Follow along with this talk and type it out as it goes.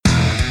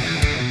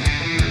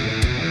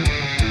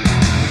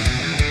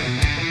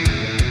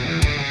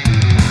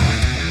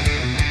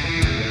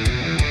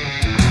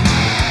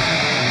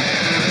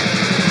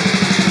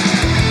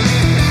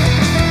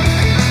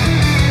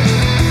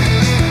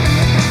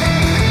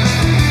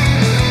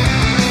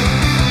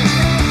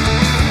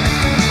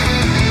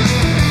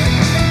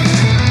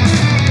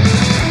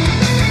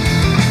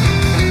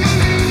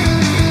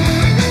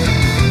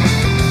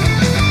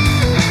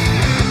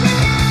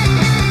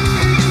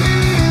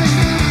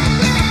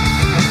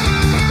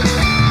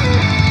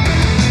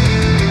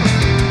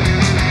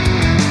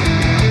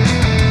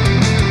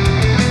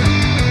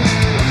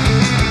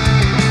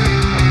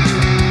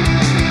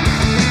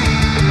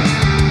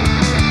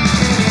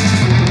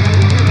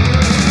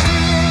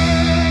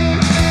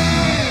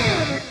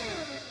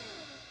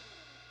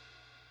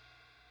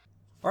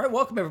right,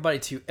 welcome everybody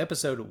to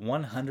episode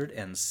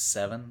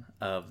 107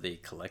 of the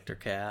Collector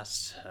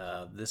Cast.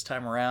 This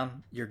time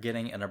around, you're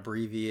getting an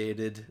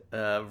abbreviated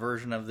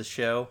version of the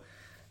show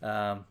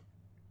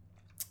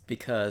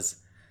because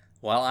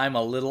while I'm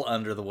a little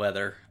under the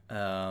weather,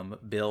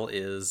 Bill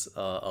is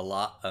a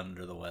lot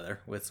under the weather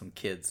with some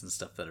kids and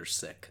stuff that are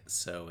sick.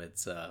 So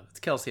it's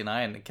Kelsey and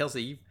I. And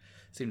Kelsey, you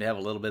seem to have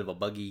a little bit of a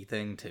buggy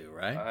thing too,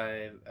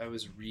 right? I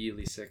was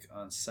really sick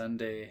on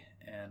Sunday,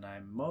 and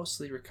I'm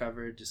mostly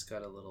recovered. Just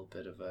got a little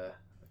bit of a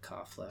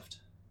cough left.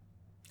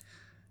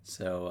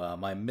 So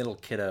my middle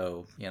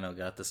kiddo,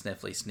 got the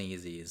sniffly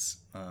sneezies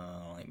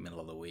like middle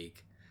of the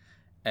week.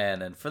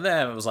 And then for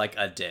them, it was like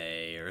a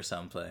day or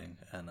something.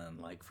 And then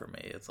like for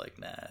me, it's like,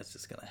 nah, it's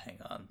just going to hang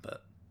on.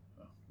 But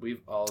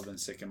we've all been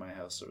sick in my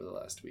house over the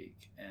last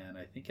week. And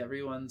I think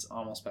everyone's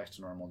almost back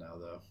to normal now,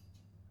 though.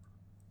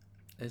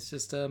 It's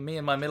just me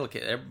and my middle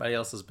kid. Everybody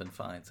else has been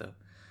fine. So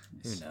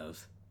who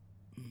knows?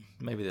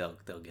 Maybe they'll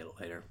get it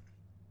later.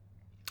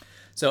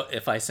 So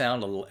if I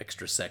sound a little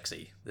extra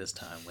sexy this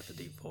time with a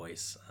deep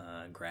voice,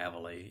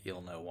 gravelly,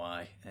 you'll know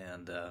why.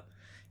 And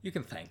you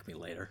can thank me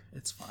later.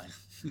 It's fine.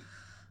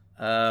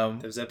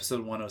 There's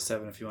episode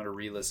 107 if you want to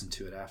re-listen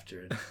to it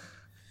after.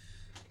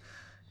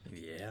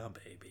 Yeah,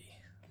 baby.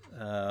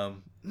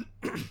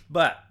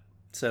 But,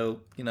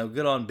 so,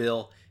 good on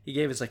Bill. He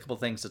gave us a couple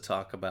things to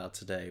talk about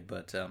today,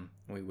 but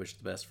we wish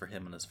the best for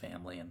him and his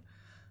family, and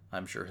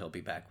I'm sure he'll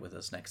be back with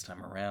us next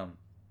time around.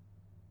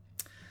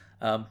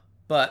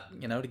 But,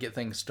 to get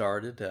things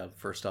started,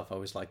 first off, I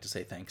always like to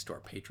say thanks to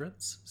our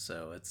patrons.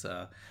 So it's,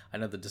 I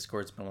know the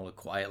Discord's been a little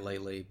quiet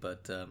lately,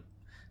 but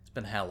it's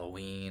been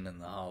Halloween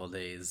and the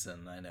holidays,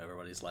 and I know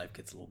everybody's life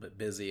gets a little bit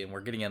busy, and we're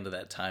getting into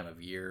that time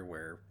of year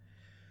where,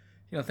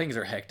 things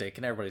are hectic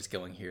and everybody's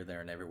going here,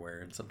 there, and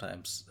everywhere, and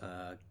sometimes,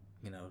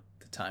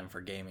 the time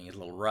for gaming is a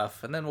little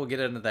rough, and then we'll get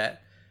into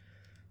that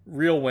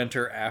real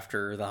winter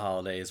after the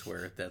holidays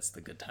where that's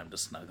the good time to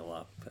snuggle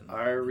up.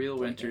 Our real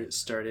winter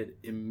started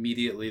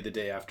immediately the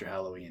day after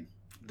Halloween.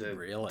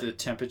 Really? The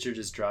temperature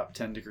just dropped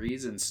 10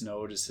 degrees and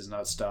snow just has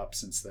not stopped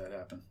since that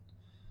happened.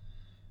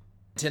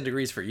 10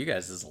 degrees for you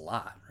guys is a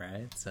lot,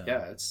 right? So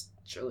yeah, it's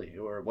chilly,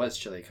 or it was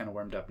chilly. It kind of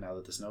warmed up now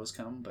that the snow's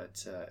come,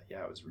 but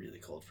yeah, it was really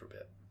cold for a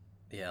bit.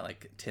 Yeah,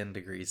 like 10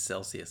 degrees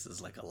Celsius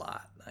is like a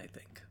lot, I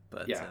think.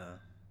 But yeah.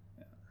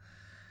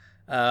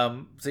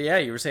 So yeah,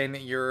 you were saying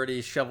that you're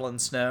already shoveling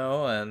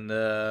snow and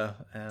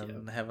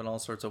Yep. having all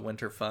sorts of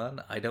winter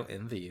fun. I don't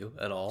envy you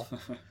at all.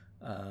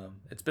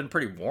 It's been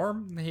pretty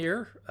warm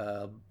here,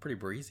 pretty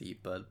breezy,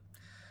 but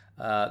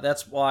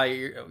that's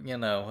why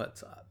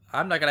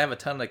I'm not gonna have a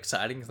ton of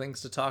exciting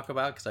things to talk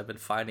about because I've been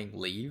finding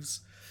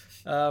leaves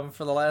for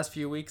the last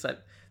few weeks.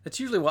 That's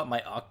usually what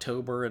my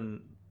October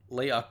and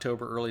late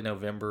October, early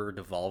November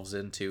devolves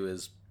into.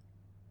 Is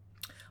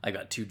I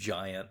got 2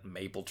 giant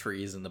maple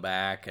trees in the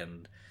back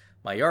and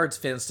my yard's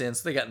fenced in,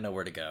 so they got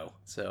nowhere to go.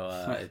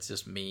 So it's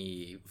just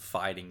me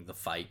fighting the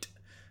fight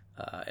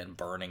and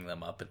burning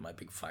them up in my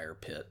big fire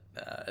pit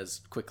as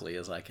quickly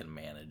as I can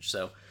manage.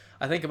 So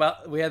I think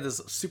we had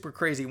this super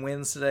crazy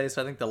winds today,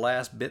 so I think the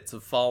last bits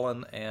have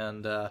fallen,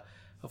 and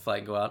hopefully I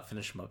can go out and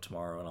finish them up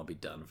tomorrow, and I'll be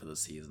done for the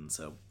season.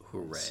 So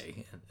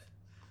hooray.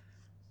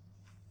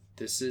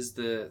 This is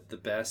the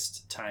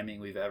best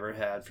timing we've ever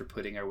had for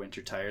putting our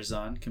winter tires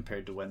on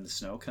compared to when the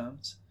snow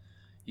comes.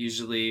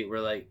 Usually we're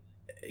like,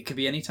 it could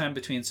be any time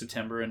between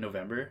September and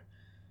November.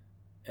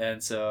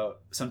 And so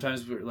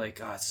sometimes we're like,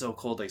 oh, it's so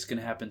cold, like it's going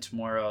to happen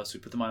tomorrow. So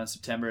we put them on in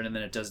September, and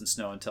then it doesn't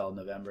snow until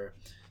November.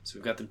 So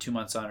we've got them 2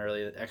 months on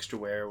early. That extra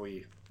wear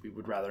we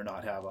would rather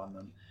not have on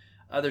them.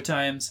 Other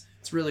times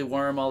it's really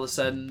warm all of a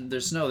sudden.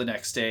 There's snow the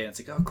next day, and it's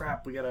like, oh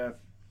crap, we got to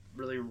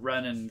really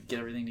run and get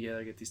everything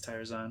together, get these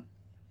tires on.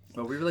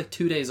 But we were like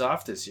 2 days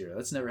off this year.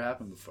 That's never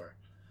happened before.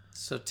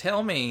 So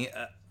tell me,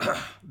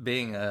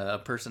 being a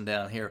person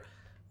down here,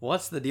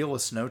 what's the deal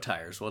with snow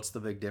tires? What's the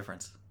big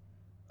difference?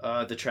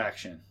 The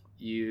traction.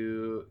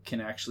 You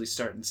can actually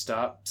start and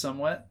stop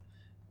somewhat,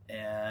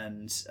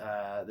 and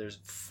there's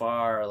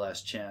far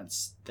less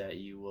chance that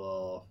you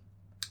will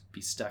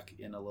be stuck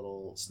in a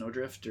little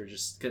snowdrift, or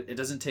just, it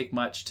doesn't take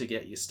much to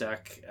get you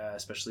stuck,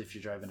 especially if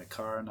you're driving a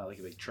car, not like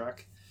a big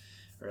truck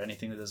or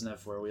anything that doesn't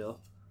have 4-wheel.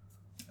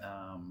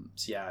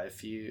 So yeah,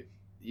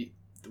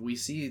 we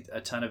see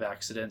a ton of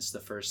accidents the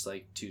first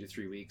like 2 to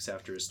 3 weeks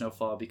after a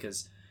snowfall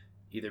because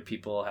either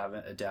people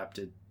haven't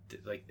adapted.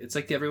 Like it's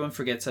like everyone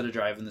forgets how to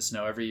drive in the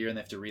snow every year and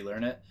they have to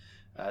relearn it.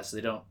 So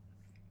they don't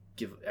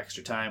give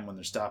extra time when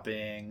they're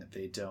stopping.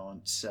 They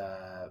don't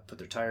put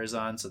their tires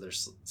on, so they're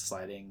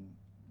sliding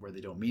where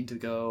they don't mean to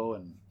go,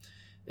 and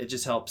it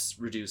just helps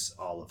reduce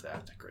all of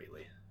that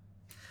greatly.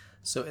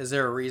 So is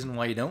there a reason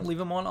why you don't leave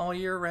them on all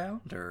year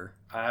round, or?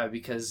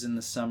 Because in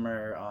the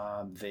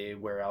summer, they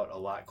wear out a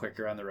lot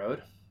quicker on the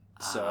road.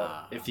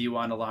 So if you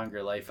want a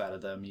longer life out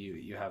of them,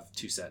 you have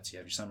 2 sets. You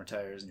have your summer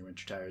tires and your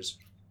winter tires.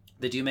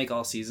 They do make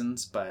all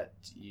seasons, but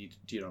you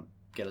don't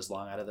get as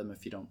long out of them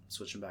if you don't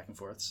switch them back and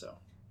forth. So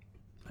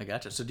I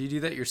gotcha. So do you do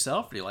that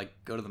yourself? Or do you like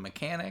go to the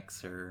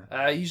mechanics or?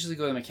 I usually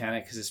go to the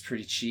mechanic because it's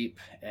pretty cheap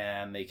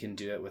and they can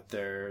do it with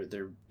their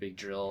big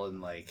drill in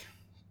like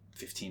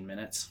 15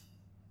 minutes.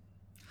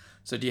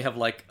 So do you have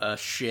like a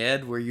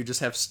shed where you just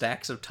have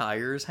stacks of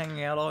tires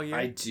hanging out all year?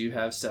 I do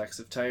have stacks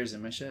of tires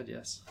in my shed,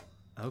 yes.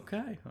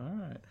 Okay, all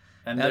right.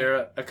 And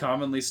they're a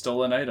commonly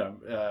stolen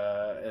item,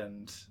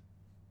 and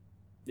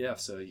yeah,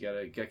 so you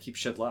gotta keep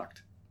shit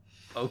locked.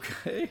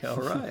 Okay, all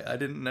right. I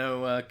didn't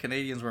know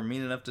Canadians were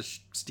mean enough to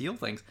steal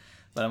things,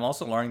 but I'm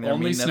also learning they're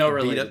Only mean enough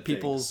to beat up things.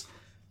 people's.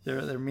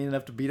 They're mean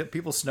enough to beat up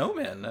people's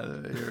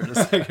snowmen. Here in a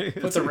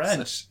second. With a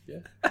wrench. Yeah.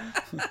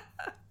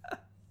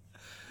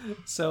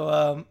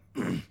 So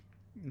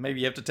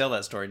maybe you have to tell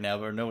that story now,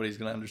 but nobody's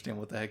going to understand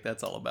what the heck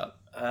that's all about.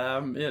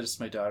 Yeah,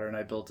 just my daughter and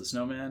I built a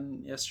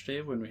snowman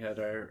yesterday when we had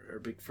our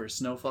big first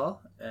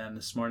snowfall, and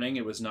this morning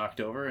it was knocked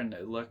over and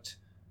it looked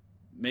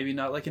maybe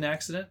not like an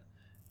accident.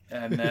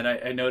 And then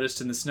I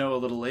noticed in the snow a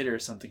little later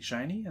something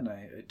shiny, and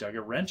I dug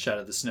a wrench out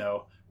of the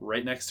snow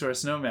right next to our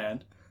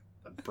snowman.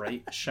 A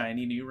bright,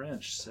 shiny new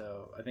wrench.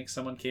 So I think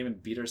someone came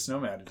and beat our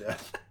snowman to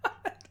death.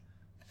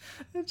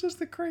 It's just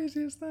the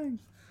craziest thing.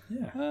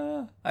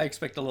 Yeah. I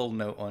expect a little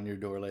note on your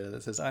door later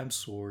that says, "I'm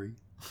sorry."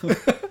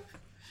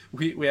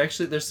 We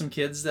actually, there's some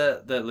kids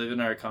that live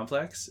in our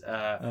complex.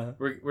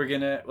 We're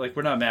gonna, like,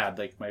 we're not mad.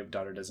 Like, my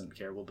daughter doesn't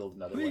care. We'll build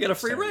another one. You got a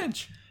free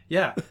wrench.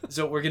 Yeah.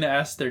 So we're gonna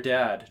ask their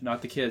dad,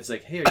 not the kids,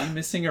 like, "Hey, are you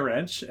missing a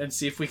wrench?" And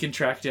see if we can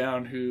track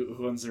down who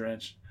owns the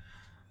wrench.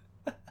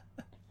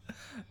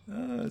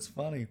 It's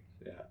funny.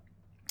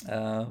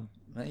 Yeah.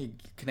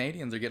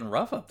 Canadians are getting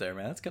rough up there,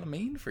 man. That's kind of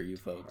mean for you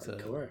folks.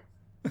 Hardcore.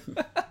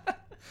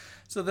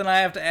 So then I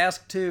have to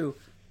ask too,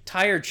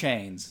 tire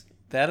chains.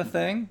 That a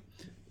thing?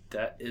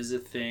 That is a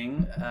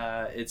thing.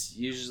 It's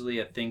usually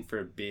a thing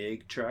for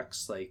big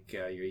trucks, like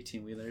your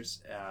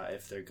 18-wheelers,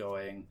 if they're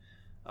going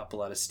up a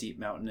lot of steep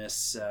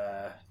mountainous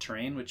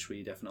terrain, which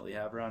we definitely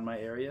have around my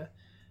area.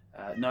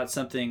 Not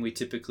something we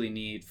typically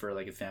need for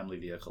like a family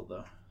vehicle,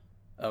 though.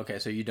 Okay,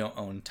 so you don't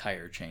own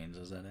tire chains,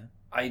 is that it?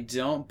 I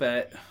don't,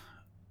 but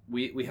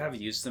we have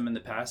used them in the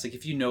past. Like,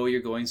 if you know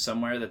you're going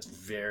somewhere that's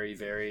very,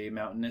 very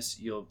mountainous,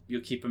 you'll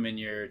keep them in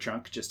your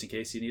trunk just in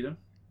case you need them.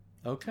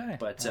 Okay.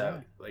 But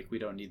right. like, we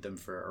don't need them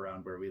for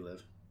around where we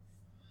live.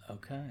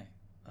 Okay.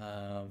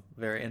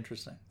 Very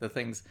interesting. The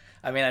things,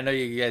 I mean, I know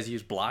you guys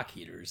use block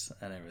heaters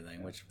and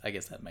everything, which I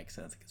guess that makes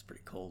sense. It gets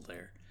pretty cold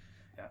there.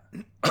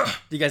 Yeah. Do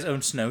you guys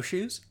own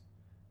snowshoes?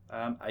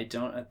 I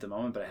don't at the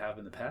moment, but I have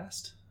in the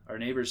past. Our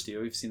neighbors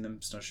do. We've seen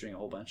them snowshoeing a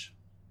whole bunch.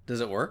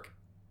 Does it work?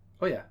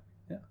 Oh yeah,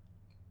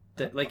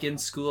 yeah. Like in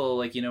school,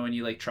 like, you know, when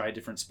you like try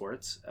different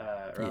sports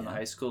around the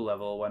high school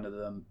level, one of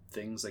them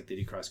things, like, they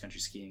do cross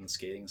country skiing and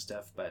skating and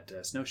stuff, but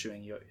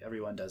snowshoeing,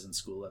 everyone does in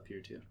school up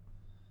here too.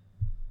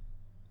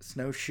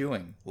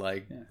 Snowshoeing,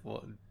 like, yeah.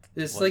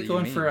 It's like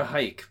going for a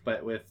hike,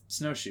 but with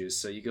snowshoes.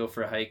 So you go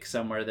for a hike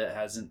somewhere that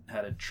hasn't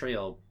had a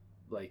trail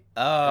like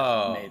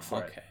made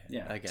for it.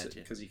 Yeah, I got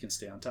you. Because you can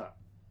stay on top.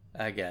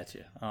 I got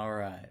you. All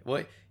right.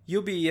 Well,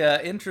 you'll be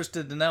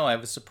interested to know. I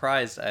was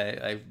surprised.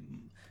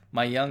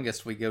 My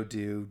youngest, we go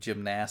do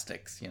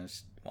gymnastics. You know,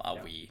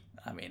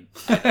 I mean,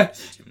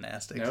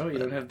 gymnastics. No, you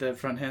don't have that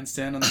front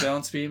handstand on the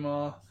balance beam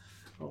all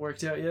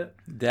worked out yet?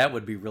 That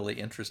would be really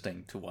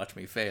interesting to watch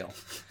me fail.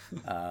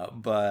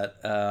 But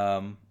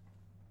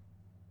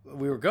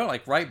we were going,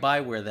 like, right by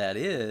where that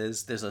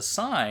is. There's a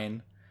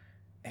sign,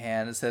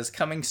 and it says,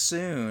 "Coming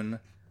soon,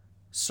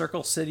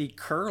 Circle City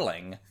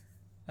Curling."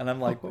 And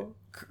I'm like,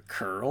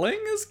 curling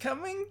is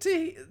coming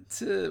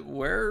to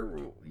where,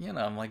 you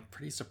know, I'm like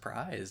pretty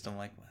surprised. I'm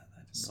like,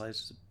 I didn't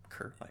realize it was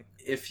curling.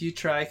 If you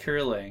try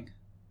curling,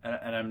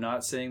 and I'm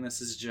not saying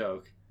this is a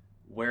joke,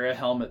 wear a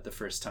helmet the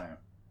first time.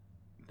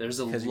 There's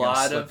a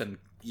lot of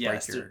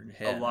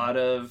a lot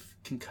of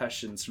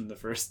concussions from the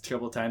first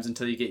couple of times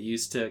until you get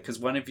used to, because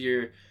one of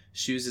your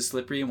shoes is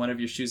slippery and one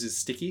of your shoes is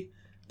sticky.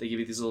 They give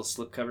you these little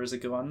slip covers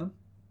that go on them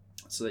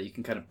so that you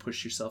can kind of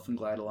push yourself and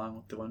glide along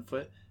with the one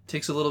foot.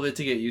 Takes a little bit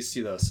to get used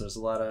to, though, so there's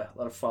a lot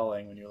of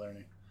falling when you're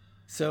learning.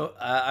 So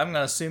I'm going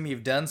to assume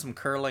you've done some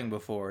curling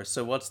before.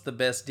 So what's the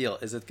best deal?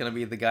 Is it going to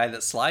be the guy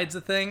that slides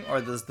the thing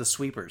or the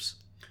sweepers?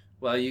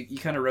 Well, you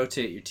kind of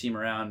rotate your team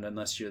around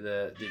unless you're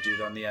the dude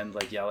on the end,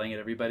 like, yelling at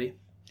everybody.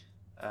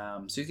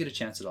 So you get a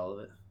chance at all of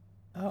it.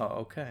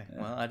 Oh, okay.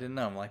 Yeah. Well, I didn't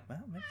know. I'm like, well,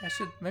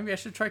 maybe I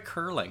should try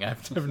curling.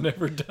 I've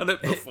never done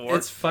it before.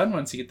 It's fun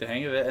once you get the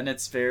hang of it, and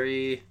it's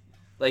very,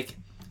 like,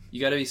 you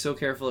got to be so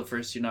careful at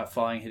first you're not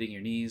falling, hitting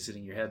your knees,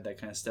 hitting your head, that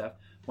kind of stuff.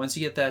 Once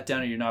you get that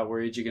down and you're not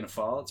worried you're going to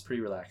fall, it's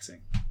pretty relaxing.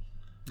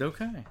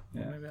 Okay.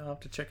 Yeah. Well, maybe I'll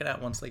have to check it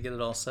out once they get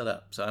it all set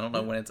up. So I don't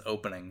know when it's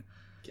opening.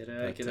 Get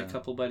a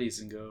couple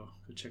buddies and go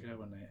check it out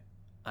one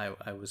night.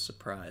 I was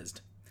surprised.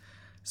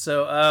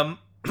 So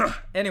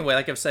anyway,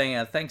 like I was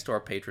saying, thanks to our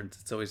patrons.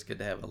 It's always good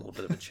to have a little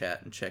bit of a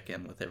chat and check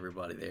in with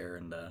everybody there.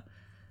 And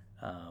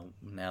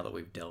now that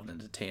we've delved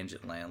into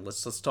Tangent Land,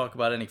 let's talk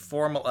about any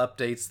formal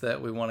updates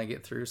that we want to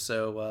get through.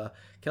 So,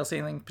 Kelsey,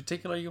 anything in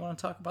particular you want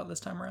to talk about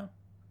this time around?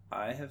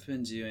 I have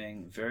been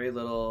doing very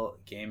little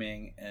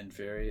gaming and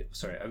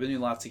I've been doing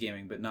lots of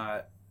gaming, but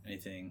not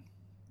anything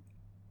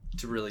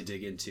to really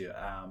dig into.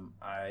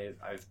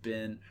 I've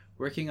been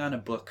working on a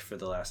book for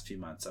the last few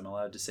months. I'm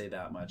allowed to say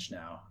that much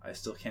now. I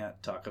still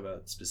can't talk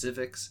about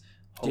specifics.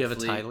 Do you have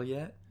a title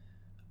yet?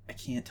 I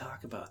can't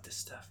talk about this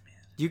stuff, man.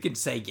 You can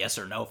say yes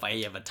or no if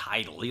I have a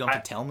title. You don't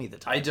have to tell me the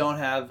title. I don't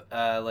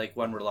have like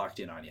one we're locked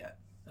in on yet.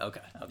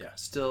 Okay. Yeah,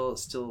 still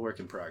a work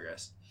in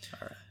progress.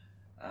 All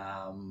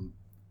right.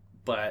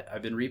 But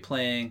I've been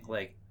replaying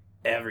like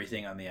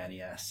everything on the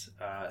NES.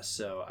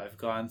 So I've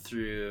gone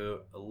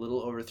through a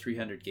little over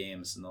 300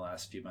 games in the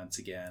last few months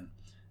again.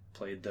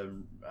 Played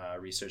them,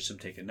 researched them,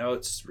 taken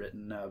notes,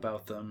 written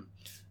about them.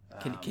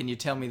 Can you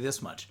tell me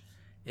this much?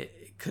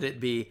 Could it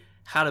be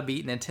How to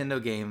Beat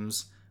Nintendo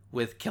Games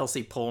with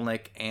Kelsey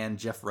Polnick and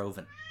Jeff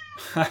Rovin?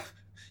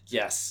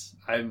 Yes,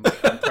 I'm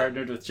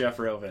partnered with Jeff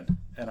Rovin,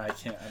 and I'm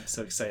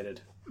so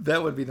excited.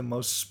 That would be the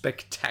most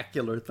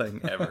spectacular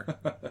thing ever.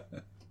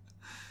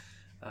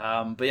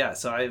 But yeah,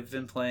 so I've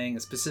been playing,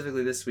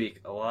 specifically this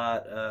week, a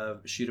lot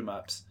of shoot 'em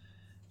ups,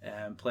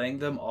 and playing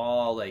them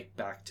all like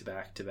back to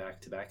back to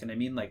back to back, and I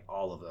mean like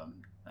all of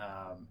them.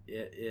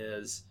 It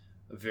is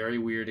a very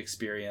weird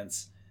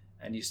experience,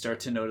 and you start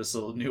to notice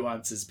little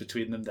nuances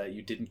between them that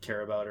you didn't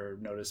care about or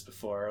notice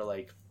before,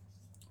 like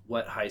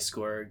what high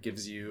score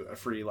gives you a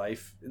free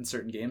life in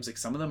certain games. Like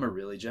some of them are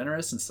really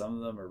generous and some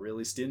of them are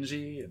really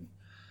stingy, and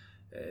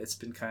it's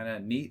been kind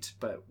of neat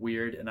but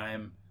weird. And I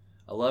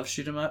love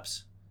shoot 'em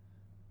ups.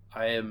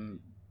 I've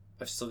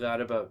still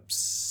got about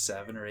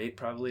 7 or 8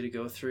 probably to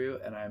go through,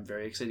 and I'm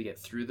very excited to get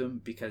through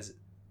them because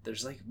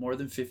there's like more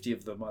than 50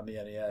 of them on the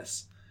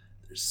NES.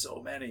 There's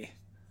so many.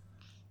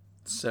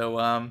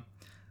 So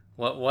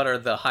what are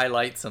the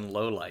highlights and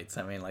lowlights?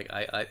 I mean, like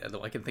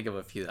I can think of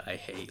a few that I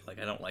hate. Like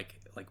I don't like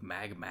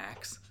Mag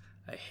Max.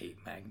 I hate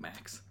Mag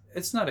Max.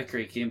 It's not a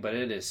great game, but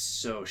it is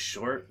so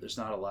short. There's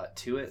not a lot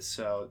to it,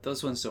 so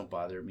those ones don't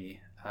bother me.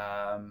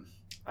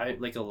 I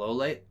like a low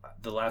light.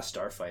 The Last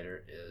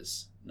Starfighter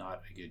is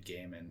not a good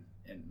game in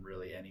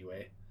really any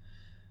way.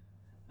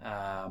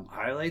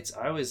 Highlights,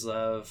 I always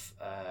love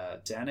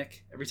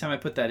Danik. Every time I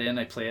put that in,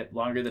 I play it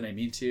longer than I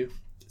mean to.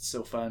 It's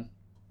so fun.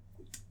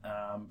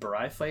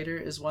 Barai Fighter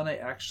is one I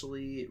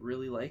actually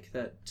really like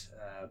that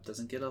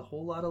doesn't get a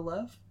whole lot of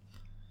love.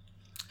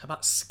 How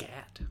about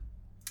Scat?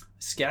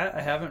 Scat,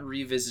 I haven't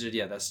revisited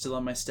yet. That's still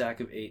on my stack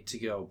of 8 to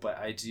go, but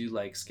I do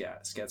like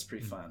Scat. Scat's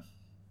pretty fun.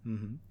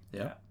 Mm-hmm.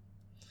 Yeah.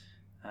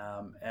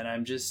 And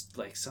I'm just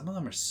like, some of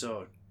them are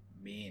so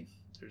mean.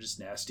 They're just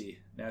nasty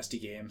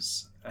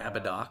games.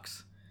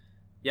 Abadox.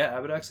 Yeah,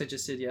 Abadox I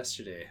just did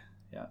yesterday.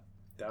 Yeah,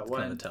 That's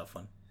kind of a tough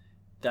one.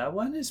 That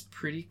one is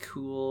pretty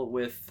cool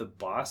with the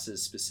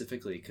bosses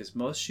specifically, because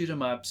most shoot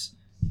 'em ups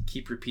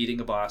keep repeating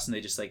a boss and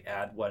they just like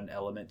add one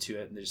element to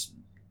it, and it's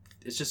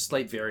just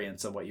slight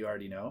variants on what you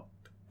already know.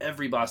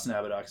 Every boss in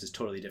Abadox is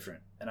totally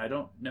different, and I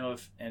don't know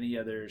if any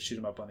other shoot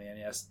 'em up on the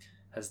NES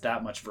has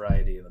that much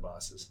variety in the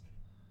bosses.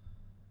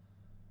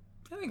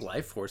 I think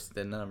Life Force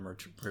did none of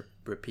them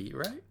repeat,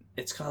 right?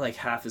 It's got like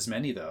half as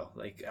many though.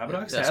 Like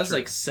Abadox has true.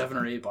 Like 7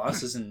 or 8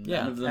 bosses, and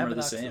none of them Abadox are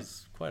the same.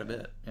 Is quite a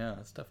bit. Yeah,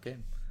 it's a tough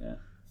game. Yeah.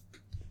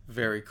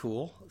 Very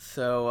cool.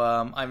 So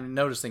I'm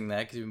noticing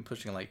that because you've been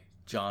pushing like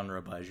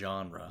genre by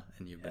genre,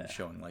 and you've been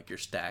showing like your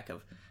stack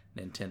of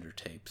Nintendo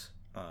tapes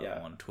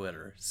on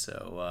Twitter.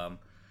 So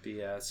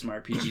some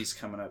RPGs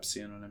coming up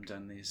soon when I'm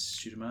done these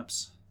shoot 'em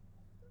ups.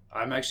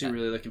 I'm actually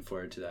really looking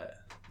forward to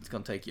that. It's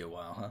gonna take you a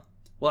while, huh?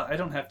 Well, I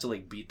don't have to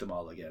like beat them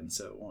all again,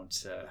 so it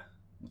won't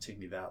take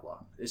me that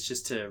long. It's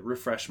just to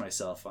refresh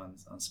myself on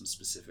some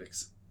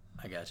specifics.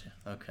 I gotcha.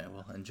 Okay,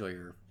 well, enjoy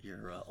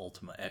your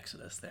Ultima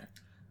Exodus there.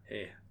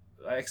 Hey,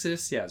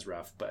 Exodus, yeah, it's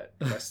rough, but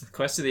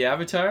Quest of the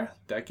Avatar,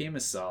 that game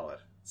is solid.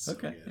 So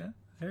okay, good. Yeah,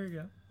 there you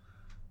go.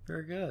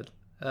 Very good.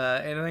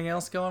 Anything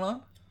else going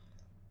on?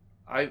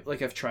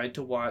 I've tried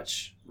to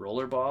watch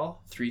Rollerball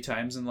 3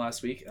 times in the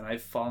last week, and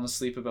I've fallen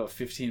asleep about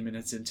 15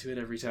 minutes into it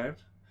every time.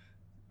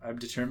 I'm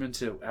determined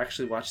to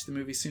actually watch the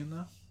movie soon,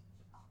 though.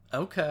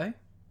 Okay.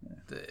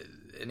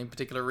 Any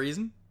particular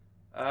reason?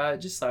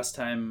 Just last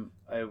time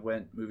I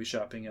went movie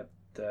shopping at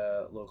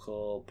the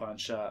local pawn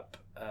shop,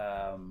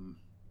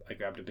 I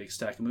grabbed a big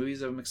stack of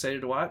movies I'm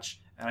excited to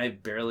watch, and I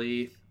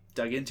barely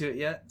dug into it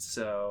yet,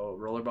 so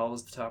Rollerball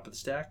was the top of the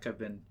stack. I've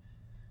been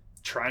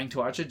trying to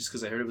watch it just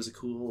because I heard it was a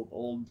cool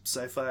old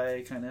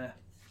sci-fi kind of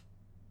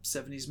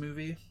 70s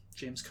movie,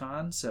 James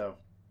Caan, so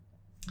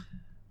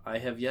I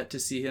have yet to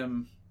see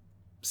him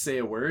say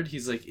a word.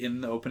 He's like in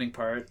the opening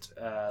part,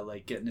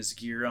 like getting his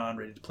gear on,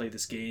 ready to play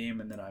this game,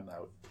 and then I'm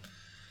out.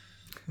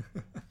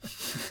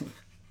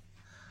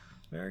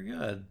 Very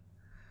good.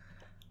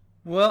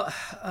 Well,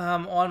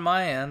 on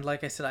my end,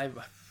 like I said,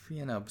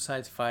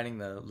 besides fighting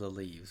the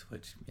leaves,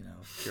 which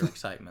pure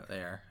excitement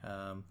there,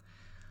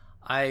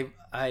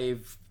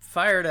 I've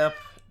fired up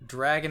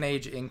Dragon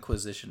Age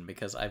Inquisition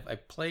because I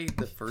played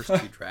the first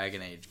 2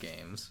 Dragon Age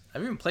games.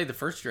 I've even played the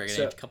first Dragon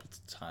Age a couple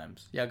of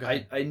times. Yeah, go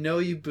ahead. I know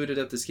you booted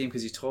up this game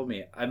because you told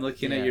me. I'm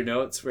looking at your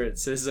notes where it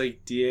says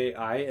like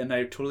DAI, and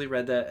I totally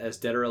read that as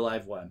Dead or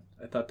Alive 1.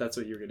 I thought that's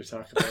what you were going to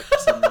talk about for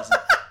some reason.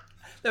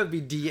 That would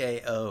be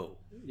DAO.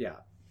 Yeah.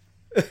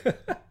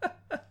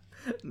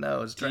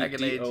 No, it's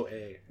Dragon Age.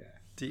 DOA.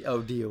 Yeah.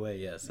 DOA,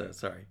 yes.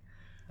 Sorry.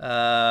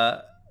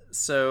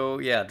 So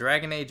yeah,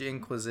 Dragon Age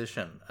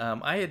Inquisition.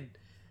 I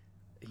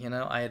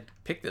had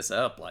picked this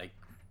up like,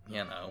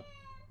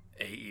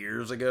 8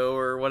 years ago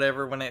or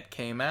whatever when it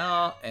came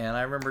out, and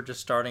I remember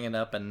just starting it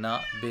up and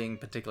not being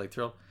particularly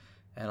thrilled.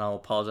 And I'll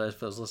apologize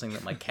if I was listening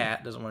that my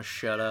cat doesn't want to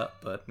shut up,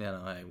 but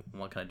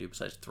what can I do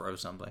besides throw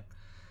something?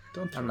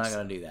 I'm not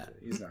going to do that.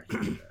 He's not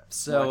going to do that.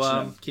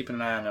 So keeping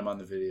an eye on him on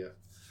the video.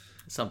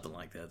 Something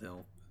like that.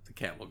 The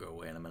cat will go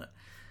away in a minute.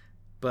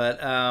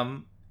 But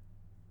I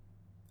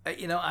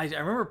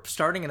remember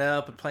starting it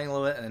up and playing a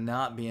little bit and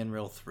not being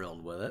real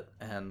thrilled with it,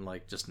 and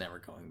like just never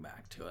going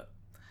back to it.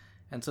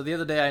 And so the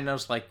other day I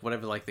noticed like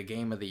whatever like the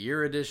Game of the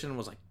Year edition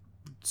was like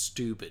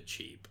stupid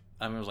cheap.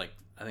 I mean, it was like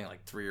I think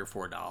like $3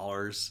 or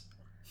 $4.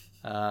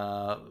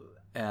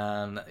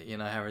 And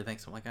everything.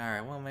 So I'm like, all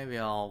right, well maybe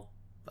I'll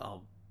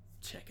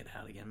check it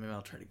out again. Maybe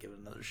I'll try to give it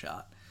another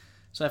shot.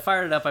 So I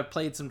fired it up. I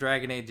played some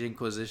Dragon Age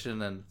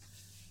Inquisition, and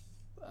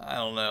I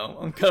don't know.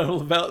 I'm kind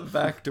of about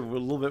back to a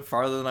little bit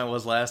farther than I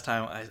was last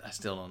time. I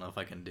still don't know if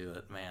I can do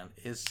it, man.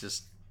 It's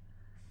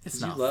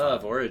not. You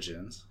love fun.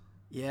 Origins.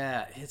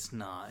 Yeah, it's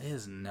not. It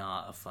is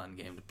not a fun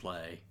game to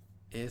play.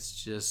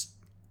 It's just.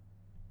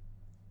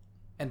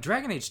 And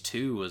Dragon Age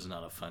 2 was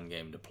not a fun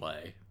game to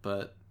play,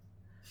 but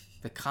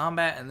the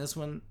combat in this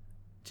one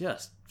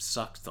just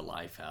sucks the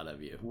life out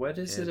of you. What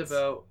is it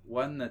about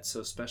one that's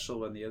so special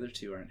when the other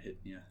two aren't hitting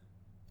you?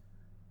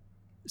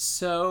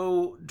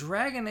 So,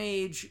 Dragon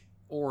Age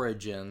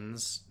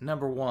Origins,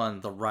 number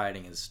one, the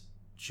writing is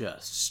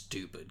just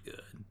stupid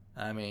good.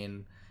 I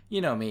mean,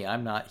 you know me,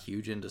 I'm not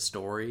huge into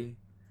story,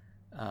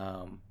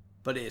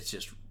 but it's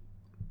just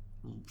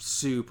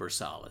super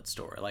solid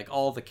story. Like,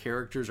 all the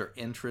characters are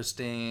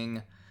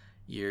interesting.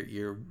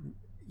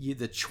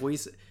 The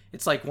choice,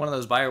 it's like one of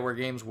those BioWare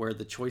games where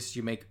the choices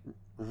you make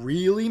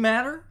really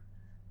matter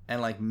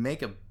and like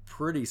make a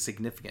pretty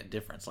significant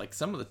difference. Like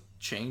some of the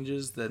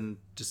changes and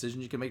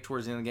decisions you can make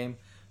towards the end of the game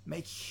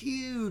make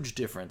huge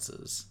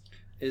differences.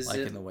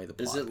 In the way the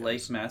plot is it goes.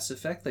 like Mass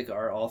Effect? Like,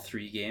 are all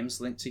 3 games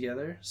linked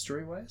together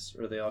story-wise,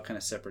 or are they all kind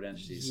of separate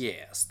entities?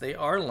 Yes, they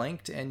are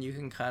linked, and you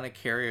can kind of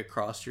carry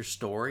across your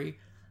story.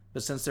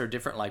 But since they're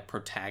different, like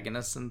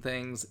protagonists and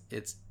things,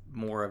 it's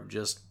more of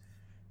just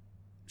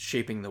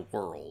shaping the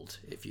world,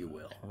 if you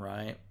will,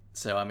 right?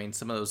 So, I mean,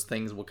 some of those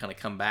things will kind of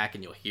come back,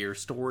 and you'll hear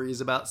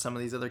stories about some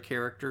of these other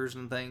characters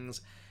and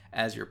things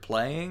as you're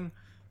playing,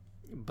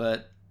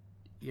 but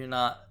you're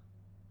not,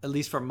 at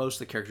least for most of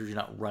the characters, you're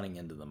not running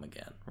into them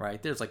again,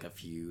 right? There's like a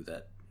few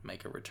that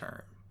make a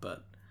return,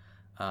 but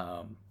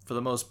for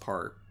the most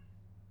part,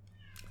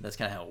 that's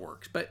kind of how it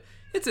works. But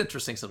it's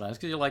interesting sometimes,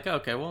 because you're like,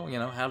 okay, well,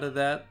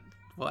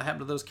 what happened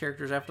to those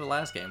characters after the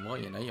last game? Well,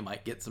 you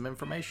might get some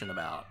information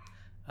about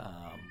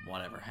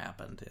whatever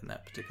happened in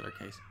that particular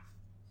case.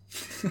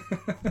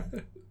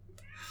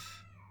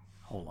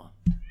 Hold on.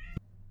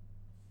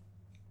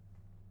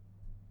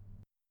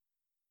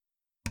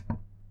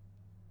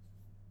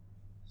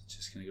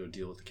 Just gonna go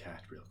deal with the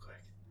cat real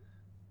quick.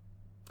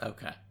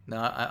 Okay. No,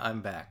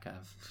 I'm back.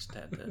 I've just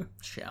had to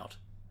shout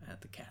at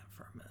the cat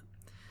for a minute.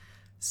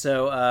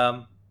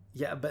 So,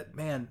 yeah, but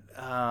man,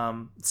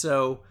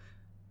 so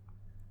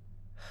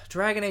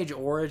Dragon Age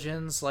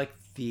Origins, like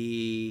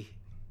the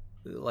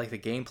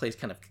gameplay's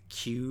kind of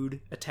queued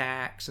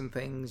attacks and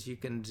things you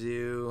can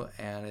do,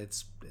 and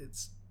it's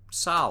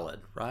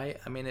solid, right?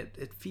 I mean,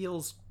 it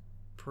feels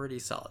pretty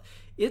solid.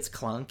 It's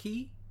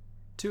clunky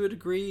to a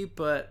degree,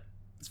 but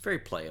it's very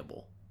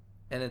playable,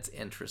 and it's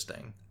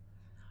interesting.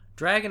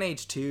 Dragon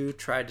Age 2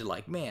 tried to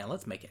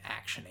let's make it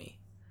action-y.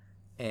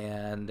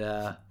 And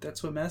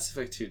that's what Mass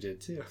Effect 2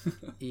 did too.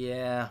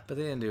 Yeah, but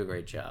they didn't do a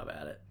great job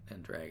at it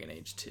in Dragon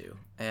Age 2.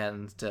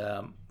 And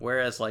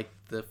whereas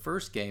the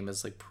first game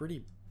is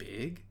pretty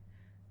big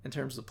in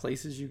terms of the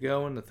places you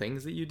go and the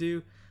things that you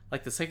do,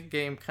 the second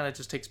game kind of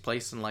just takes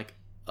place in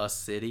a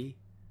city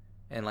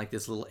and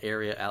this little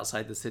area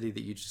outside the city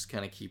that you just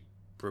kind of keep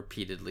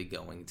repeatedly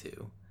going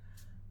to.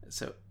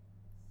 So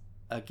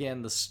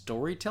again, the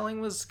storytelling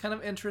was kind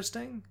of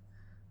interesting,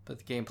 but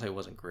the gameplay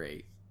wasn't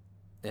great.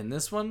 In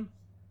this one,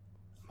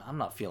 I'm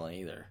not feeling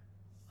either.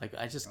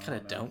 I just kind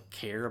of don't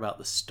care about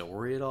the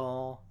story at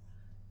all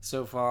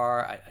so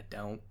far. I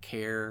don't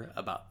care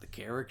about the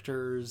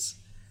characters.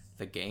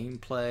 The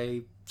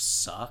gameplay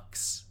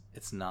sucks.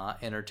 It's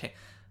not entertaining.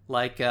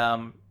 It's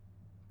one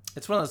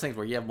of those things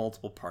where you have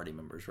multiple party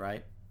members,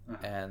 right?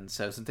 Uh-huh. And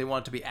so since they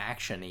want it to be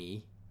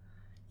action-y,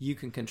 you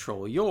can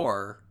control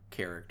your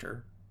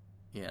character,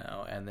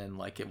 and then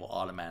it will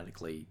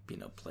automatically,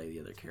 play the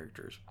other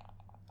characters.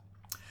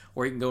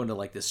 Or you can go into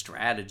this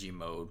strategy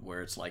mode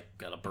where it's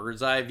got a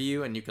bird's eye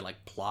view and you can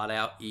plot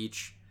out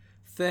each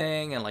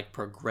thing and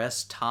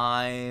progress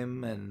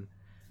time,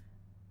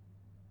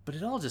 but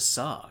it all just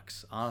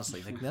sucks,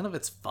 honestly. None of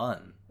it's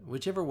fun.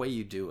 Whichever way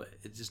you do it,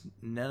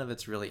 none of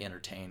it's really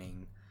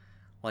entertaining.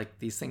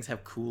 These things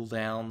have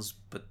cooldowns,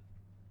 but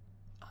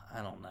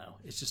I don't know.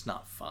 It's just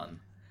not fun.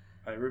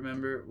 I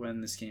remember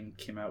when this game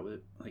came out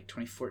with like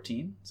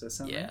 2014. Does that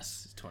sound right?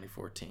 Yes,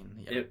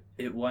 2014. Yep.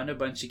 It won a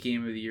bunch of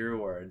Game of the Year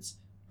awards,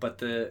 but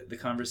the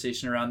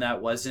conversation around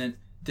that wasn't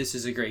this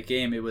is a great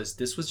game. It was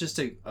this was just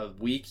a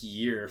weak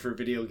year for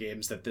video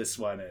games that this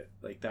won it.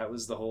 Like that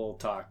was the whole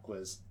talk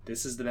was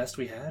this is the best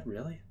we had,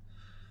 really?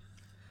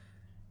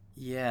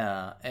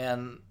 Yeah,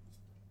 and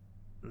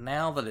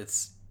now that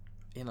it's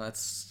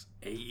it's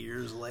 8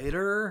 years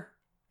later,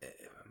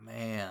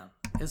 man,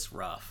 it's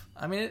rough.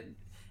 I mean,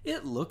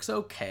 it looks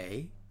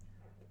okay,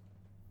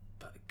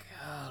 but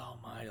God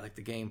Almighty, like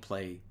the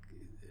gameplay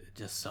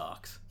just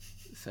sucks.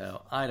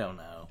 So I don't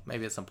know.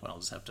 Maybe at some point I'll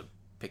just have to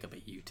pick up a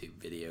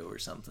YouTube video or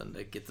something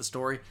to get the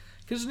story,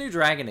 because there's a new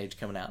Dragon Age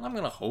coming out, and I'm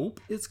gonna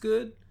hope it's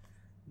good.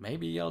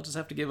 Maybe I'll just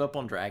have to give up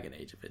on Dragon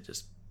Age if it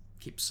just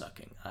keeps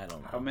sucking. I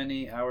don't know. How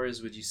many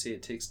hours would you say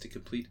it takes to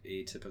complete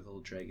a typical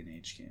Dragon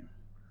Age game?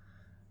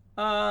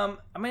 I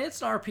mean,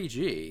 it's an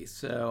RPG,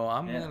 so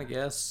I'm gonna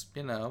guess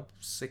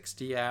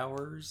 60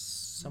 hours,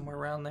 somewhere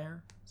around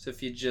there. So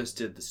if you just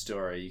did the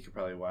story, you could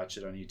probably watch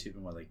it on YouTube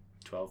in what, like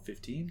 12,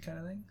 15 kind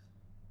of thing?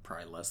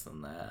 Probably less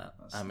than that.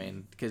 I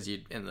mean, because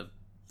in the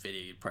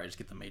video you'd probably just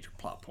get the major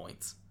plot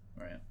points.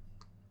 Right.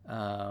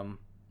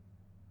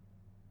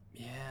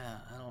 Yeah,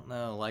 I don't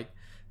know. Like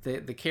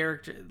the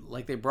character,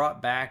 like they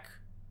brought back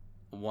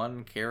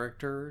one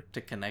character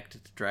to connect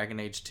it to Dragon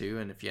Age 2,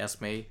 and if you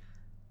ask me,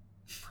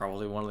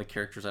 probably one of the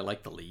characters I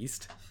like the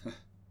least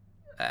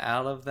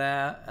out of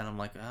that. And I'm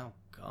like, oh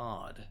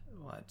God,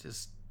 what?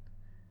 Just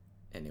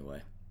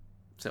anyway.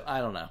 So I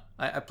don't know.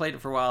 I played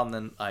it for a while, and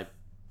then I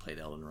played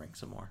Elden Ring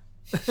some more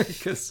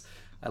because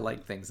I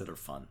like things that are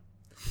fun.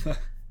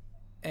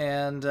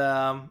 And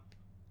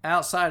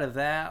outside of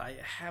that, I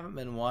haven't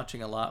been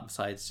watching a lot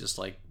besides just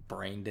like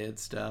brain dead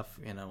stuff,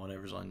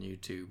 whatever's on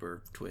YouTube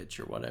or Twitch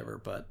or whatever.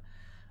 But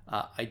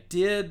I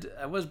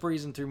was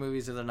breezing through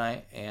movies the other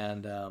night,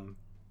 and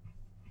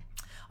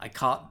I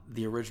caught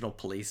the original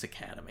Police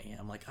Academy.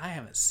 I'm like, I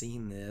haven't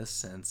seen this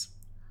since,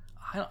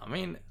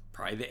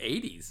 probably the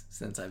 80s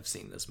since I've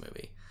seen this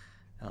movie.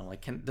 And I'm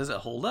like, does it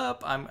hold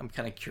up? I'm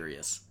kind of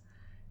curious.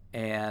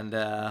 And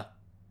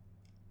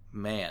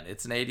man,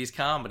 it's an 80s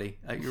comedy.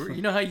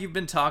 You know how you've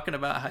been talking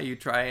about how you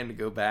trying to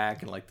go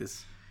back and like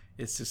this,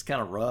 it's just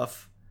kind of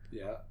rough.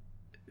 Yeah.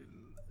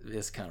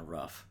 It's kind of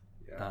rough.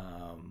 Yeah.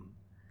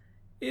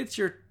 It's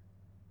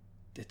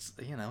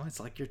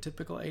like your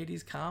typical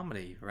 80s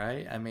comedy,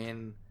 right? I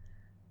mean,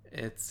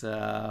 it's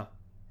got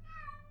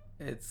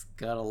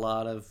a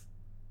lot of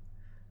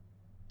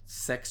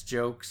sex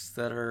jokes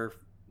that are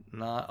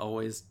not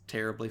always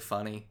terribly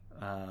funny.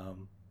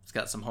 It's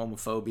got some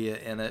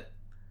homophobia in it.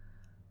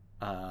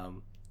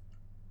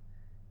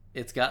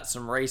 It's got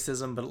some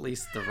racism, but at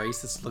least the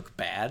racists look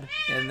bad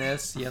in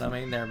this. You know what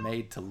I mean? They're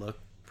made to look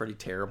pretty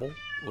terrible,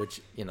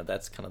 which,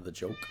 that's kind of the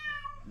joke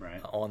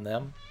on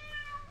them.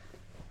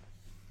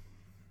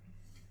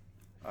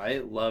 I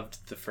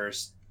loved the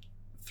first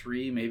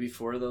 3, maybe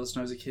 4 of those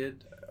when I was a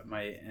kid.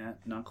 My aunt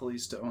and uncle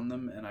used to own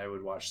them, and I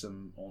would watch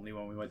them only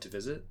when we went to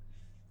visit.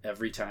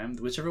 Every time,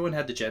 whichever one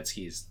had the jet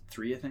skis.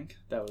 3, I think.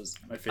 That was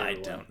my favorite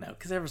one. I don't know,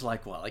 because there was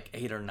like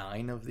 8 or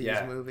 9 of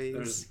these movies. It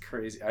was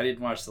crazy. I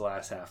didn't watch the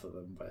last half of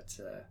them, but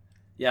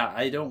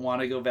I don't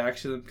want to go back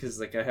to them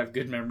because I have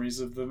good memories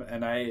of them,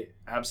 and I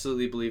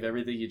absolutely believe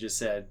everything you just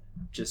said,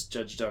 just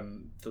judged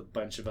on the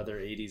bunch of other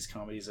 80s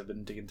comedies I've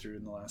been digging through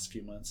in the last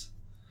few months.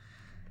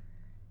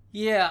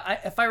 Yeah,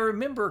 if I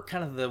remember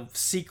kind of the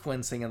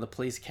sequencing of the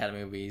Police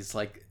Academy movies,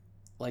 like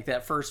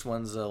that first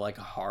one's like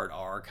a hard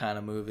R kind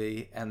of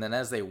movie, and then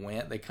as they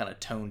went, they kind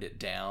of toned it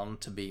down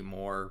to be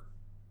more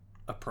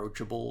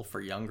approachable for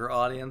younger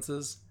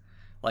audiences.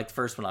 Like the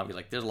first one, I'll be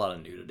like, there's a lot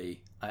of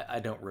nudity.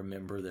 I don't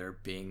remember there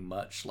being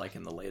much like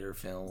in the later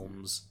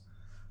films.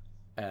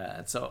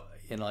 And so,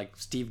 like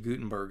Steve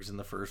Guttenberg's in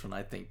the first one,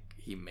 I think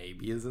he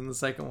maybe is in the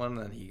second one,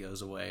 and he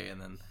goes away, and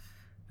then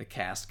the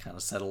cast kind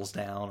of settles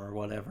down or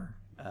whatever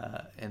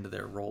into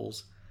their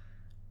roles.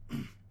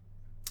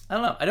 I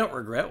don't know. I don't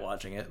regret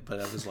watching it, but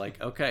I was like,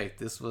 okay,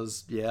 that's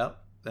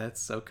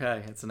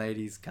okay. It's an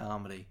 80s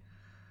comedy.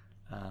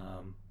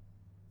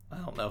 I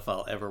don't know if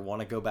I'll ever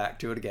want to go back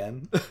to it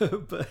again,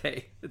 but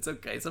hey, it's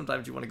okay.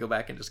 Sometimes you want to go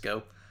back and just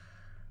go,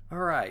 all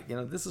right,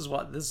 this is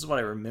what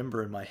I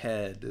remember in my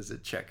head. Does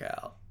it check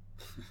out?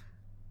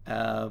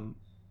 And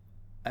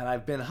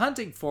I've been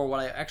hunting for what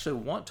I actually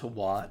want to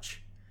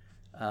watch,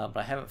 but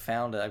I haven't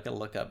found it. I've got to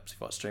look up, see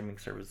what streaming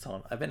service it's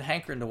on. I've been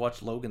hankering to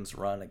watch Logan's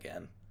Run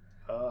again.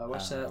 I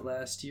watched that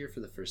last year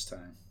for the first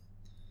time.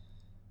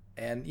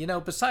 And,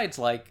 besides,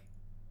 like,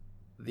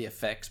 the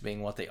effects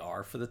being what they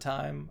are for the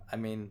time, I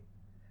mean,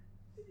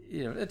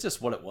 it's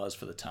just what it was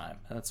for the time,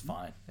 and that's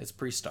fine. It's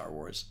pre-Star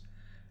Wars.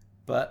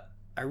 But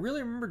I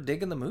really remember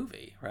digging the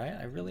movie, right?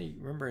 I really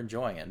remember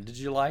enjoying it. Did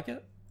you like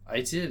it?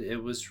 I did.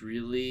 It was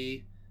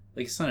really,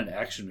 like, it's not an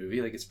action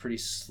movie. Like, it's pretty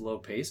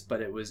slow-paced, but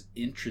it was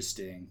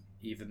interesting,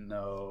 even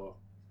though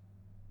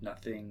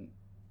nothing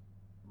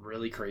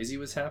really crazy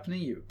was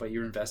happening, but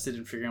you're invested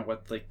in figuring out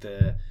what like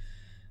the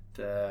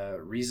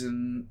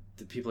reason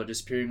that people are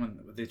disappearing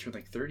when they turn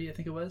like 30, I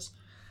think it was.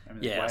 I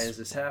mean, Yes. why is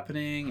this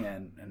happening?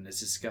 And is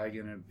this guy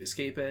going to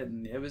escape it?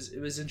 And it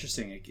was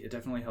interesting. It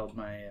definitely held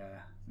my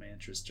my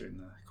interest during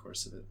the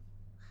course of it.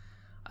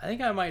 I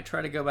think I might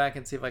try to go back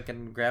and see if I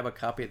can grab a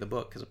copy of the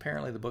book, because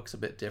apparently the book's a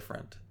bit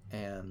different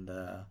and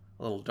a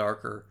little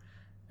darker,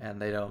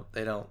 and they don't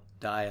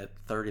die at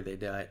 30, they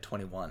die at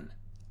 21,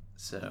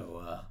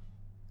 so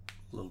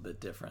a little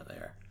bit different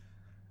there.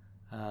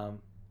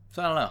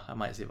 So I don't know. I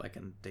might see if I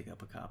can dig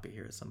up a copy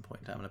here at some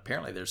point in time. And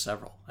apparently there's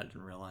several. I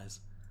didn't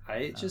realize.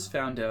 I just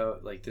found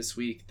out like this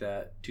week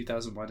that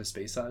 2001: A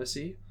Space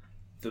Odyssey,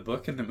 the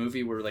book and the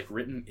movie were like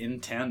written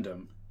in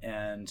tandem,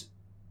 and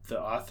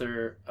the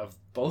author of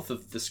both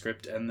of the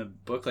script and the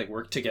book like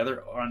worked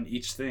together on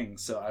each thing.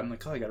 So I'm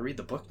like, oh, I got to read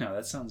the book now.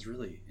 That sounds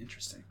really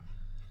interesting.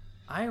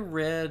 I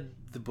read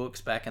the books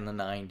back in the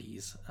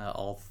 90s.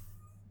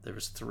 There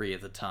was 3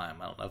 at the time.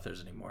 I don't know if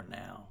there's any more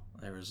now.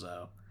 There was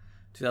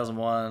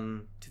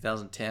 2001,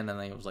 2010, and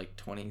I think it was like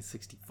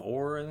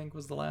 2064, I think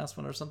was the last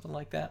one or something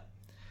like that.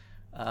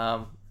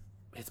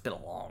 It's been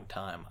a long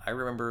time. I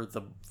remember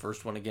the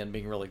first one again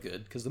being really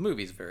good because the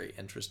movie's very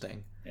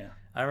interesting. Yeah.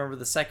 I remember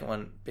the second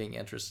one being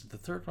interesting. The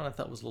third one I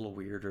thought was a little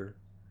weirder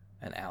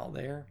and out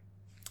there.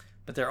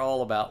 But they're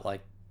all about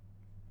like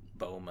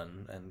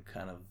Bowman and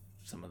kind of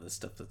some of the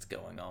stuff that's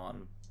going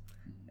on.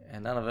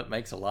 And none of it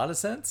makes a lot of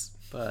sense,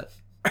 but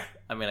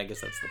I mean, I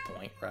guess that's the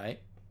point, right?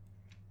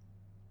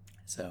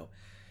 So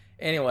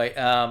anyway,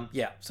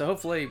 yeah. So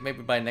hopefully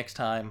maybe by next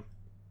time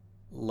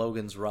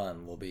Logan's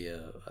Run will be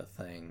a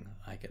thing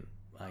I can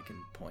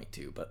point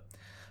to. But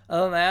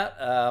other than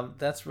that,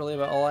 that's really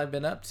about all I've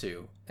been up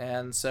to.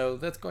 And so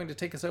that's going to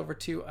take us over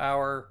to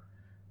our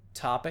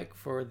topic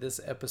for this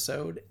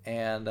episode.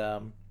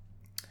 And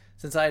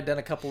since I had done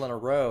a couple in a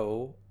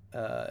row,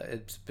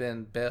 it's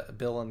been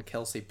Bill and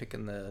Kelsey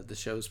picking the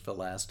shows for the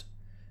last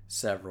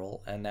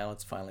several, and now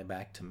it's finally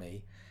back to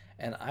me.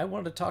 And I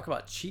wanted to talk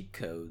about cheat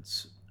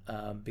codes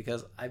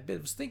because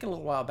was thinking a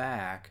little while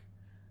back,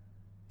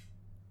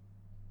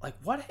 like,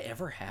 what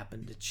ever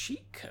happened to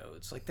cheat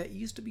codes? Like, that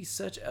used to be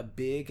such a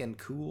big and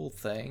cool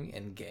thing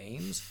in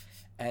games,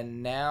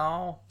 and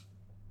now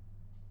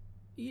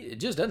it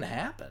just doesn't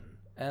happen.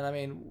 And I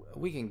mean,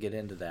 we can get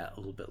into that a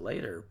little bit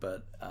later,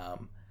 but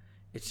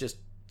it's just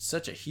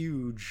such a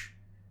huge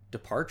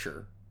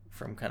departure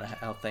from kind of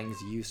how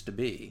things used to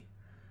be.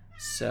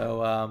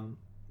 So,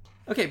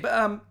 okay, but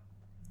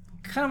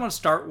kind of want to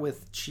start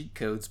with cheat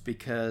codes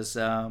because,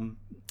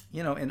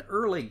 in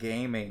early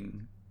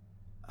gaming,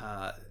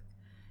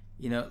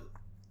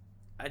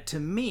 to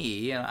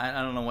me, and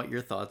I don't know what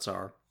your thoughts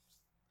are,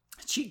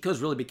 cheat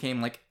codes really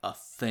became like a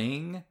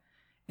thing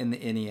in the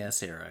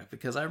NES era,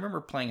 because I remember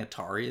playing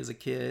Atari as a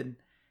kid,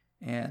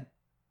 and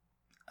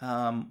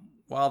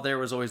while there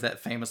was always that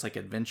famous like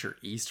adventure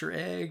Easter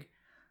egg,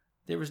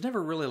 there was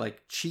never really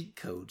like cheat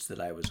codes that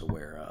I was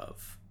aware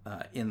of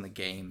in the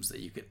games that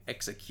you could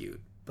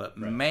execute. But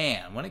right.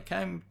 Man, when it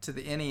came to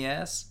the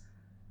NES,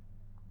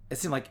 it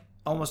seemed like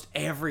almost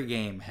every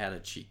game had a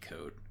cheat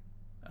code.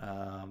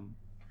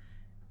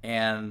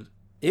 And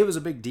it was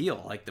a big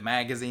deal. Like, the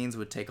magazines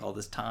would take all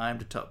this time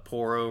to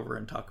pour over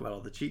and talk about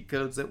all the cheat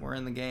codes that were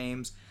in the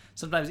games.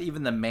 Sometimes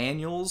even the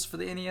manuals for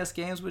the NES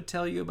games would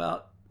tell you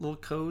about little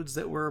codes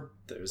that were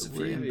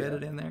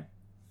embedded in there.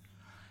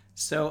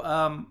 So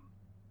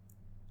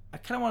I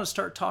kind of want to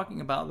start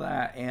talking about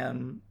that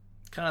and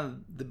kind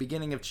of the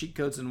beginning of cheat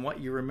codes and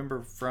what you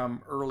remember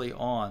from early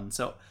on.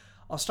 So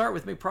I'll start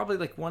with probably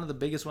like one of the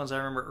biggest ones I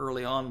remember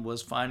early on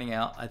was finding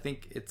out, I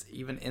think it's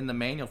even in the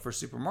manual for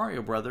Super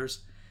Mario Brothers,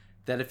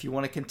 that if you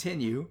want to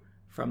continue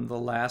from the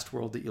last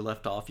world that you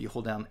left off, you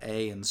hold down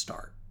A and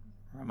start.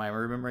 Am I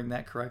remembering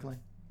that correctly?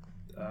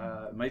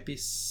 It might be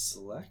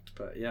select,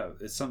 but yeah,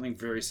 it's something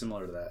very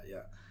similar to that.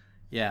 Yeah.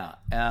 Yeah.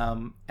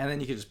 And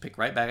then you could just pick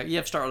right back up. You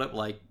have to start up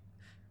like,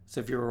 so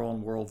if you were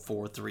on World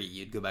 4-3,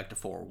 you'd go back to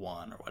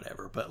 4-1 or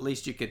whatever. But at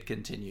least you could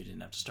continue. You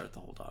didn't have to start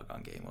the whole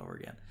doggone game over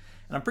again.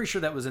 And I'm pretty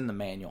sure that was in the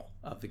manual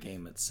of the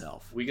game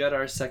itself. We got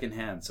our second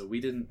hand, so we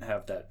didn't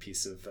have that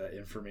piece of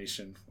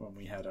information when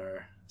we had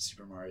our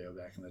Super Mario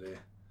back in the day.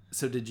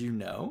 So did you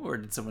know, or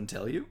did someone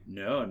tell you?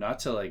 No, not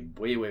till like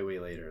way, way, way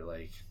later.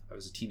 Like, I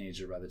was a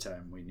teenager by the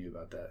time we knew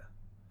about that.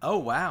 Oh,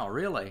 wow.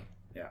 Really?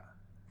 Yeah.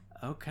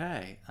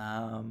 Okay.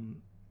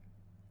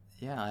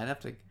 Yeah, I'd have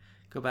to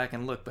go back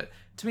and look. But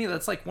to me,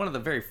 that's like one of the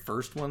very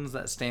first ones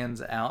that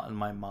stands out in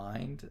my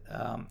mind.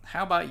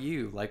 How about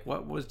you? Like,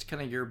 what was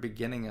kind of your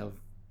beginning of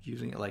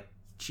using like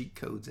cheat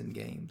codes in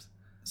games?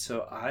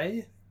 So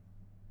I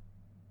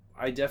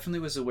definitely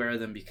was aware of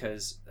them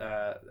because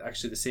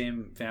actually the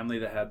same family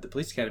that had the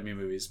Police Academy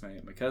movies,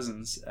 my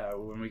cousins,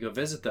 when we go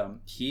visit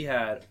them, he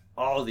had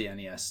all the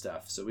NES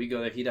stuff. So we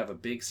go there, he'd have a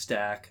big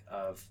stack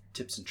of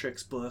tips and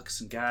tricks books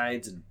and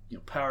guides and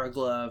Power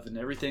Glove and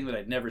everything that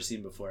I'd never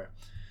seen before.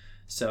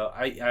 So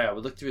I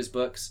would look through his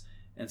books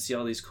and see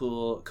all these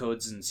cool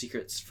codes and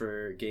secrets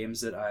for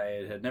games that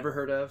I had never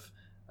heard of.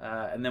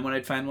 And then when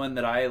I'd find one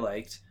that I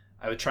liked,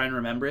 I would try and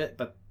remember it,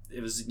 but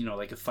it was,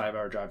 like a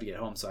 5-hour drive to get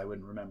home, so I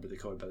wouldn't remember the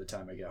code by the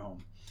time I got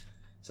home.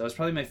 So that was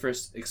probably my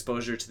first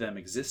exposure to them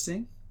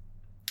existing.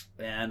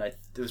 And it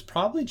was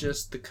probably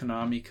just the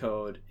Konami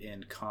code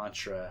in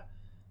Contra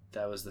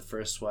that was the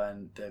first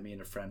one that me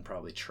and a friend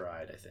probably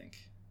tried, I think.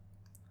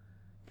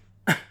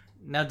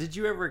 Now, did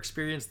you ever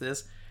experience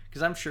this?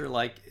 Because I'm sure,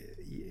 like,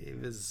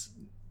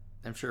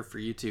 I'm sure for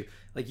you too,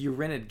 like, you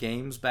rented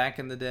games back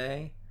in the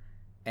day,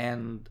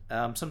 and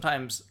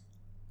sometimes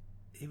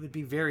it would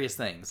be various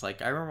things.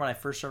 Like, I remember when I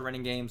first started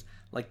renting games,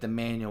 like, the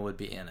manual would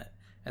be in it.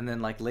 And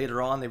then, like,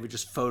 later on, they would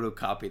just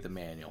photocopy the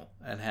manual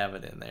and have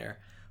it in there.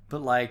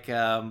 But, like,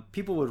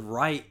 people would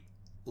write,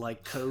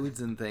 like, codes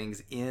and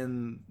things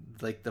in,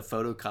 like, the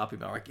photocopy,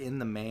 like, in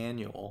the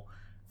manual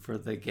for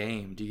the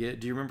game. Do you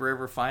remember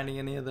ever finding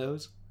any of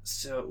those?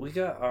 So we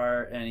got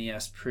our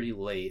NES pretty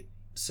late.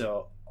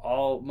 So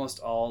almost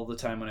all the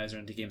time when I was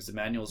renting games, the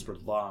manuals were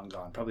long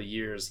gone, probably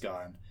years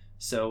gone.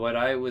 So what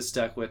I was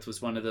stuck with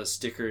was one of those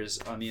stickers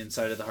on the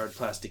inside of the hard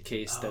plastic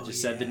case that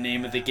just said the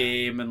name of the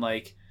game and,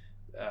 like,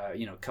 a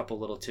couple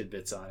little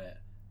tidbits on it.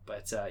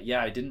 But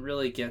I didn't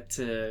really get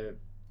to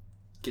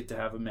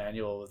have a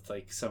manual with,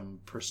 like, some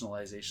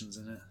personalizations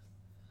in it.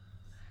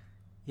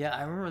 Yeah,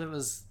 I remember there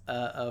was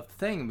a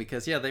thing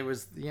because, there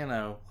was,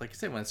 like I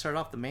said, when it started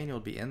off, the manual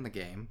would be in the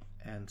game,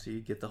 and so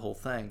you get the whole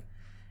thing.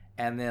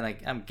 And then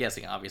I'm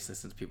guessing, obviously,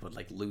 since people would,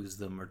 like, lose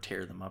them or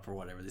tear them up or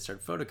whatever, they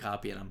started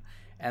photocopying them.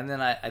 And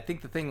then I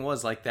think the thing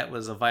was, like, that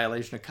was a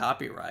violation of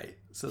copyright,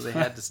 so they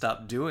had to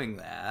stop doing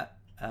that.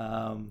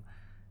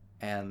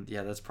 And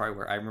that's probably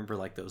where I remember,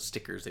 like, those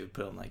stickers they would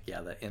put on, like,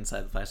 the inside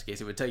of the plastic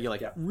case. It would tell you,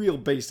 like, real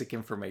basic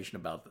information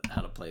about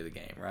how to play the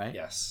game, right?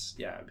 Yes.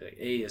 Yeah. It'd be like,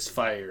 A is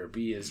fire,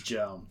 B is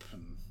jump.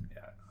 And,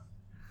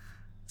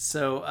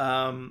 So,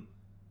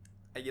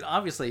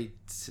 obviously,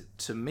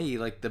 to me,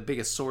 like, the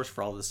biggest source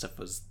for all this stuff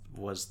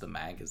was the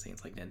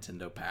magazines, like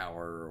Nintendo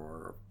Power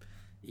or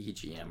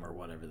EGM or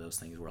whatever those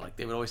things were. Like,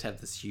 they would always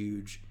have this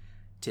huge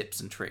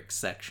tips and tricks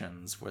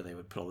sections where they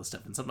would put all this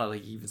stuff, and sometimes,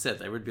 like you even said,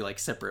 there would be, like,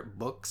 separate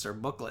books or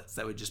booklets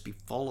that would just be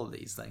full of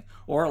these things,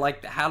 or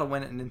like the How to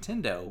Win at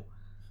Nintendo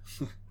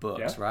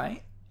books.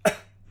 Right?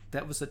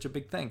 That was such a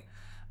big thing.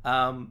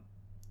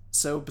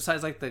 So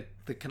besides, like, the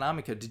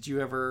Konami code, did you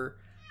ever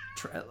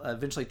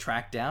eventually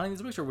track down any of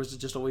these books, or was it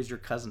just always your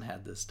cousin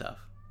had this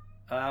stuff?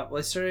 Well,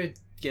 I started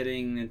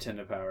getting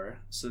Nintendo Power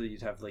so that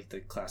you'd have, like,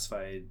 the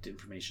classified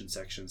information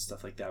section,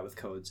 stuff like that with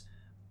codes.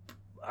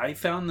 I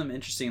found them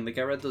interesting. Like,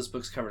 I read those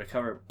books cover to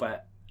cover,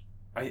 but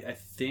I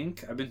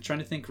think I've been trying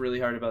to think really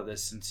hard about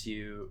this since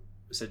you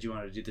said you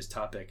wanted to do this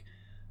topic.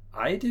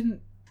 I didn't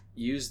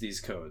use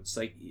these codes.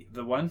 Like,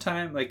 the one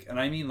time, like, and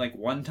I mean, like,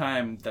 one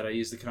time that I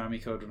used the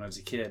Konami code when I was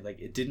a kid, like,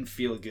 it didn't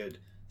feel good.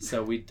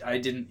 So I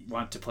didn't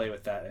want to play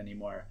with that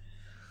anymore.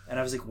 And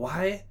I was like,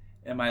 why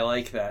am I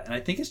like that? And I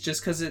think it's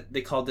just because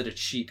they called it a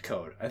cheat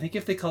code. I think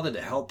if they called it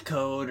a help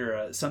code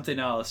or something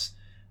else,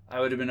 I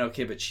would have been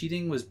okay, but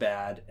cheating was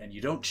bad, and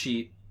you don't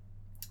cheat.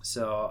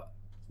 So,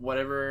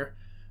 whatever.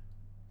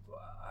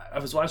 I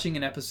was watching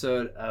an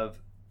episode of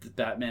the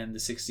Batman the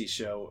 60s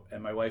show,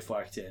 and my wife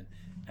walked in,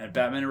 and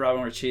Batman and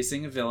Robin were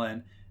chasing a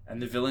villain,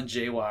 and the villain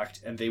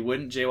jaywalked, and they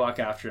wouldn't jaywalk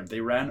after him. They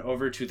ran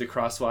over to the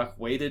crosswalk,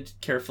 waited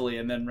carefully,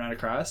 and then ran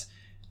across.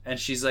 And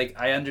she's like,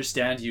 I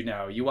understand you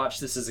now. You watched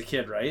this as a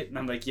kid, right? And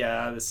I'm like,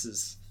 yeah, this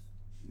is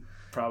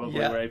probably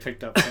where I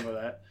picked up some of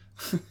that.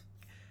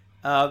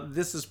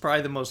 This is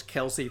probably the most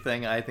Kelsey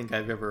thing I think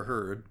I've ever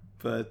heard.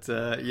 But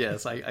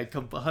yes, I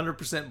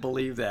 100%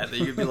 believe that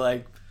you'd be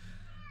like,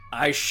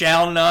 I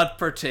shall not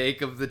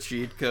partake of the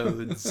cheat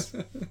codes.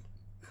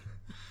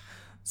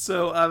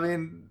 So, I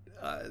mean,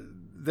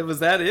 was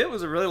that it?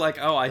 Was it really like,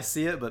 oh, I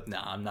see it, but no,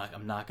 I'm not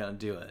going to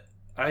do it?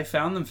 I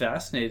found them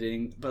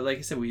fascinating, but like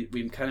I said,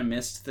 we kind of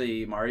missed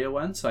the Mario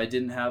one, so I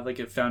didn't have, like,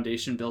 a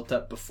foundation built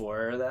up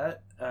before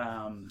that.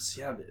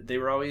 They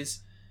were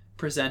always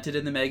presented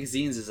in the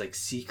magazines as, like,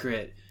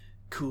 secret,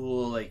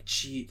 cool, like,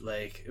 cheat,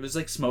 like, it was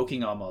like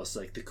smoking almost,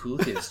 like, the cool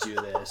kids do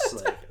this,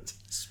 like,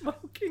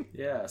 smoking.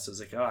 Yeah, so it's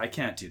like, oh, I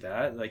can't do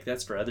that, like,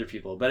 that's for other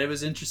people. But it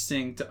was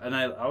interesting and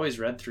I always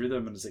read through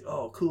them and was like,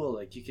 oh, cool,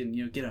 like, you can,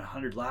 get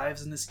 100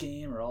 lives in this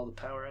game or all the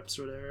power-ups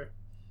or whatever.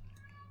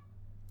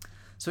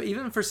 So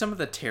even for some of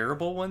the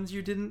terrible ones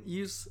you didn't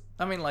use,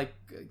 I mean, like,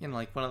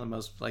 like one of the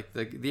most, like,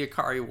 the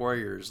Ikari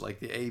Warriors,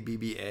 like the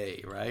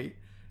ABBA, right?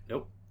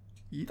 Nope.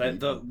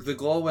 The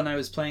goal when I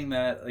was playing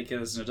that, like,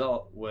 as an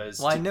adult was...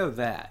 Well, I know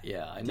that.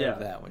 Yeah, I know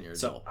that when you're an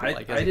adult. But,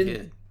 like, as a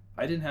kid.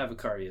 I didn't have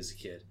Ikari as a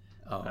kid.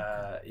 Oh.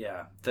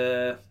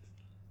 Okay.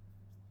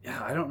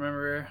 I don't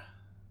remember...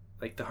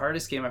 Like, the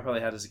hardest game I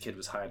probably had as a kid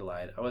was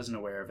Hide-A-Lide. I wasn't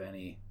aware of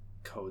any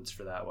codes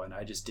for that one.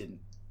 I just didn't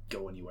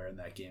go anywhere in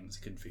that game, so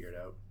I couldn't figure it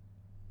out.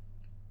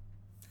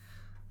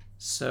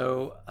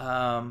 So,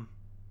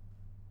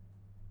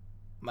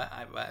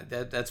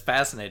 that's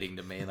fascinating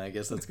to me, and I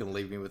guess that's going to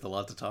leave me with a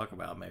lot to talk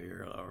about, maybe,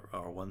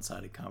 or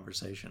one-sided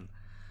conversation.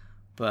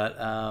 But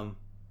I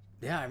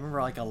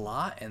remember, like, a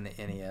lot in the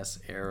NES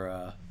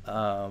era,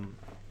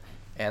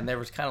 and there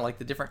was kind of like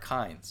the different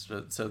kinds.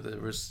 So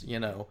there was,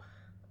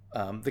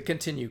 the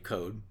continue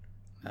code.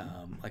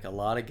 Like, a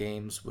lot of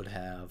games would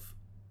have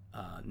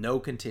no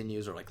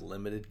continues or, like,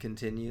 limited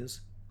continues.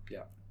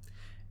 Yeah.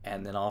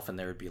 and then often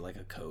there would be like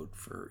a code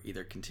for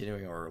either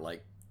continuing or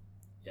like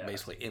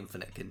basically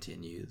infinite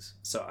continues.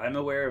 So I'm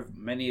aware of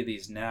many of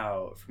these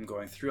now from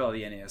going through all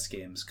the NES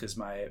games, because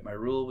my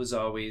rule was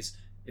always,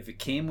 if it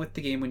came with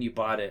the game when you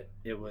bought it,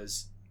 it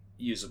was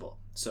usable.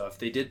 So if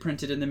they did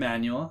print it in the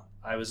manual,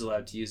 I was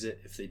allowed to use it.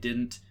 If they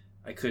didn't,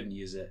 I couldn't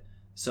use it.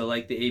 So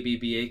like the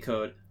ABBA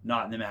code,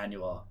 not in the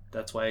manual.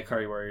 That's why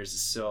Ikari Warriors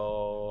is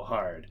so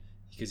hard,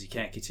 because you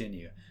can't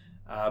continue.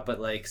 But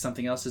like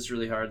something else that's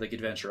really hard, like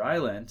Adventure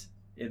Island,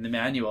 in the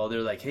manual,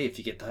 they're like, hey, if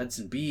you get the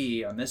Hudson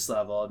B on this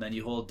level, and then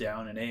you hold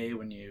down an A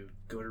when you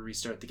go to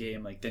restart the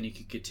game, like then you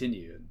can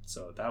continue. And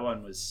so that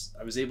one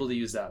I was able to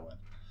use that one.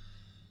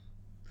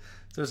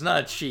 So it's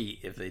not a cheat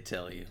if they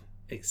tell you.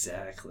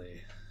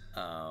 Exactly.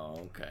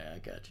 Oh, okay, I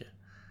got you.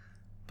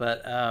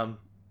 But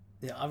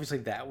obviously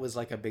that was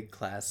like a big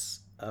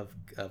class of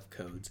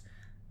codes.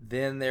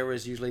 Then there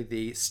was usually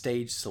the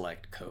stage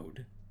select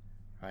code.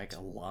 Right,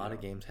 a lot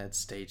of games had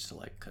stage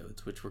select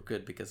codes, which were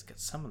good because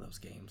some of those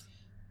games,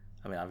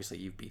 I mean, obviously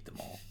you've beat them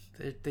all.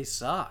 They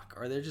suck,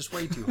 or they're just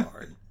way too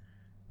hard,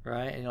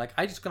 right? And you're like,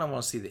 I just gonna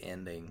want to see the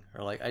ending,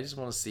 or like I just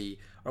want to see,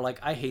 or like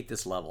I hate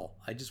this level.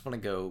 I just want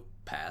to go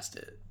past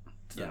it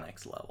to the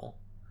next level.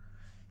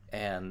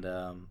 And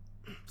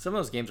some of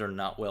those games are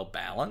not well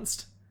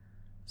balanced,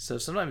 so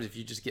sometimes if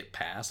you just get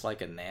past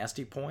like a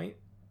nasty point,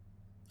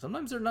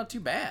 sometimes they're not too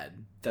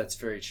bad. That's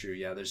very true.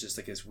 Yeah, there's just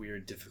like this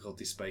weird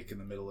difficulty spike in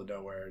the middle of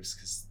nowhere just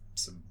because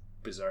some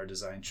bizarre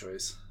design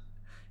choice.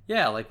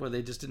 Yeah, like where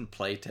they just didn't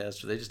play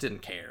test, or they just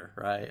didn't care,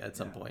 right? At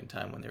some point in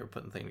time when they were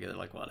putting the thing together,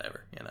 like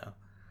whatever, you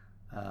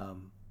know.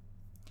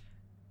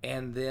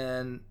 And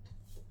then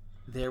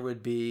there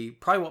would be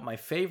probably what my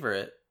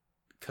favorite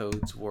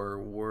codes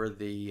were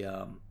the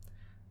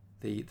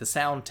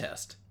sound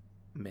test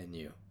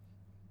menu,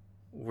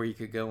 where you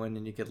could go in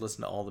and you could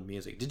listen to all the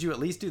music. Did you at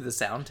least do the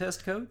sound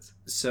test codes?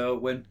 So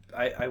when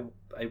I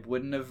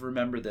wouldn't have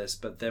remembered this,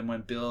 but then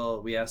when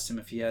Bill, we asked him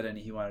if he had any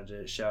he wanted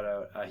to shout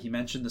out, he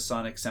mentioned the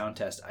Sonic sound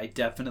test. I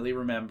definitely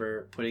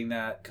remember putting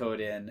that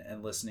code in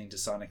and listening to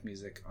Sonic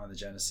music on the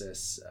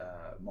Genesis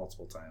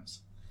multiple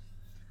times.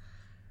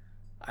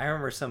 I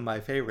remember some of my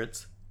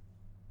favorites,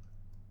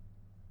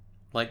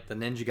 like the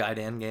Ninja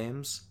Gaiden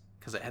games,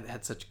 because it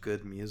had such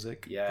good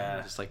music. Yeah.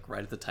 And just like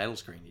right at the title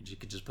screen, you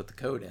could just put the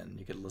code in.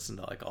 You could listen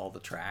to like all the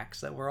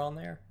tracks that were on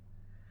there.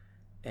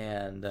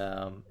 And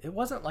it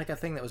wasn't like a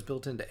thing that was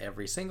built into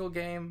every single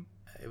game.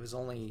 It was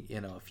only,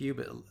 a few,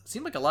 but it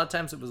seemed like a lot of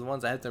times it was the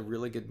ones that had the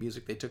really good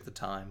music. They took the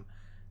time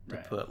to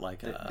put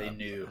like they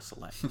knew. a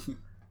select.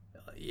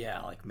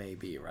 Yeah, like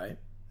maybe, right?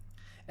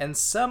 And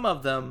some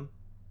of them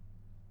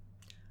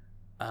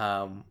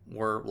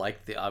were like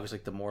obviously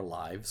the more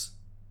lives,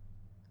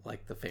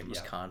 like the famous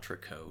Contra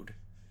code.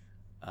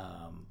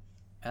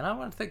 And I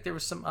want to think there were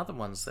some other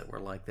ones that were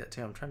like that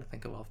too. I'm trying to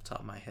think of off the top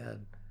of my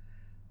head.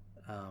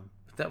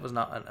 But that was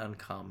not an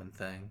uncommon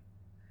thing.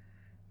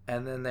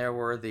 And then there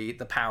were the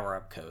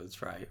power-up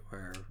codes, right?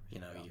 Where,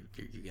 you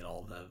get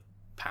all the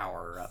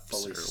power-ups.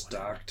 Fully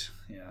stocked,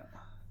 yeah.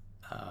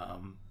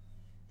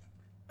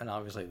 And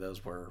obviously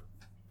those were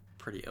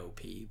pretty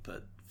OP,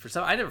 but for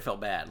some, I never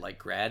felt bad.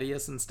 Like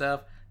Gradius and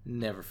stuff,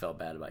 never felt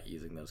bad about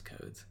using those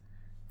codes.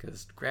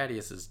 Because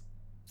Gradius is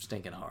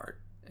stinking hard.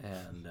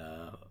 And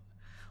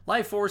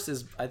Life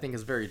Force I think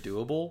is very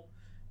doable.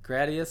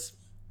 Gradius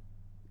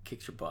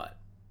kicks your butt.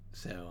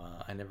 So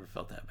I never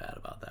felt that bad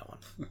about that one.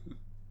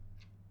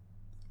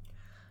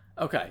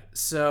 Okay,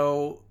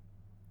 so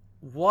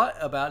what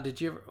about,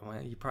 did you ever,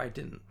 well, you probably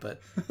didn't,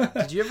 but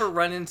did you ever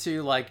run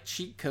into like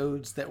cheat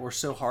codes that were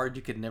so hard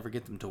you could never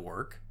get them to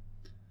work?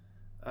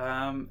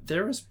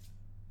 There was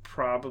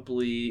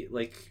probably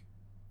like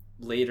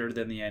later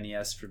than the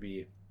NES for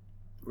me,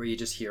 where you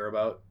just hear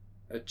about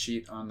a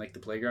cheat on like the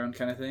playground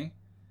kind of thing,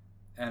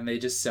 and they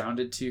just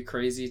sounded too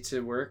crazy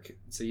to work.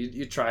 So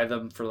you try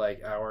them for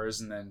like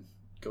hours and then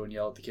go and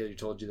yell at the kid who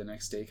told you the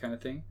next day kind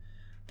of thing.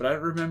 But I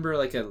don't remember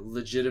like a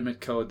legitimate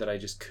code that I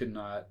just could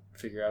not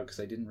figure out because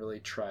I didn't really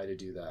try to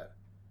do that.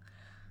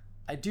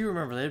 I do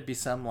remember there'd be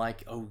some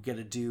like, oh, we got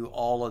to do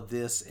all of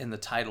this in the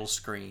title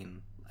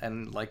screen.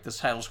 And like this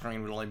title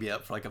screen would only be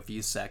up for like a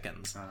few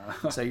seconds.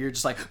 So you're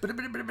just like,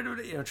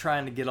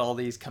 trying to get all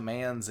these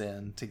commands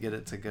in to get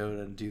it to go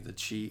and do the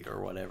cheat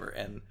or whatever.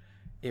 And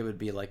it would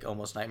be like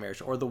almost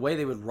nightmarish. Or the way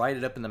they would write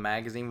it up in the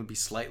magazine would be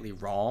slightly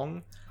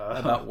wrong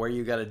about where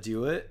you got to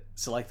do it.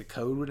 So like the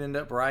code would end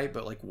up right,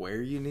 but like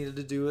where you needed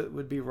to do it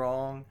would be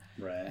wrong.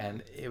 Right.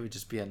 And it would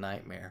just be a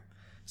nightmare.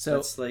 So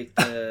it's like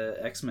the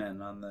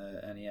X-Men on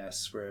the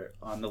NES, where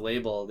on the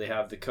label they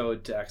have the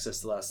code to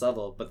access the last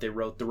level, but they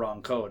wrote the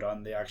wrong code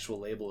on the actual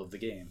label of the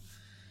game.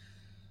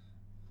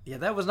 Yeah,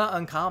 that was not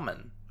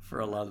uncommon for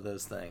a lot of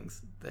those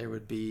things.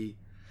 They'd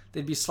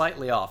be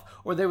slightly off,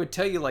 or they would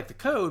tell you like the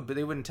code, but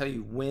they wouldn't tell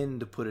you when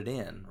to put it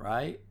in,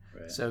 right?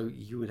 So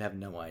you would have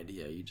no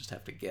idea. You just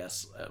have to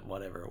guess at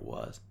whatever it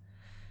was.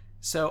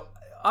 So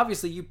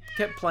obviously you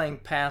kept playing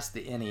past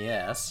the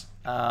NES.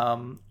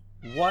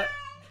 What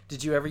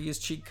did you ever use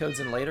cheat codes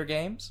in later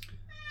games?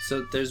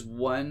 So there's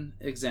one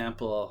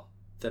example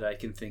that I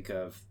can think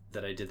of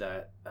that I did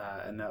that,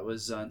 and that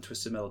was on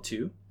Twisted Metal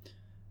 2.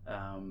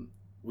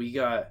 We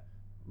got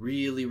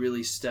really,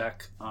 really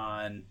stuck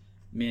on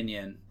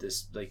Minion,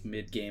 this like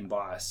mid-game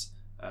boss.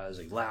 There's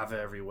like lava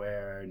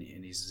everywhere, and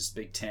he's this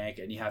big tank,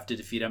 and you have to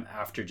defeat him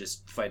after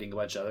just fighting a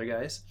bunch of other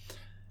guys.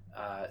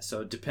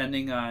 So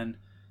depending on,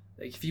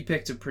 like, if you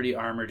picked a pretty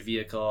armored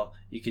vehicle,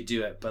 you could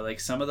do it. But like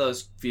some of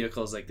those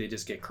vehicles, like they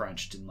just get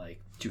crunched in like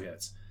 2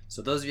 hits.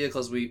 So those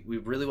vehicles we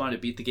really wanted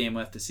to beat the game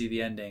with to see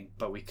the ending,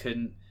 but we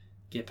couldn't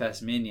get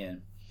past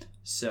Minion.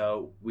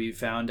 So we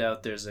found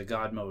out there's a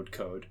God mode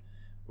code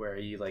where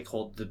you like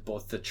hold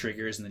both the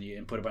triggers and then you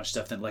input a bunch of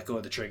stuff, then let go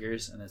of the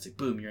triggers, and it's like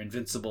boom, you're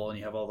invincible and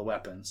you have all the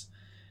weapons.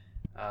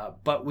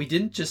 But we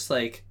didn't just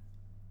like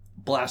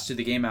blast through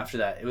the game after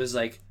that. It was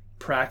like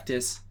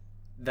practice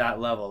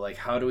that level. Like,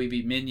 how do we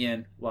beat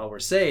Minion while we're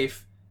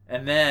safe,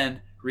 and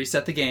then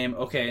reset the game.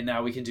 Okay,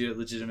 now we can do it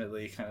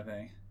legitimately, kind of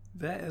thing.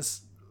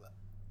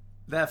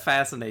 That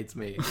fascinates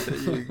me.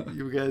 That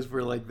you guys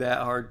were like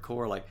that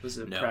hardcore. Like, it was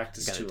a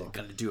practice tool.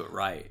 Gotta do it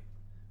right.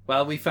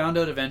 Well, we found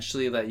out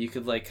eventually that you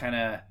could like kind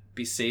of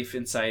be safe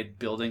inside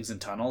buildings and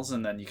tunnels,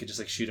 and then you could just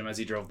like shoot him as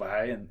he drove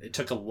by. And it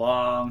took a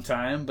long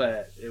time,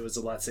 but it was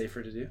a lot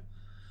safer to do.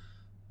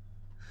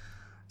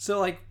 So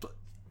like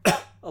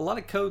a lot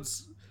of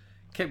codes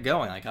kept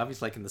going. Like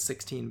obviously like in the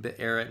 16-bit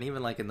era and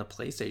even like in the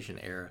PlayStation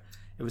era,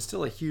 it was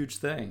still a huge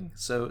thing.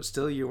 So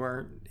still you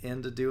weren't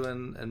into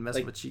doing and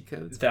messing with cheat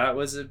codes? That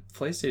was a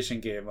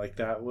PlayStation game. Like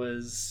that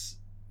was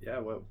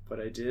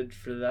what I did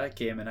for that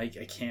game, and I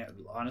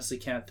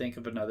can't think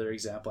of another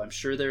example. I'm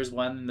sure there's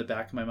one in the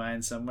back of my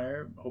mind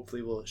somewhere.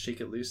 Hopefully we'll shake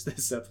it loose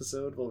this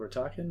episode while we're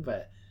talking,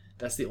 but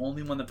that's the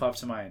only one that pops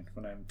to mind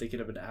when I'm thinking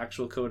of an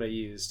actual code I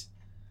used.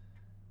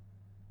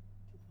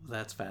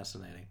 That's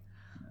fascinating.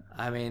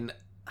 I mean,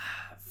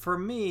 for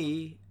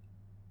me,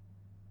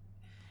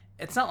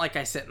 it's not like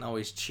I sit and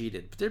always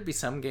cheated, but there'd be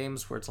some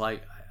games where it's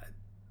like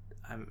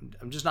I'm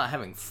just not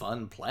having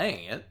fun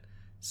playing it.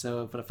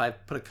 So, but if I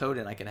put a code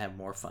in, I can have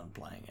more fun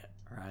playing it,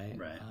 right?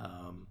 Right.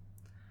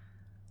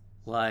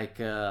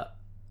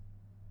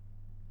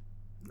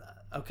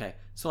 Okay,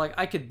 so like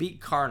I could beat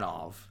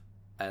Karnov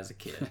as a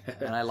kid,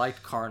 and I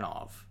liked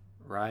Karnov,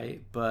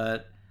 right?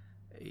 But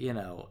you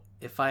know,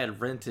 if I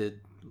had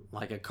rented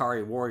like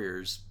Akari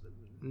Warriors,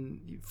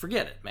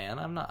 forget it, man.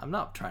 I'm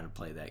not trying to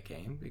play that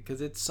game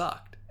because it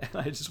sucked, and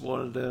I just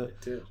wanted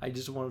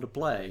to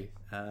play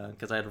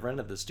because I had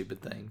rented this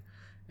stupid thing.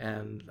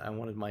 And I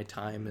wanted my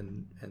time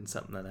and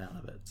something out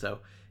of it. So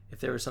if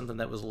there was something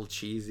that was a little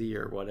cheesy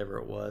or whatever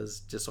it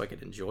was, just so I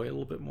could enjoy it a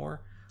little bit more,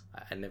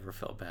 I never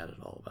felt bad at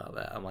all about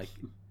that. I'm like,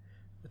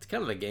 it's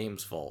kind of the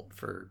game's fault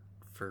for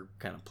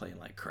kind of playing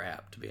like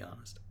crap, to be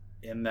honest.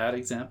 In that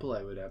example,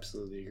 I would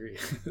absolutely agree.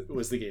 It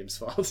was the game's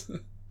fault.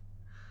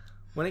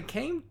 When it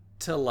came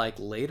to like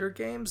later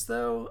games,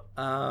 though,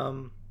 I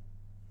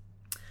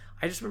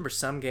just remember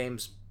some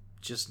games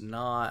just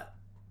not...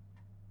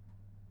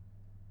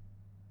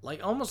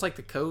 like almost like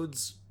the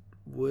codes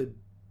would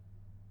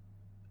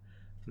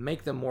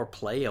make them more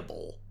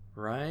playable,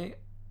 right?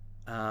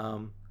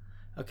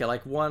 Okay,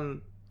 like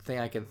one thing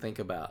I can think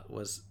about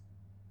was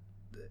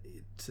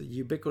to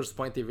Ubiquitous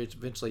point they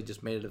eventually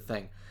just made it a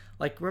thing.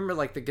 Like remember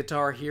like the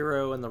Guitar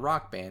Hero and the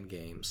Rock Band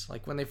games,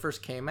 like when they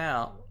first came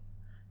out,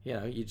 you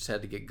know, you just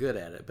had to get good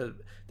at it, but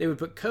they would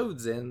put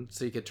codes in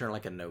so you could turn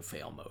like a no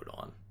fail mode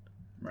on,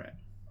 right?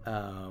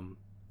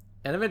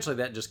 And eventually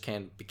that just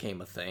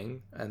became a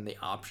thing, and the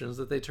options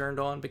that they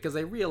turned on, because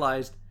they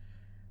realized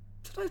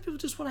sometimes people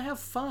just want to have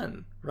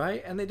fun,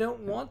 right? And they don't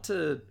want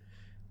to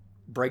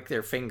break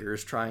their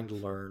fingers trying to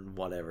learn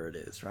whatever it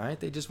is, right?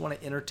 They just want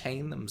to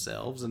entertain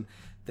themselves, and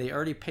they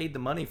already paid the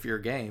money for your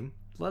game.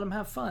 Let them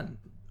have fun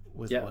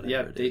with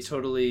whatever it is. They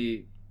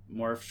totally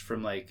morphed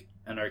from like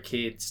an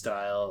arcade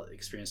style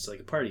experience to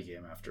like a party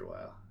game after a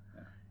while.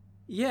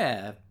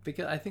 Yeah,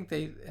 because I think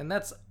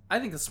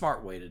the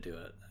smart way to do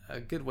it. A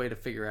good way to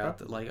figure out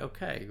that, like,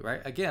 okay, right?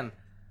 Again,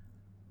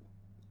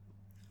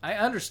 I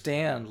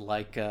understand,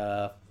 like,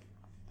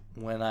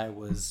 when I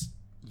was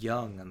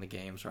young in the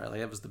games, right? Like,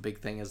 that was the big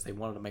thing, is they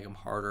wanted to make them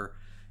harder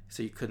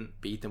so you couldn't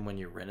beat them when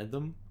you rented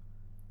them.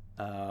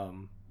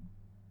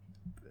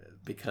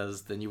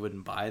 Because then you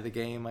wouldn't buy the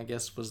game, I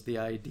guess, was the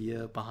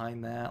idea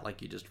behind that.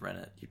 Like, you just rent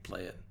it, you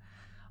play it.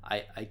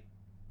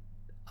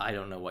 I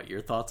don't know what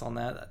your thoughts on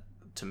that.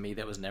 To me,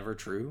 that was never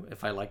true.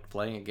 If I liked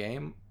playing a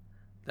game,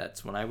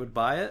 that's when I would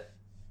buy it.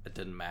 It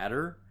didn't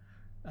matter.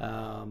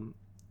 And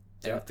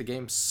if the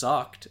game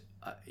sucked,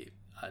 it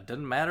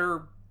didn't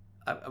matter.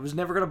 I was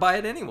never going to buy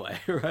it anyway,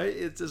 right?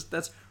 It's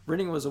just,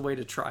 renting was a way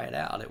to try it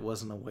out. It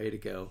wasn't a way to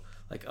go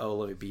like, oh,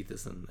 let me beat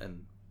this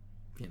and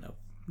you know,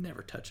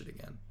 never touch it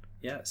again.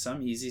 Yeah,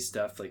 some easy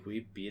stuff, like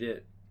we beat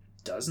it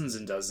dozens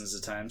and dozens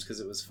of times because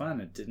it was fun.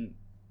 It didn't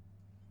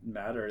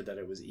matter that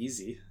it was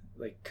easy.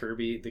 Like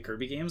the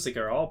Kirby games, like,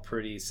 are all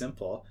pretty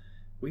simple.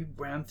 We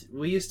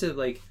used to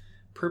like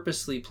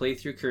purposely play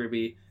through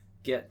Kirby,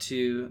 get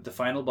to the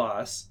final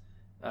boss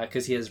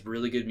because he has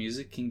really good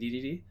music, King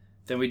Dedede,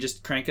 then we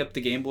just crank up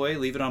the Game Boy,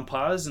 leave it on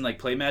pause, and like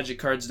play Magic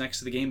cards next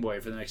to the Game Boy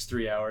for the next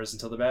 3 hours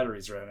until the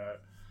batteries run out.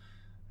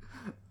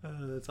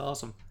 That's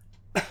awesome.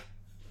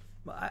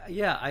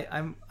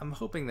 I'm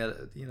hoping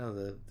that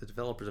the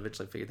developers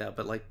eventually figured it out.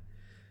 But like,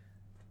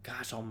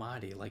 gosh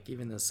almighty, like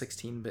even the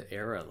 16-bit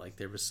era, like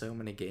there were so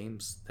many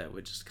games that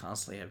would just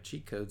constantly have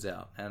cheat codes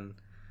out, and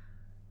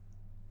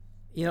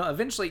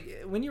eventually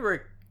when you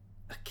were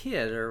a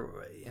kid,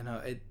 or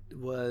it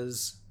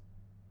was,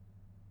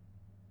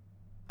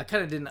 I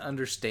kind of didn't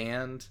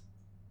understand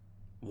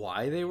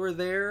why they were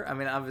there. I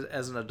mean,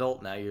 as an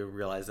adult now, you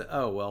realize that,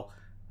 oh well,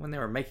 when they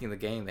were making the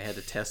game, they had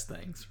to test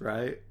things,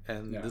 right?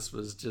 And this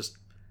was just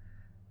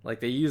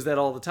like they use that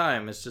all the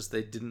time. It's just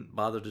they didn't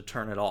bother to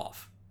turn it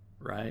off,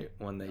 right?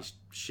 When they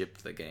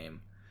shipped the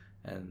game.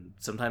 And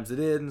sometimes they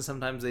did, and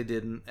sometimes they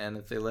didn't. And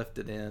if they left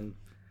it in,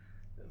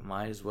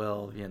 might as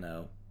well,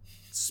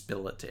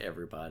 spill it to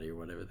everybody or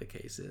whatever the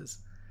case is.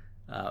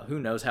 Who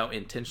knows how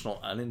intentional,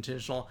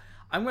 unintentional.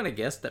 I'm going to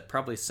guess that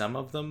probably some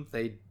of them,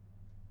 they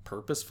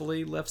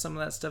purposefully left some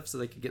of that stuff so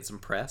they could get some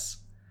press.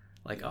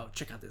 Like, oh,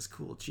 check out this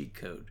cool cheat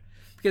code.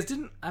 Because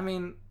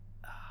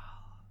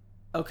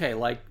okay,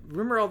 like,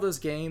 remember all those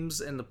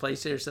games in the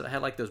PlayStation that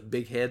had, like, those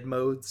big head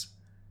modes?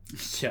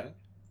 Yeah.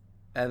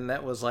 And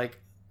that was, like,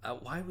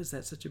 why was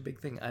that such a big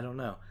thing? I don't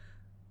know.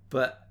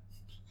 But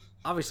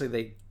obviously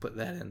they put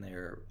that in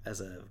there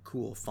as a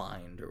cool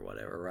find or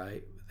whatever,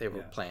 right? They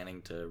were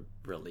planning to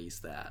release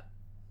that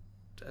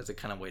as a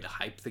kind of way to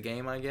hype the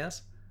game, I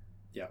guess.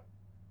 Yeah.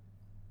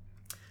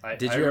 I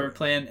remember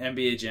playing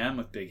NBA Jam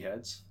with big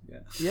heads. Yeah.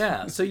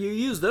 Yeah. So you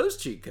use those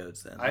cheat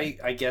codes then?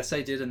 I guess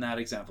I did in that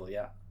example.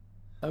 Yeah.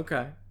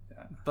 Okay.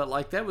 Yeah. But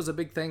like that was a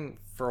big thing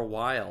for a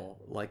while.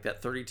 Like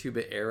that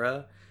 32-bit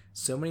era.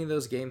 So many of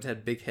those games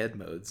had big head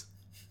modes,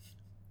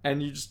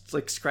 and you just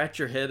like scratch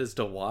your head as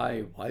to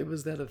why. Why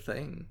was that a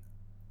thing?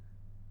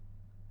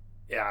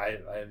 Yeah,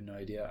 I have no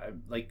idea.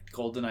 Like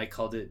GoldenEye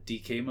called it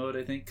DK mode,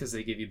 I think, because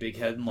they give you big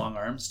head and long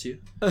arms too.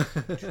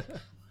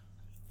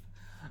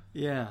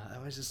 Yeah,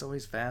 that was just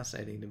always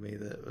fascinating to me.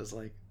 That it was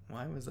like,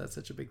 why was that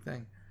such a big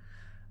thing?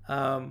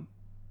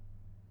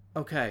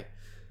 Okay,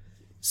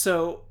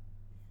 so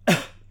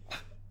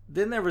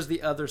then there was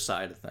the other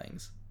side of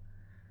things,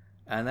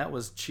 and that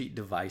was cheat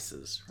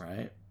devices,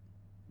 right?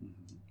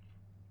 Mm-hmm.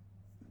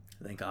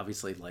 I think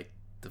obviously like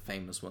the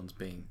famous ones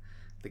being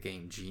the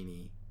game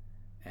Genie,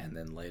 and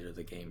then later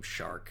the game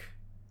Shark.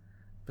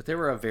 But there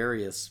were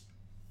these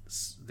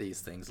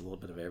things a little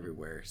bit of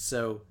everywhere.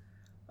 So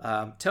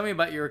tell me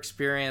about your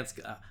experience.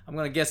 I'm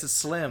going to guess it's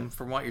slim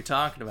from what you're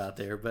talking about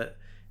there, but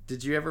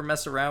did you ever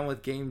mess around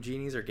with Game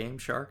Genies or Game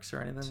Sharks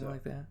or anything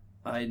like that?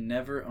 I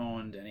never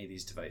owned any of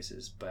these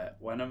devices, but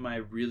one of my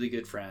really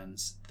good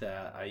friends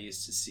that I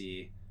used to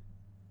see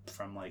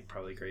from like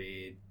probably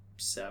grade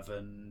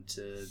 7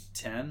 to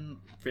 10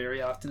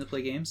 very often to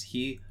play games,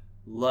 he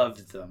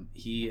loved them.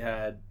 He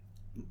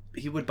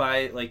would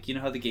buy, like, you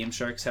know how the Game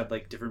Sharks had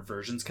like different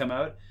versions come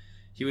out?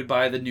 He would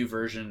buy the new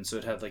version, so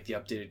it had like the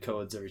updated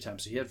codes every time.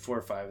 So he had 4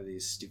 or 5 of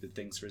these stupid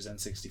things for his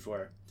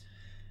N64.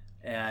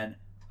 And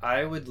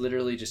I would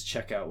literally just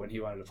check out when he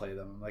wanted to play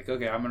them. I'm like,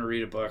 okay, I'm going to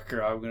read a book,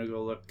 or I'm going to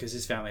go look, because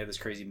his family had this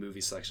crazy movie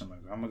selection. I'm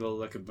like, I'm going to go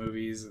look at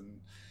movies, and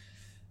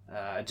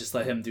I just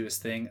let him do his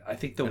thing. I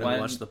think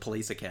watch the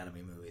Police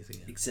Academy movies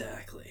again.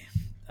 Exactly.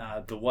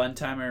 The one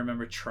time I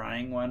remember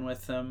trying one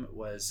with them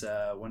was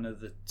one of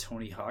the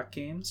Tony Hawk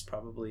games,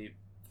 probably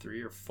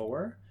 3 or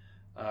 4,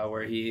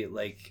 where he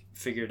like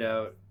figured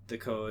out the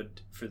code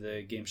for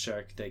the Game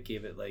Shark that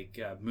gave it like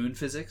moon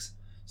physics.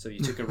 So you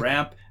took a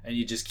ramp and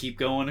you just keep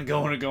going and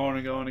going and going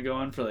and going and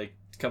going for like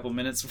a couple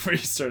minutes before you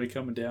started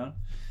coming down.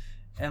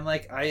 And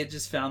like I had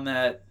just found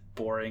that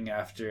boring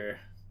after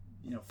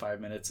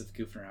 5 minutes of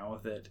goofing around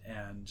with it,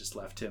 and just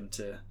left him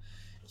to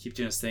keep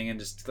doing his thing and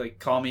just like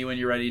call me when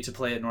you're ready to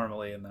play it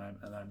normally, and then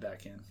I'm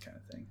back in, kind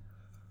of thing.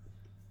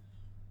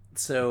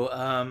 So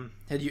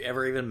had you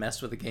ever even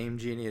messed with a Game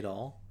Genie at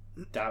all?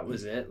 That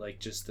was it, like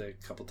just a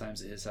couple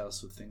times at his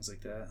house with things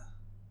like that.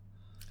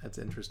 That's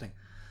interesting.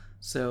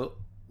 So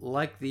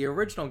like the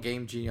original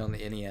Game Genie on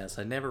the NES,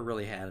 I never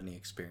really had any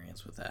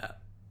experience with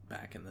that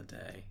back in the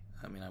day.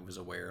 I mean, I was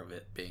aware of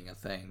it being a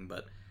thing,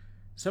 but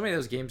so many of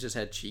those games just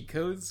had cheat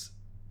codes.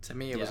 To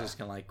me, it was just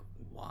kind of like,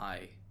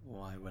 why?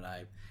 Why would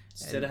I?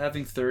 Instead of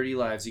having 30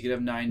 lives, you could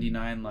have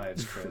 99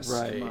 lives, Chris.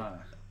 Right. Come on.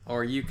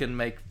 Or you can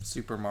make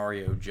Super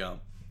Mario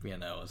jump,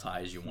 as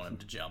high as you want him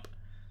to jump.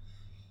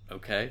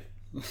 Okay.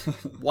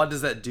 What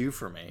does that do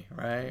for me,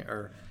 right?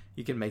 Or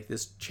you can make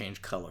this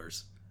change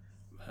colors.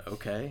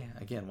 Okay.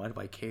 Again, why do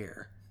I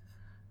care?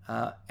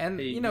 And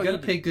hey, you gotta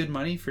pay good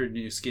money for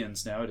new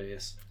skins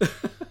nowadays.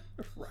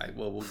 Right.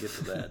 Well, we'll get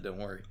to that. Don't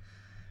worry.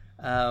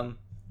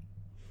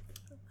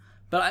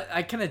 But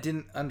I kind of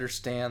didn't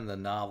understand the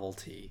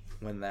novelty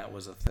when that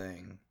was a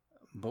thing.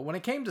 But when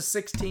it came to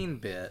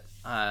 16-bit,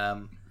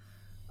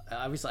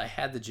 obviously I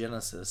had the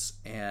Genesis,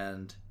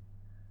 and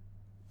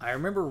I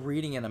remember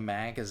reading in a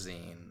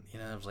magazine, it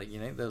was like,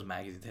 those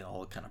magazines had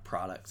all kind of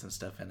products and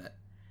stuff in it.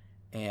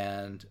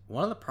 And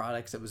one of the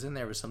products that was in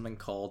there was something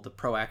called the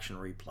Pro Action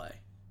Replay.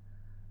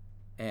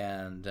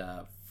 and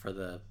for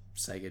the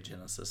Sega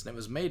Genesis, and it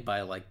was made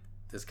by like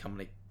this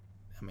company.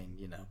 I mean,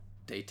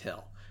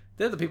 Daytel.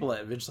 They're the people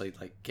that eventually,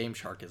 like, Game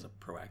Shark is a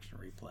Pro Action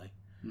Replay,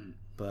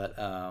 but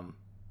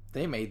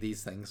they made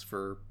these things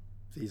for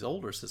these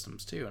older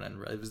systems too,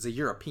 and it was a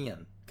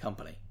European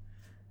company,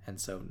 and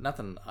so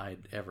nothing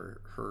I'd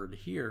ever heard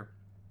here.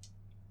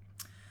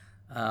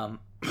 But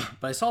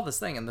I saw this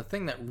thing, and the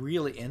thing that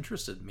really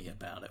interested me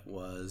about it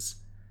was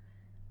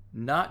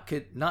not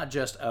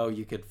just,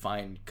 you could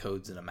find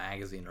codes in a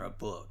magazine or a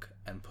book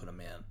and put them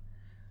in.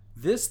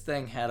 This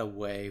thing had a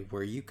way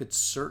where you could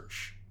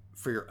search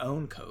for your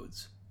own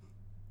codes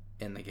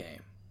in the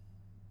game.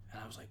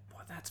 And I was like,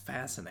 boy, that's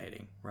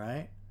fascinating,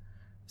 right?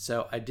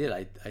 So I did.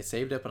 I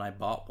saved up and I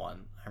bought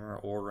one. I remember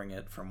ordering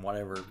it from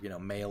whatever,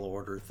 mail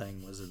order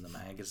thing was in the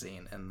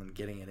magazine and then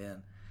getting it in.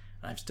 And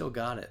I've still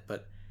got it.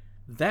 But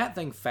that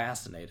thing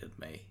fascinated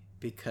me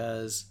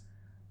because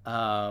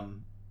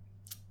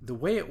the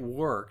way it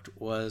worked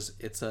was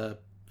it's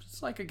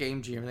like a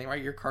Game Genie, everything,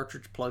 right? Your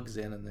cartridge plugs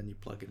in and then you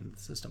plug it into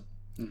the system.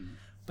 Mm-hmm.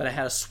 But it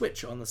had a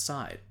switch on the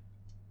side.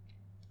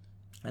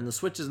 And the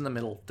switch is in the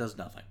middle, does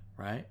nothing,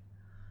 right?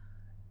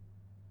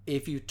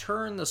 If you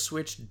turn the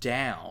switch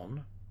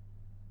down,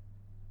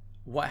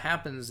 what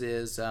happens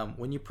is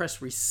when you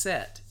press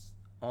reset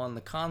on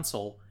the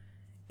console,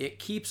 it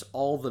keeps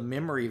all the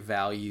memory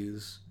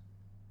values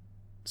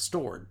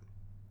stored.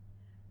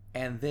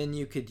 And then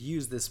you could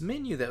use this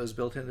menu that was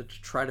built in to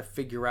try to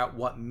figure out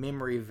what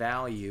memory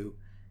value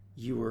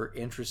you were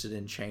interested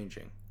in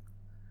changing.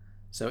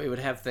 So it would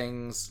have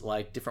things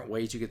like different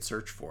ways you could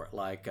search for it,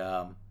 like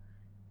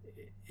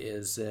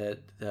is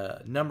it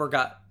the number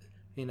got,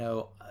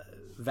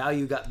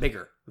 value got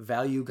bigger,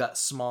 value got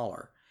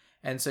smaller.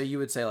 And so you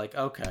would say like,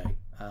 okay,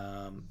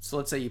 so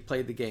let's say you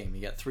played the game,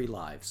 you got 3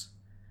 lives.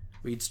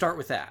 Well, you'd start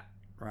with that,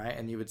 right?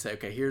 And you would say,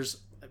 okay,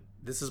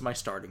 this is my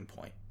starting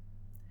point.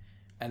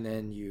 And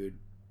then you'd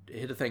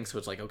hit a thing, so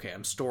it's like, okay,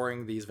 I'm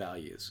storing these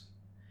values.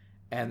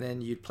 And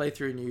then you'd play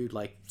through and you'd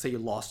say you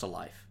lost a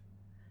life.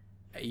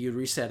 You'd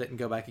reset it and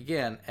go back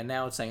again, and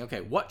now it's saying,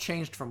 okay, what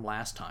changed from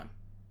last time?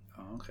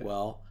 Oh, okay.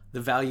 Well, the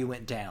value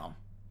went down.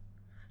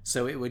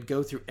 So it would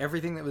go through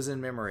everything that was in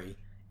memory,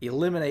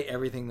 eliminate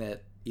everything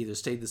that either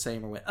stayed the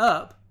same or went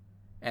up,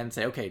 and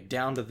say, okay,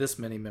 down to this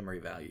many memory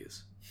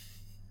values.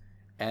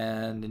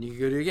 And then you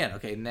go do it again.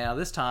 Okay, now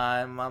this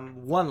time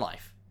I'm 1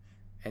 life.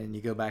 And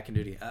you go back and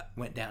do it again.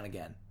 Went down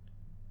again.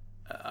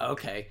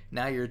 Okay,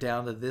 now you're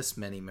down to this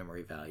many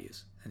memory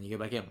values. And you go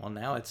back in. Well,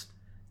 now it's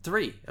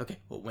 3. Okay,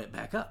 well, it went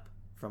back up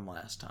from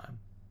last time.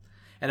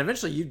 And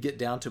eventually you'd get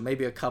down to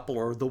maybe a couple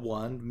or the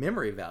 1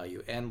 memory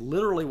value. And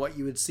literally what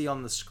you would see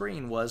on the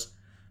screen was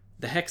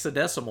the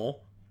hexadecimal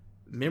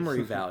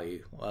memory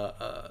value,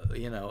 of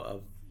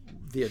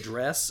the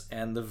address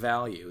and the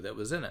value that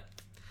was in it.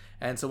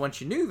 And so once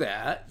you knew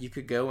that, you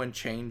could go and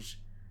change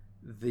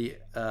the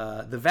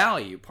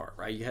value part,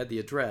 right? You had the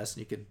address and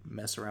you could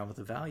mess around with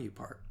the value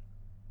part.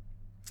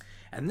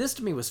 And this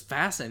to me was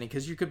fascinating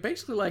because you could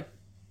basically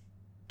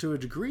to a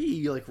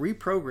degree,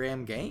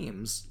 reprogram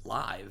games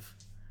live.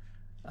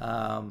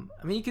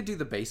 You could do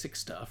the basic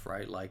stuff,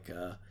 right? Like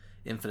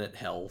infinite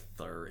health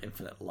or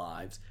infinite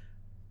lives.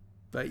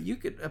 But you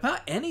could, about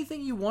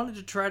anything you wanted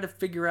to try to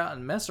figure out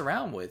and mess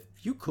around with,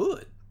 you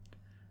could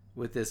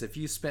with this if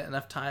you spent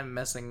enough time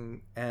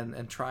messing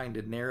and trying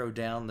to narrow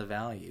down the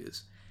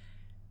values.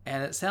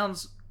 And it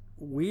sounds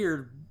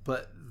weird,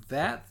 but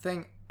that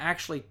thing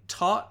actually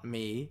taught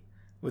me,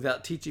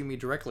 without teaching me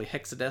directly,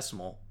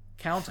 hexadecimal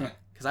counting.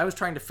 Because I was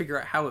trying to figure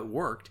out how it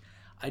worked.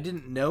 I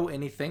didn't know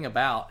anything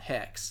about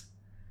hex.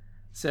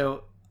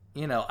 So,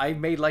 I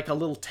made a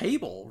little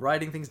table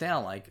writing things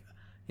down,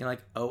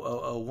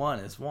 0001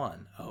 is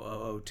 1,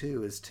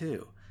 0002 is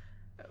 2.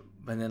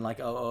 And then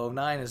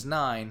 0009 is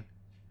 9.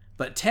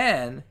 But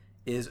 10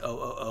 is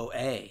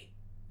 000A.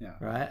 Yeah.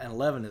 Right? And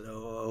 11 is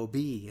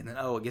 000B. And then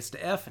it gets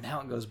to F, and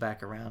now it goes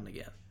back around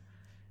again.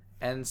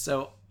 And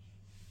so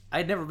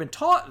I'd never been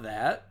taught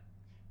that,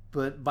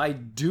 but by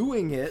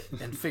doing it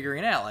and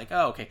figuring it out,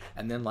 okay.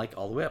 And then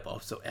all the way up.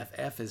 So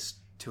FF is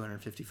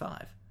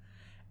 255.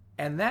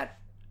 And that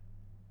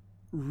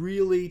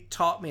really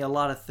taught me a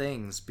lot of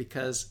things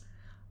because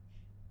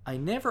I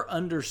never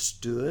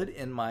understood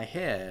in my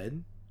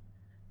head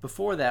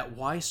before that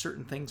why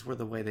certain things were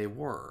the way they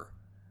were.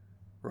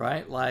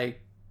 Right?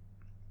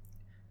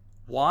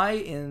 Why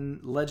in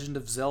Legend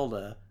of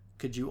Zelda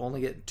could you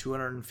only get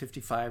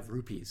 255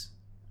 rupees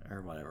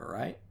or whatever,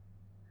 right?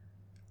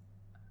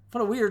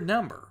 What a weird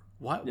number.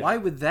 Why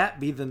would that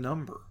be the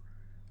number?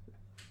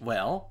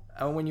 Well,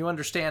 when you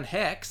understand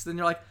hex, then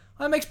you're like,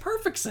 well, that makes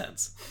perfect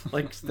sense.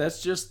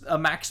 That's just a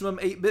maximum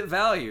 8-bit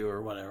value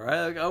or whatever.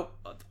 Right?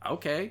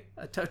 Okay,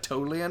 I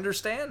totally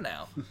understand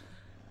now.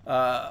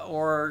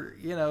 Or,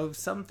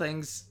 some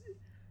things,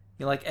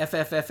 like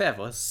FFFF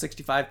was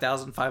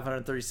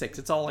 65,536.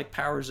 It's all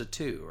powers of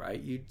 2, right?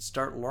 You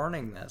start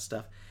learning that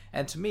stuff.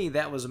 And to me,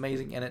 that was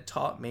amazing. And it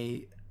taught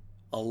me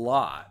a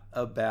lot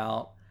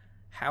about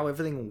how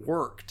everything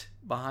worked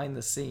behind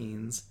the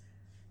scenes.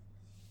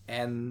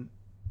 And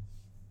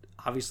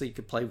obviously you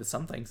could play with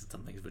some things, and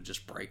some things would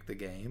just break the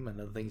game, and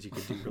other things you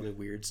could do really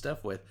weird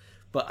stuff with.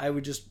 But I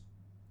would just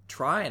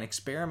try and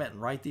experiment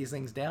and write these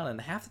things down,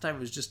 and half the time it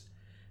was just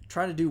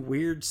trying to do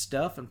weird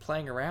stuff and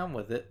playing around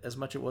with it as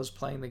much as it was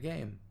playing the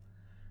game.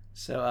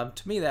 So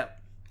to me,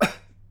 that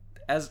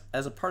as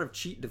a part of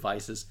cheat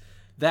devices,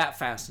 that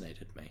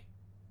fascinated me,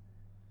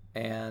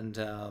 and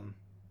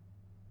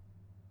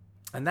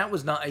that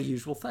was not a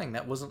usual thing.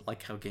 That wasn't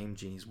like how Game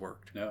Genies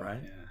worked,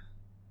 right?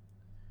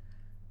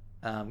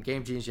 Yeah.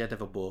 Game Genies, you had to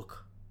have a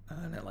book,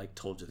 and it like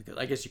told you the code.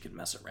 I guess you could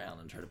mess around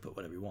and try to put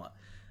whatever you want,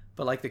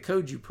 but like the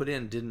code you put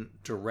in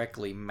didn't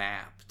directly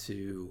map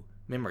to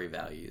memory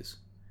values.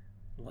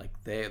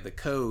 Like the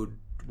code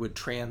would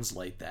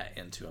translate that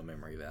into a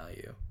memory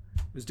value.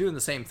 It was doing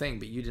the same thing,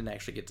 but you didn't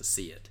actually get to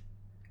see it.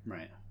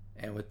 Right.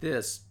 And with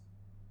this,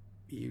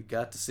 you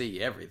got to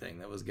see everything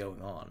that was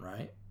going on,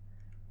 right?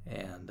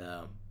 And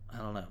I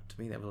don't know. To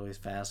me, that was always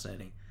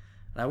fascinating.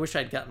 And I wish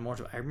I'd gotten more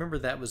to it. I remember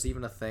that was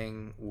even a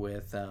thing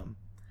with...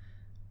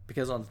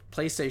 because on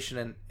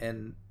PlayStation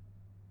and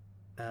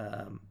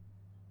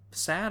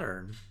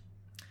Saturn,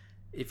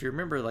 if you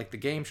remember, like the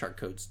Game Shark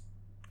codes,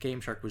 Game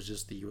Shark was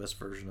just the US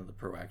version of the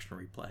Pro Action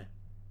Replay.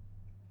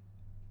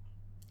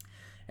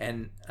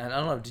 And I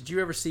don't know, did you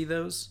ever see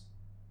those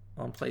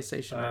on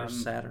PlayStation or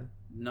Saturn?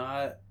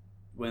 Not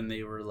when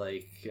they were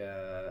like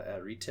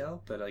at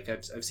retail, but like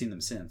I've seen them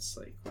since.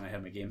 Like when I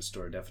had my game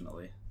store,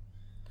 definitely.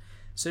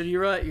 So you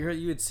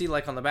would see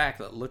like on the back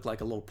that looked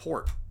like a little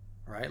port,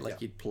 right?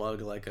 Like you'd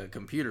plug like a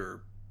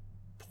computer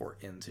port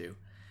into,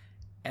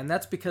 and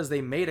that's because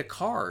they made a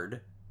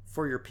card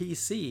for your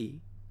PC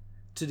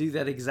to do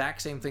that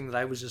exact same thing that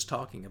I was just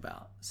talking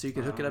about. So you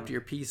could hook it up to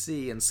your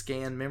PC and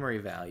scan memory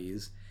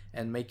values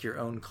and make your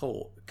own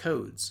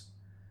codes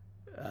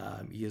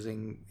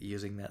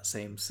using that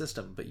same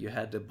system. But you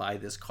had to buy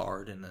this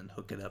card and then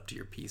hook it up to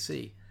your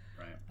PC.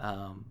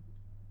 Right.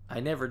 I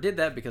never did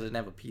that because I didn't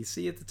have a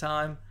PC at the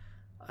time.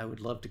 I would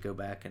love to go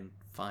back and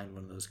find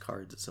one of those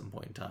cards at some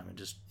point in time and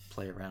just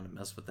play around and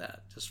mess with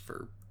that just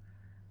for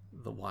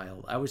the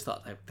wild. I always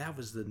thought that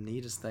was the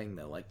neatest thing,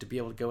 though, like to be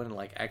able to go in and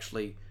like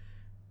actually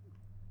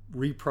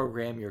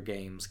reprogram your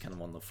games kind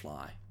of on the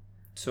fly.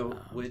 So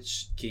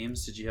which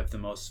games did you have the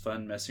most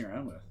fun messing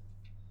around with?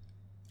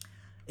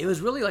 It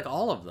was really like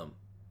all of them.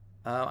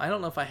 I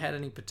don't know if I had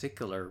any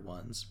particular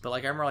ones, but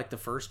like I remember like the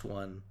first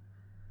one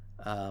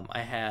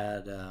I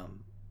had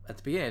at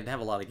the beginning I didn't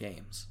have a lot of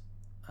games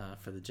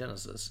for the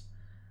Genesis,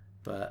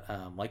 but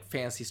like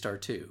Phantasy Star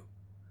 2.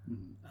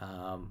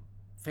 Mm-hmm.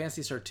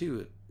 Phantasy Star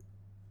 2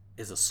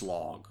 is a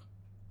slog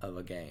of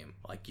a game.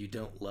 Like you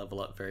don't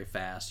level up very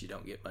fast, you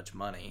don't get much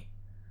money,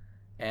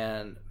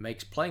 and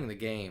makes playing the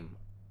game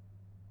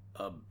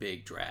a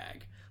big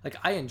drag. Like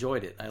I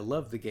enjoyed it, I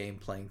loved the game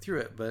playing through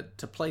it, but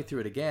to play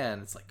through it again,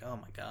 it's like, oh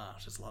my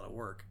gosh, it's a lot of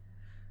work.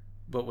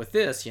 But with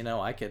this,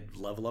 I could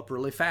level up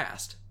really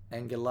fast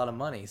and get a lot of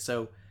money,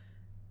 so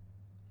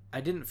I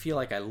didn't feel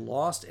like I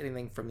lost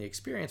anything from the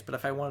experience. But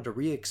if I wanted to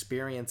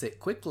re-experience it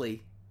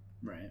quickly,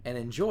 right, and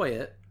enjoy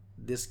it,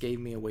 this gave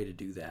me a way to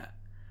do that.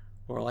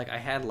 Or like I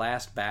had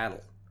Last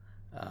Battle,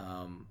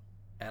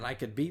 and I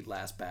could beat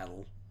Last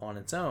Battle on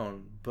its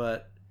own,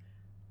 but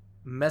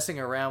messing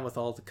around with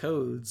all the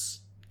codes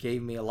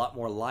gave me a lot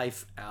more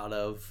life out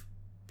of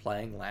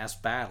playing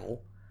Last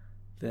Battle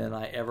than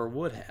I ever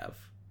would have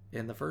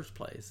in the first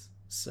place.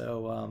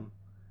 So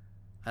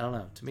I don't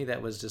know, to me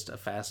that was just a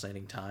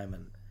fascinating time,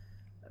 and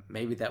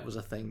maybe that was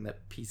a thing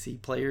that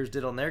PC players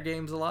did on their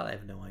games a lot, I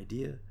have no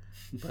idea.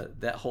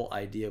 But that whole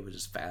idea was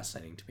just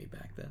fascinating to me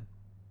back then.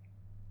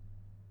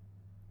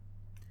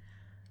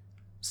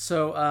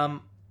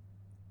 So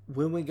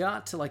when we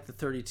got to like the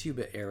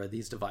 32-bit era,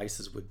 these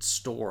devices would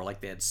store, like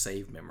they had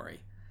save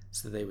memory.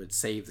 So they would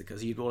save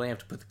because you'd only have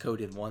to put the code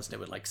in once and it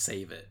would like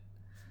save it.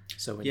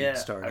 So when you'd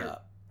start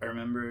up. I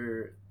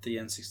remember the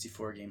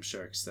N64 Game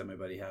Sharks that my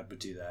buddy had would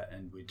do that,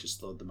 and we'd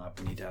just load them up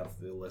and he'd have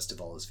the list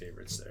of all his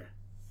favorites there.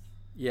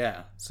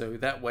 Yeah, so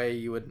that way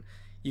you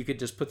could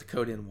just put the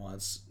code in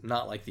once,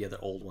 not like the other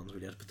old ones where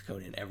you had to put the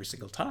code in every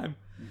single time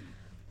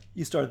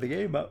you started the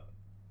game up.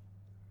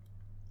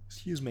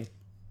 Excuse me.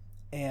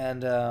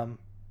 And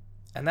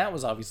that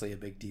was obviously a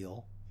big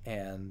deal.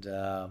 And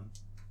then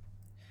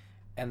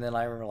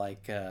I remember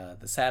like the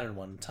Saturn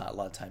one, a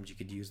lot of times you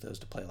could use those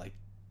to play like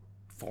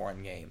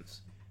foreign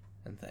games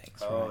and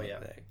things. Oh, right? yeah.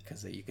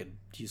 Because you could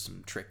use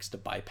some tricks to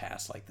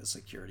bypass like the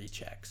security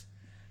checks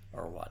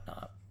or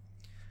whatnot.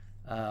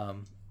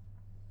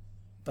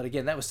 But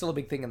again, that was still a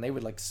big thing, and they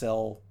would like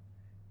sell,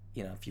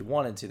 if you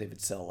wanted to, they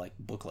would sell like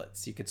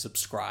booklets. You could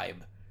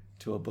subscribe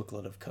to a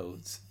booklet of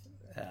codes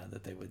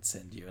that they would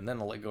send you. And then,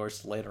 of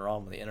course, later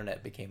on when the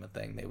internet became a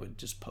thing, they would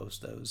just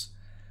post those.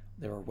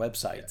 There were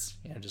websites,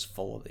 just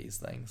full of these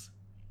things.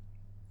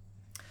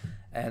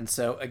 And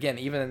so, again,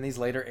 even in these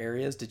later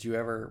areas, did you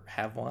ever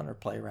have one or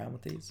play around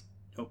with these?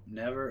 Nope,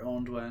 never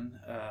owned one.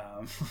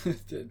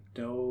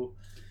 No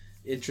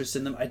interest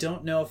in them. I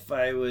don't know if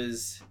I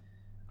was...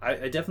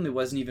 I definitely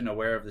wasn't even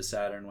aware of the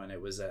Saturn when it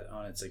was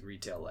on its like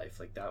retail life.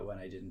 Like that one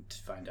I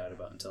didn't find out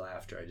about until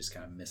after. I just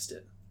kind of missed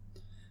it.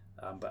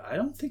 But I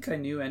don't think I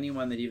knew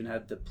anyone that even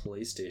had the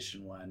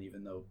PlayStation 1,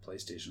 even though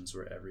PlayStations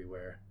were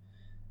everywhere.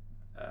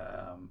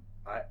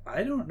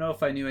 I don't know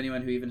if I knew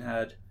anyone who even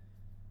had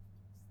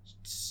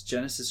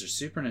Genesis or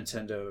Super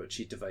Nintendo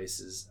cheat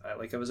devices.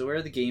 I was aware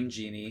of the Game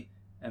Genie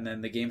and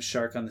then the Game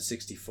Shark on the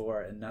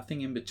 64 and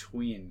nothing in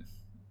between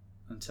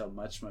until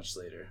much, much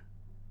later.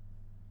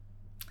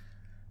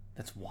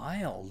 That's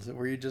wild.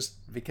 Were you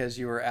just because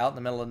you were out in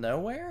the middle of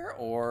nowhere,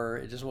 or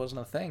it just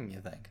wasn't a thing,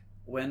 you think?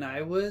 When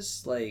I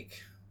was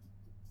like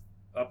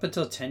up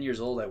until 10 years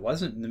old, I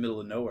wasn't in the middle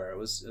of nowhere. It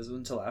was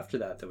until after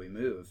that we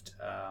moved.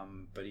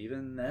 But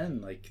even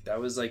then, like, that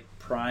was like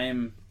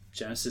prime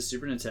Genesis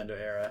Super Nintendo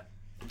era.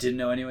 Didn't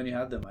know anyone who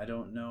had them. I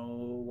don't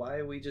know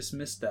why we just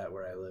missed that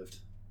where I lived.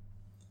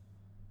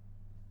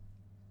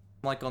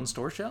 Like on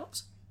store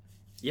shelves?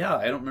 Yeah,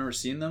 I don't remember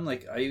seeing them.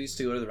 Like, I used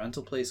to go to the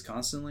rental place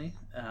constantly,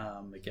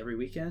 like every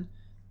weekend.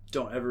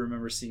 Don't ever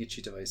remember seeing a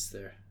cheat device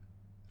there.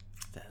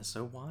 That is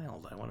so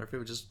wild. I wonder if it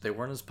was just they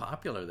weren't as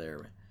popular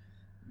there.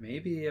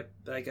 Maybe,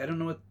 like, I don't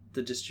know what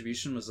the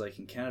distribution was like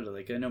in Canada.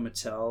 Like, I know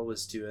Mattel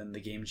was doing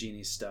the Game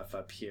Genie stuff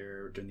up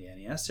here during the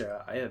NES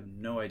era. I have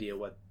no idea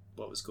what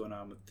was going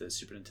on with the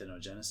Super Nintendo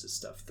Genesis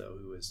stuff, though.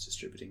 Who was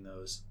distributing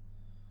those?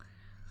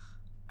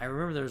 I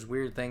remember there was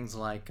weird things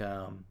like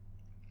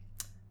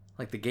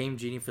the Game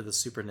Genie for the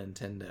Super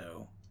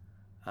Nintendo.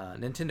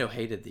 Nintendo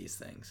hated these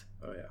things.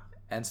 Oh, yeah.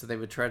 And so they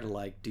would try to,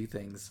 like, do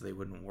things so they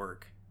wouldn't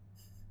work.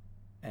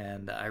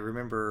 And I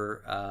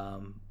remember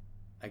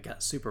I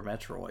got Super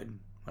Metroid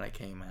when it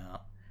came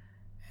out,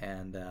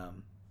 and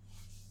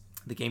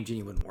the Game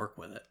Genie wouldn't work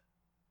with it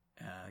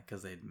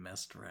because they'd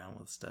messed around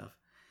with stuff.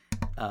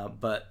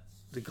 But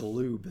the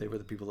Galoob, they were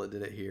the people that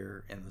did it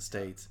here in the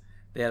States.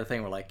 They had a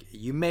thing where, like,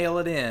 you mail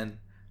it in,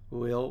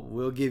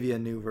 we'll give you a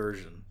new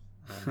version,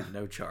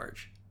 no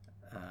charge.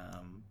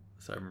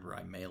 So I remember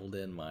I mailed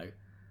in my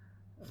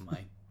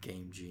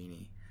Game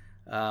Genie.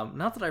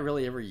 Not that I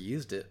really ever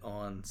used it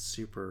on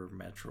Super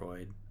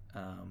Metroid.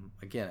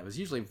 Again, it was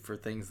usually for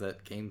games that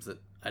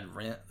I'd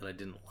rent that I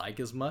didn't like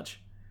as much,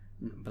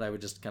 but I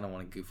would just kind of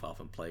want to goof off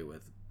and play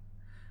with.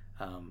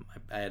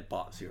 I had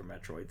bought Super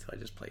Metroid, so I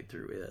just played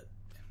through it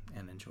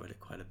and enjoyed it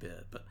quite a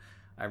bit. But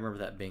I remember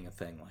that being a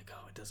thing, like,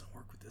 oh, it doesn't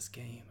work with this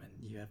game, and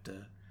you have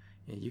to,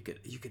 you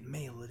could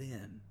mail it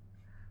in,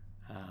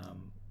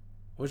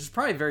 which is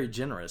probably very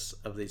generous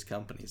of these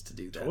companies to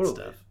do that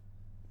stuff.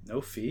 No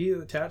fee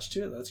attached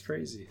to it? That's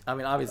crazy. I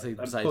mean, obviously,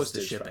 besides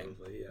the shipping.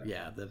 Probably,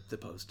 yeah, the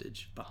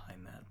postage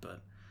behind that.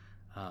 But,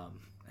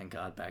 and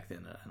God, back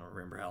then, I don't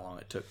remember how long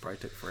it took. Probably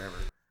took forever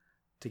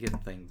to get the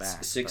thing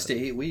back. 6 to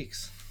 8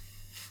 weeks.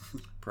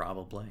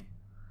 Probably.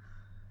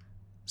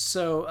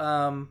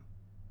 So,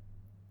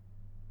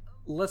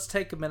 let's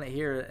take a minute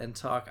here and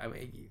talk. I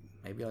mean,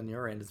 maybe on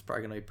your end, it's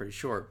probably going to be pretty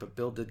short, but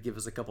Bill did give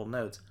us a couple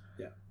notes.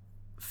 Yeah.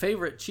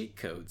 Favorite cheat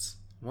codes?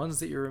 Ones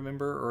that you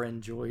remember or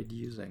enjoyed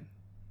using?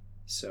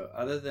 So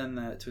other than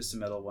the Twisted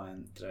Metal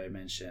one that I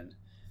mentioned,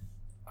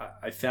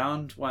 I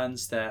found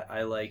ones that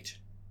I liked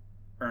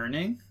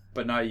earning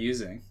but not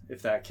using,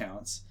 if that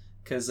counts.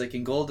 Because like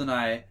in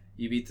GoldenEye,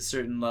 you beat the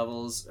certain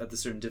levels at the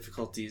certain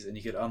difficulties and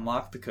you could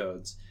unlock the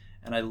codes.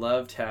 And I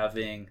loved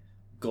having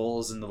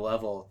goals in the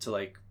level to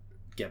like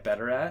get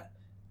better at.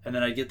 And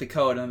then I'd get the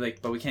code and I'm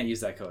like, but we can't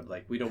use that code.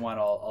 Like, we don't want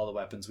all the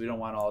weapons. We don't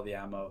want all the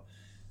ammo.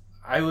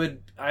 I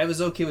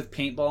was okay with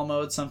paintball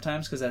mode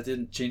sometimes because that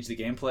didn't change the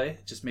gameplay.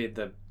 It just made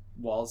the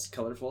walls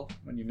colorful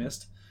when you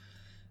missed.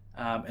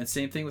 And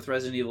same thing with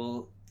Resident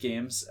Evil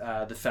games.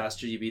 The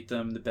faster you beat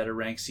them, the better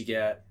ranks you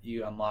get.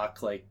 You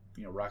unlock like,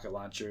 rocket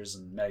launchers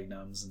and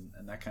magnums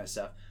and that kind of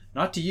stuff.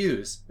 Not to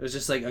use. It was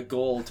just like a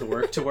goal to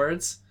work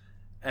towards.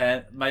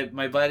 And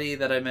my buddy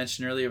that I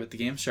mentioned earlier with the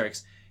Game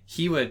Sharks,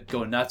 he would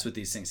go nuts with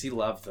these things. He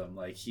loved them.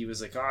 Like, he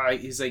was like,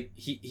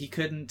 he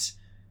couldn't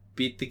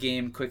beat the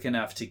game quick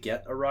enough to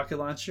get a rocket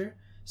launcher.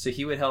 So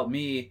he would help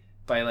me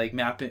by like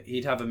mapping.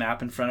 He'd have a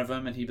map in front of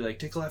him and he'd be like,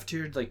 take a left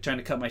here, like trying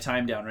to cut my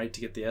time down, right,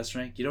 to get the S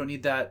rank. You don't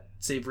need that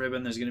save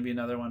ribbon. There's going to be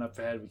another one up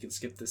ahead. We can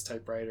skip this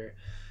typewriter.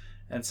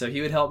 And so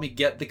he would help me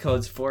get the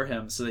codes for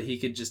him so that he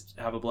could just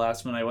have a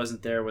blast when I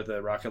wasn't there with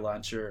a rocket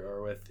launcher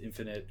or with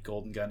infinite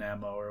golden gun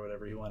ammo or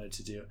whatever he wanted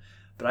to do.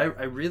 But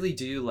I really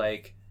do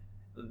like,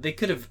 they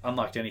could have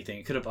unlocked anything.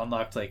 It could have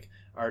unlocked like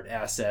art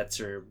assets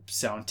or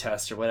sound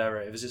tests or whatever.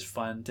 It was just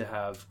fun to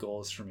have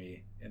goals for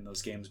me in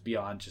those games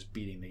beyond just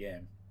beating the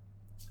game.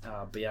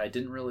 But yeah, I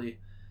didn't really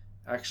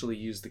actually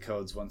use the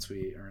codes once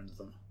we earned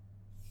them.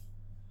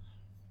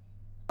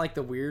 Like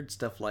the weird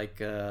stuff,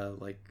 like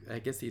I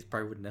guess these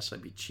probably wouldn't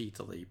necessarily be cheats,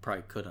 although you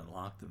probably could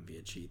unlock them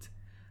via cheats.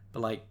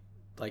 But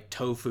like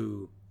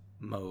tofu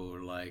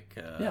mode,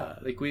 yeah,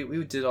 like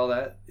we did all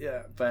that,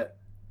 yeah. But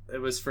it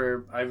was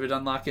I would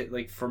unlock it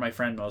like for my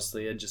friend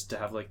mostly, and just to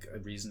have like a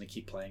reason to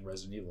keep playing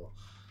Resident Evil.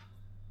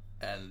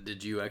 And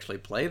did you actually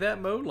play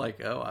that mode?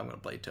 Like, oh, I'm going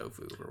to play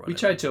Tofu or whatever. We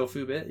tried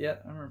Tofu a bit, yeah.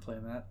 I remember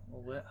playing that a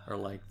little bit. Or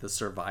like the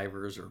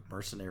Survivors or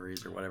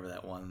Mercenaries or whatever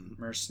that one.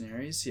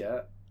 Mercenaries,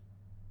 yeah.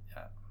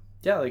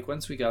 Yeah, like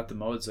once we got the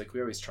modes, like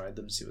we always tried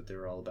them to see what they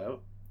were all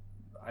about.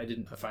 I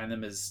didn't find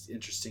them as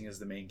interesting as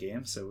the main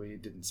game, so we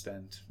didn't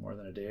spend more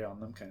than a day on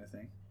them, kind of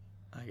thing.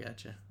 I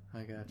gotcha.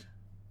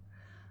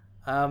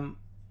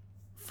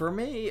 For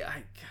me,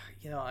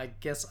 I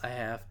guess I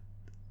have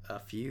a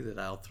few that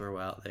I'll throw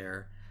out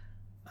there.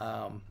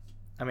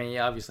 I mean, you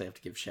obviously have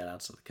to give shout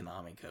outs to the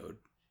Konami code,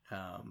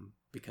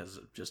 because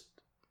of just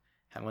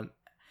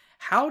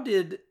how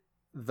did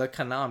the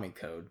Konami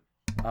code,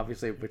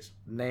 obviously, which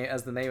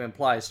as the name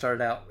implies,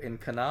 started out in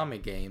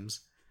Konami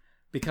games,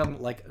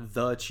 become like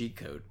the cheat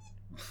code?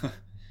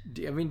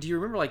 Do you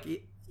remember, like,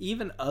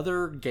 even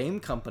other game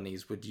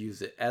companies would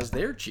use it as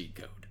their cheat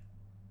code?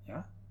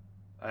 Yeah.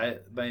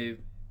 My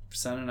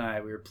son and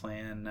I, we were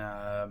playing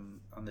on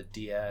the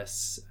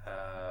DS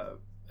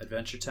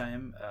Adventure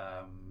Time,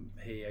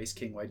 Hey Ice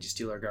King, Why'd You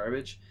Steal Our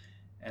Garbage?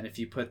 And if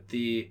you put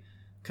the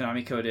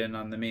Konami code in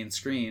on the main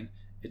screen,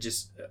 it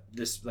just,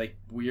 this like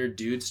weird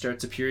dude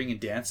starts appearing and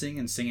dancing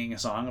and singing a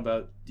song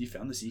about, you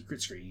found the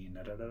secret screen,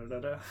 da, da, da, da,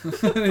 da.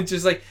 It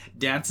just like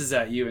dances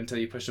at you until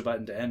you push a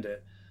button to end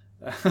it.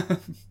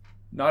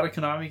 Not a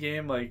Konami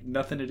game, like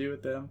nothing to do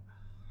with them.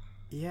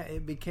 Yeah,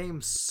 it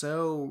became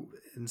so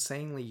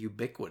insanely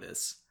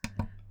ubiquitous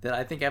that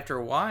I think after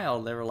a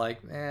while they were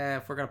like,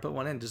 if we're going to put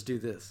one in, just do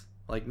this.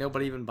 Like,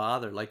 nobody even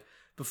bothered. Like,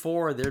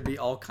 before, there'd be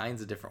all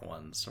kinds of different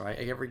ones, right?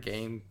 Every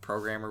game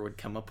programmer would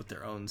come up with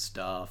their own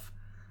stuff.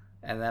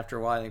 And after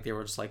a while, I think they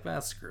were just like,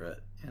 screw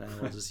it.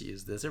 We'll just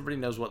use this. Everybody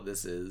knows what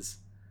this is.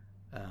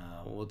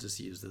 We'll just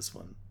use this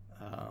one.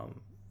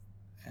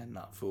 And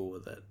not fool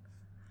with it.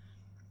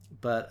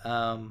 But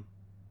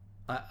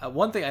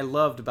one thing I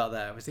loved about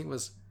that, I think,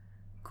 was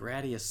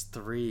Gradius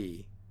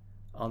 3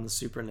 on the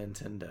Super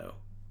Nintendo.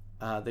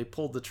 They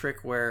pulled the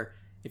trick where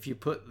if you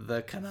put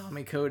the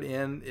Konami code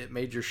in, it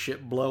made your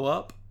ship blow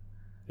up.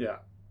 Yeah.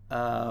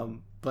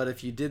 But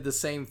if you did the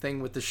same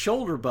thing with the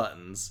shoulder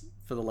buttons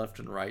for the left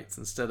and rights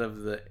instead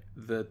of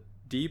the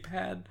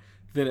D-pad,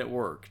 then it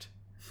worked.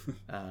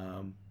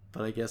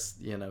 But I guess,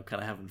 kind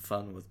of having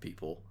fun with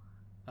people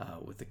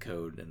with the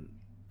code, and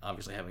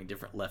obviously having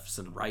different lefts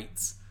and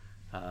rights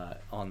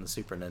on the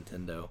Super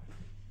Nintendo.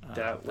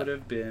 That would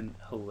have been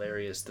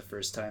hilarious the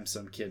first time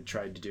some kid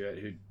tried to do it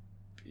who'd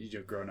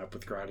grown up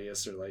with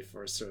Gradius or Life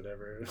Force or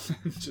whatever.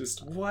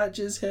 Just, what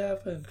just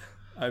happened?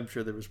 I'm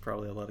sure there was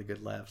probably a lot of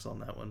good laughs on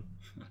that one.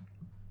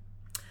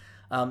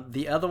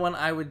 The other one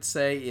I would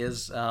say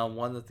is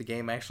one that the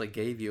game actually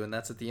gave you, and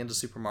that's at the end of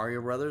Super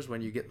Mario Brothers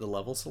when you get the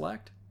level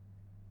select.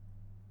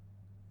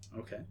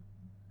 Okay.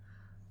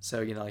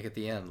 So, like at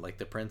the end, like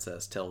the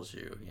princess tells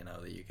you,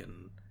 that you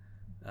can,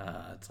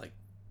 it's like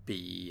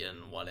B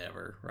and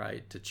whatever,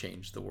 right, to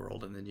change the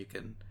world, and then you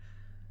can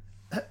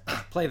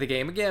play the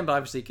game again, but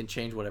obviously you can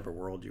change whatever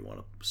world you want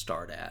to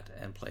start at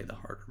and play the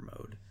harder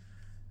mode.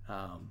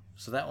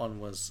 So that one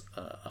was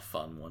a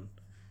fun one.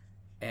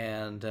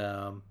 And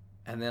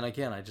then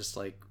again, I just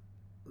like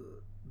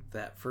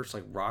that first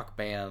like Rock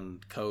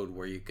Band code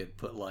where you could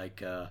put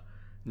like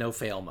no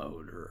fail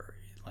mode, or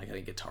like I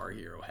think Guitar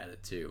Hero had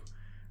it too.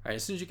 All right,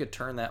 as soon as you could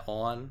turn that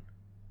on,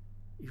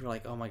 you were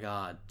like, oh my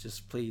god,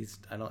 just please,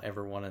 I don't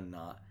ever want to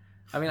not.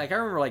 I mean, like I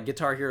remember like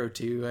Guitar Hero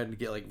 2, I had to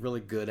get like really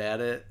good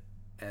at it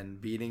and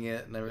beating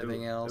it and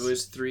everything else. It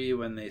was 3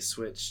 when they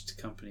switched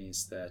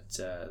companies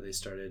that they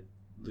started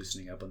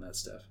loosening up on that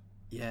stuff.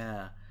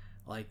 Yeah.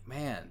 Like,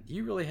 man,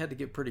 you really had to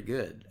get pretty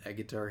good at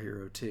Guitar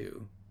Hero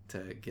 2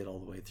 to get all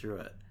the way through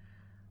it.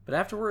 But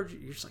afterwards,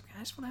 you're just like, I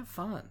just want to have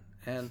fun.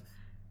 And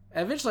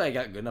eventually I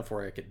got good enough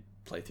where I could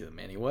play through them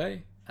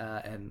anyway.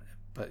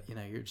 But,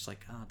 you're just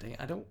like, oh, dang,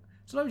 I don't...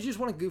 Sometimes you just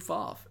want to goof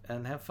off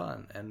and have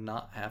fun and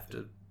not have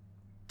to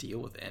deal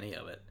with any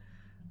of it.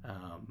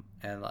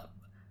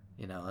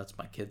 That's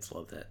my kids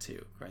love that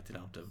too, right? They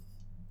don't have to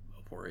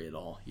worry at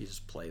all. You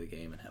just play the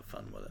game and have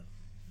fun with it.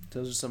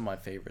 Those are some of my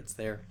favorites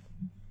there.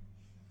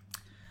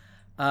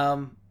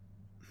 I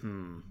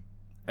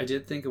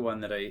did think of one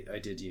that I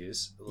did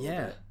use a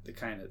little bit.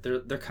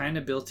 They're kind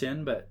of built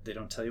in, but they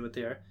don't tell you what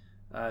they are.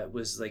 It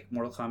was like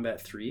Mortal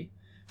Kombat 3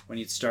 when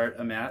you'd start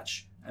a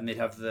match and they'd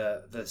have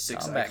the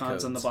 6 combat icons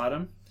codes on the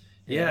bottom.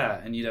 Yeah,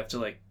 and you'd have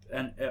to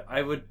and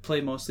I would play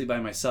mostly by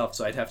myself,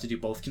 so I'd have to do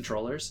both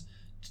controllers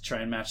to try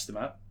and match them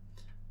up.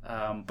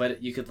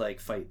 But you could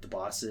fight the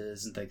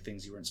bosses and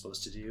things you weren't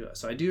supposed to do.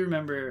 So I do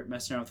remember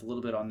messing around with a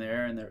little bit on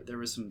there, and there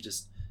was some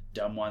just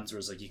dumb ones where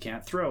it's like you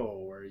can't throw,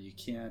 or you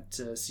can't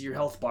see your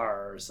health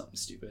bar, or something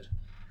stupid.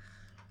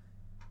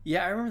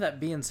 Yeah, I remember that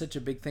being such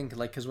a big thing,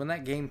 because when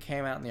that game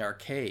came out in the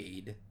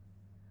arcade,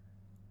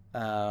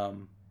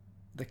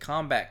 the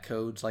combat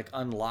codes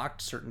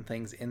unlocked certain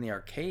things in the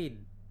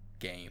arcade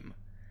game.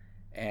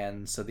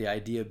 And so the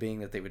idea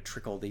being that they would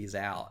trickle these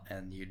out,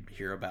 and you'd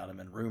hear about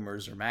them in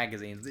rumors or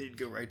magazines. They'd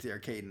go right to the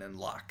arcade and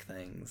unlock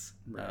things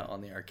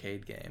on the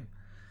arcade game.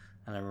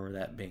 And I remember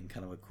that being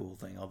kind of a cool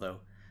thing.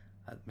 Although,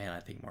 man, I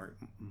think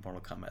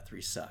Mortal Kombat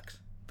 3 sucks.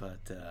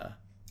 But I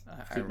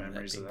remember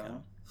memories that being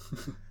of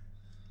that one.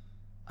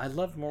 I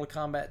loved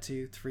Mortal Kombat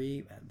 2,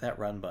 3, that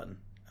run button.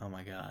 Oh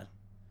my god.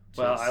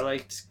 Well, I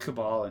liked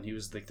Cabal, and he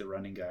was the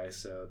running guy,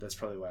 so that's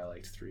probably why I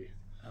liked 3.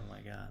 Oh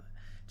my god.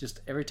 just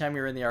every time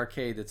you're in the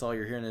arcade, that's all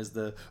you're hearing is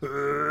the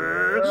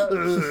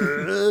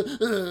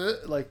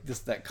like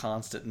just that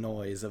constant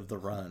noise of the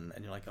run,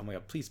 and you're like, oh my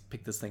god, please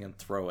pick this thing and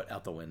throw it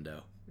out the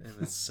window. It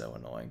was so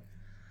annoying.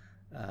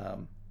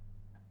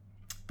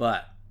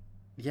 But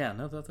yeah,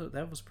 no,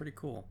 that was pretty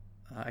cool.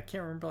 I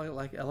can't remember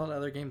like a lot of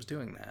other games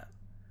doing that.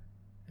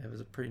 It was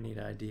a pretty neat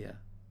idea.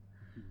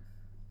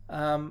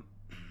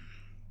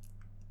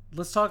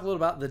 Let's talk a little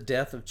about the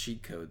death of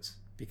cheat codes,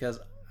 because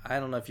I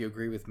don't know if you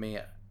agree with me.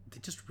 They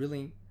just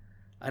really,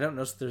 I don't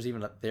know if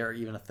they're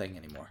even a thing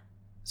anymore.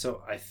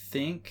 So I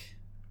think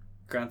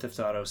Grand Theft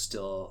Auto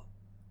still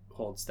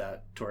holds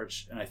that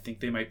torch, and I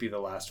think they might be the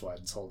last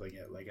ones holding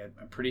it. Like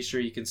I'm pretty sure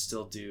you can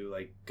still do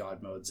like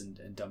god modes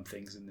and dumb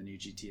things in the new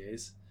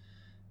GTAs.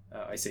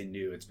 I say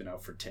new; it's been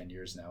out for 10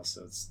 years now,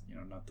 so it's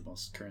not the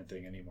most current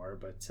thing anymore.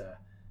 But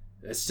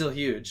it's still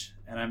huge,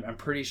 and I'm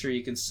pretty sure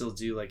you can still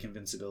do like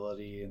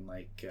invincibility and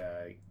like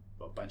a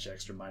bunch of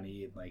extra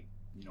money and like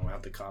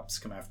have the cops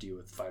come after you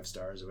with 5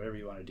 stars or whatever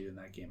you want to do in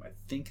that game. I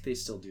think they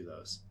still do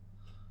those.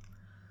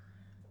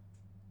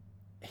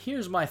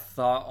 Here's my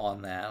thought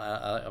on that.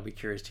 I'll be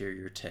curious to hear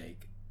your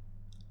take.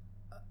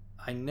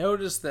 I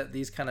noticed that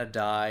these kind of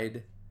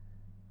died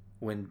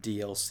when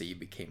DLC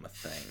became a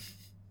thing.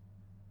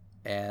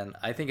 And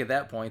I think at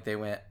that point they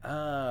went,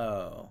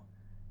 oh,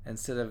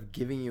 instead of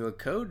giving you a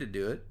code to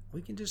do it,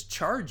 we can just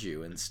charge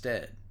you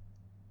instead.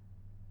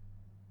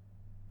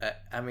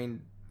 I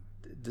mean,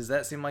 does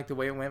that seem like the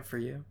way it went for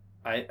you?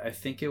 I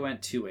think it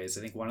went 2 ways.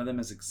 I think one of them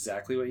is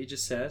exactly what you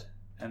just said.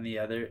 And the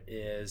other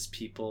is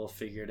people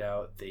figured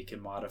out they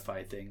can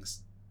modify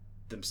things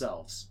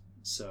themselves.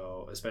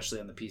 So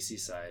especially on the PC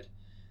side,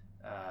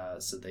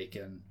 so they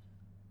can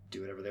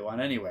do whatever they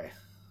want anyway.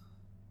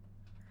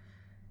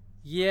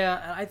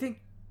 Yeah, I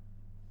think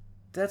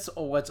that's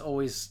what's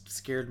always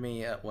scared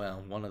me.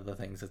 One of the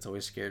things that's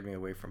always scared me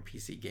away from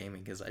PC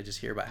gaming is I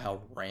just hear about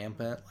how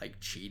rampant like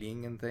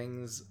cheating and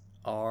things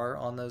are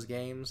on those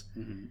games,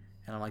 and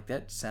I'm like,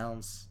 that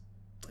sounds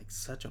like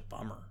such a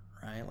bummer.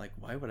 Right? Like,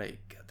 why would I?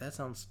 That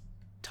sounds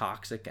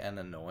toxic and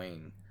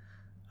annoying.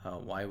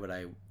 Why would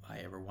I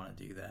ever want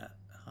to do that?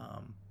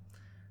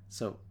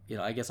 So,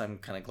 I guess I'm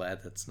kind of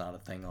glad that's not a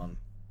thing on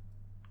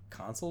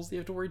consoles that you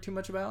have to worry too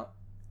much about.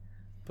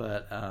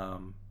 But,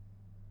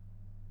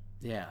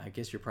 yeah, I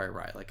guess you're probably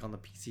right. Like, on the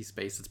PC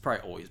space, it's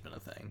probably always been a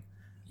thing.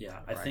 Yeah,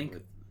 I think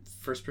with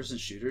first-person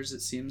shooters,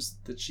 it seems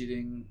the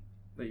cheating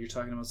that you're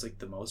talking about is, like,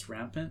 the most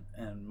rampant,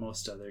 and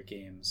most other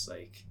games,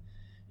 like,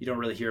 you don't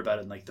really hear about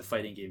it in like the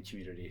fighting game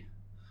community.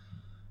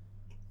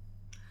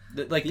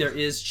 Like there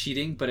is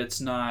cheating, but it's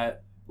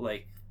not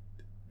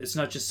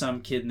just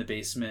some kid in the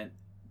basement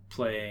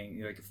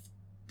playing like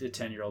a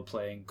 10-year-old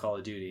playing Call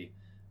of Duty.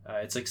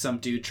 It's like some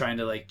dude trying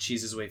to like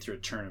cheese his way through a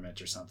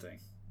tournament or something.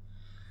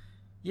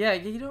 Yeah,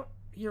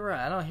 you're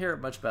right. I don't hear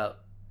much about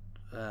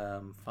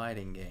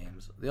fighting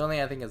games. The only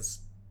thing I think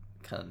is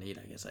kind of neat,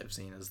 I guess I've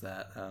seen, is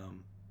that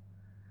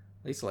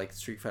at least like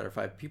Street Fighter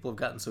 5, people have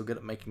gotten so good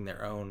at making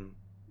their own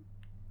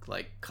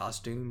like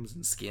costumes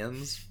and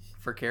skins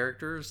for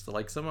characters. So,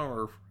 like, some of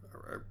them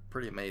are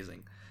pretty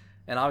amazing,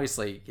 and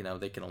obviously you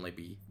can only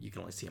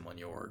see them on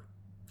your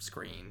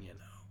screen,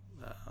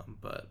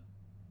 but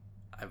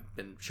I've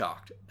been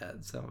shocked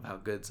at some of how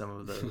good some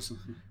of those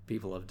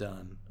people have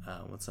done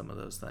with some of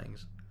those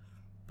things.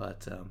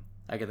 But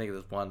I can think of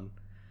this one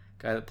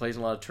guy that plays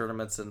in a lot of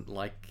tournaments, and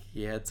like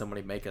he had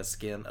somebody make a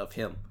skin of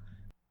him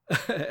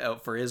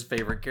for his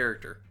favorite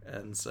character,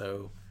 and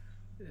so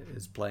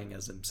is playing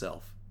as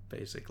himself.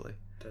 Basically,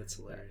 that's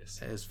hilarious.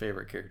 His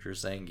favorite character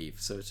is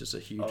Zangief, so it's just a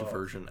huge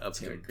version of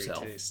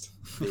himself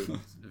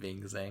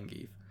being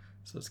Zangief.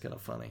 So it's kind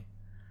of funny.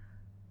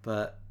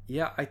 But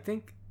yeah, I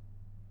think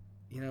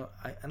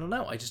I don't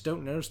know. I just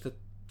don't notice that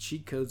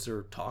cheat codes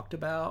are talked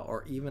about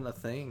or even a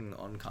thing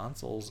on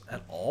consoles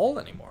at all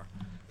anymore.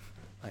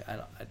 I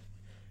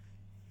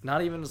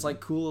not even as like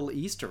cool little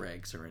Easter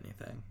eggs or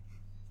anything.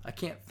 I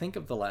can't think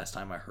of the last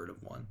time I heard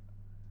of one.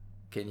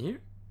 Can you?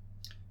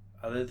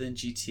 Other than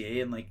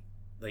GTA and like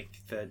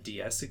the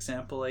DS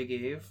example I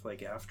gave,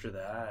 like after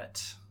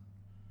that,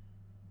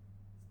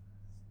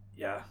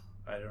 yeah,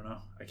 I don't know.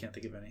 I can't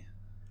think of any.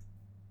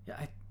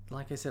 Yeah,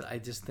 like I said, I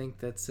just think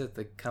that's it.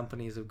 The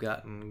companies have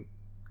gotten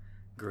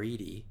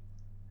greedy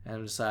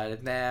and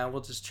decided, nah, we'll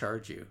just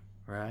charge you,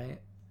 right?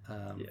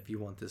 If you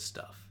want this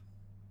stuff.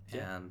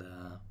 Yeah. And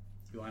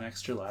you want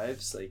extra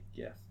lives, like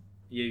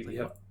you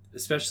have,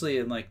 especially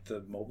in like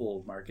the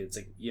mobile markets,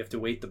 like you have to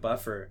wait the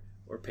buffer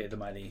or pay the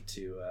money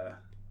to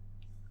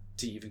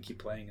even keep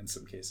playing in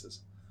some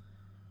cases.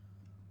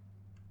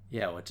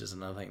 Yeah, which is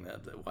another thing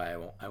that why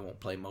I won't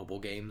play mobile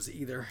games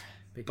either.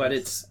 But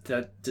it's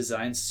that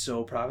design's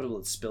so profitable,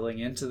 it's spilling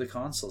into the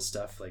console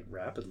stuff like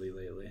rapidly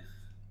lately.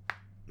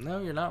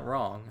 No, you're not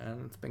wrong,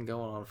 and it's been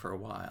going on for a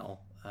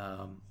while.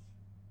 I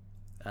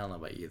don't know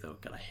about you though,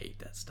 I hate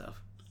that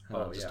stuff.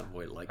 Avoid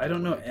it. I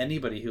don't know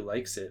anybody who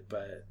likes it,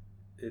 but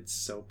it's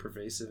so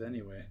pervasive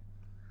anyway.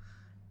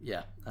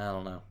 Yeah, I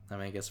don't know. I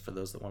mean, I guess for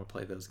those that want to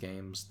play those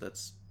games,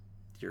 that's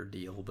your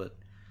deal, but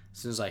as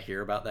soon as I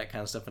hear about that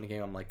kind of stuff in a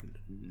game, I'm like,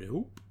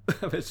 nope.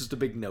 It's just a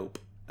big nope.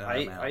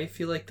 I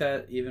feel like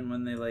that even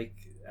when they like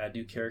add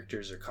new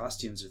characters or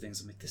costumes or things.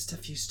 I'm like, this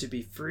stuff used to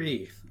be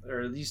free,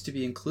 or it used to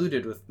be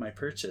included with my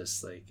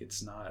purchase. Like,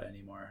 it's not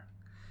anymore.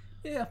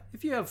 Yeah,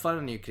 if you have fun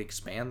and you can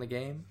expand the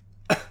game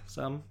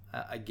some,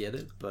 I get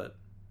it, but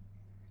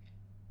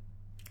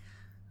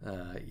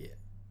yeah.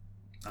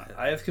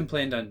 I have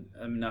complained on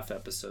enough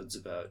episodes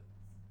about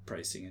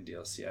pricing and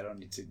DLC. I don't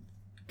need to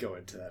go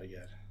into that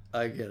again.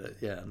 I get it.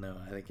 Yeah, no,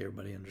 I think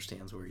everybody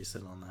understands where you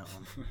sit on that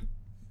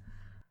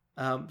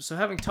one. So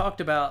having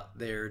talked about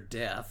their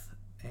death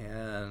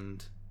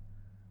and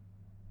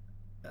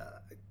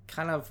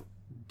kind of,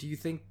 do you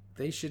think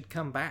they should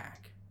come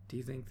back? Do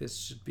you think this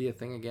should be a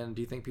thing again?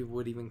 Do you think people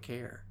would even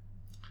care?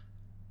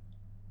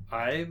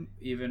 I'm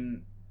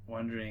even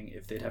wondering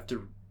if they'd have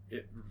to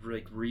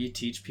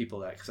reteach people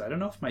that, because I don't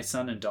know if my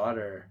son and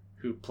daughter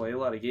who play a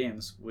lot of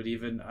games would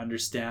even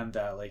understand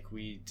that like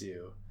we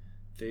do.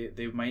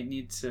 They might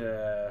need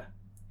to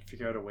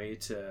figure out a way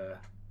to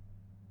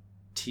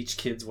teach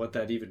kids what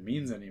that even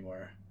means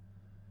anymore.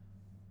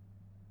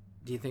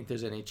 Do you think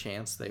there's any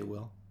chance they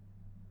will?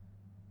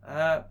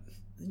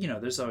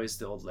 There's always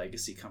the old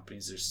legacy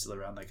companies that are still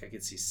around. Like, I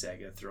could see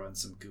Sega throwing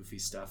some goofy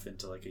stuff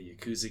into like a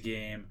Yakuza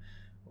game,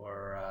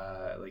 or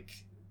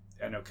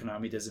I know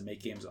Konami doesn't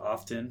make games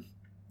often,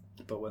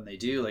 but when they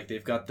do, like,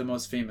 they've got the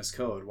most famous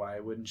code. Why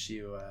wouldn't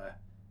you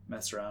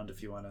mess around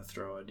if you want to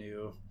throw a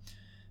new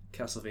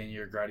Castlevania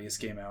or Gradius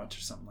game out or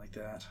something like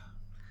that?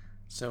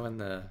 So in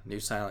the new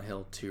Silent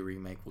Hill 2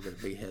 remake, we'll get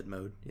a big head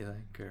mode, you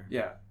think? Or...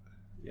 Yeah.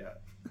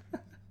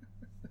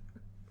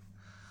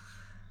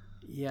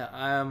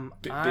 Yeah,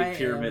 big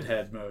pyramid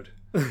head mode.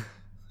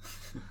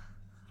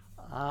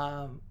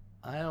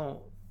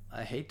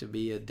 I hate to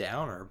be a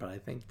downer, but I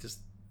think just,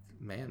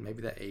 man,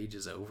 maybe that age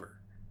is over.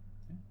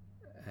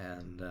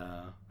 And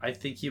I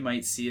think you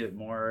might see it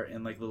more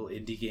in like little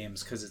indie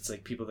games, because it's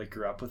like people that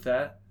grew up with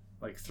that,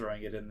 like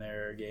throwing it in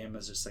their game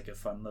as just like a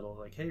fun little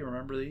like, hey,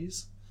 remember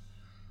these?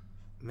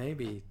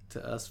 Maybe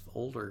to us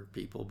older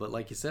people, but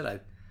like you said,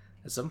 at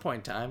some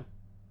point in time,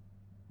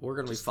 we're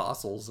going to be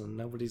fossils and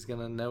nobody's going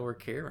to know or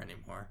care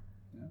anymore.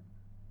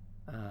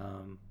 Yeah.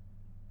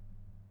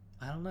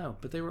 I don't know,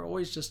 but they were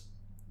always just,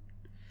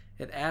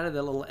 it added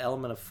a little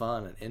element of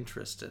fun and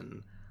interest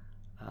and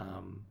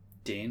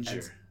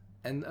danger.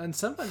 And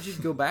sometimes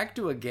you'd go back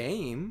to a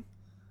game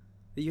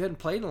that you hadn't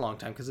played in a long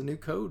time because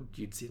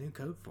you'd see a new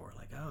code for,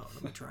 like, oh,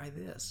 let me try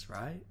this,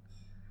 right?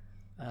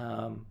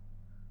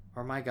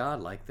 Or my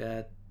God, like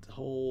that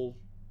whole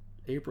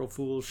April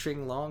Fool's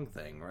Xing Long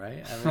thing,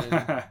 right? I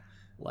mean,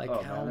 like,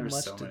 how there's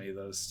much so many of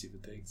those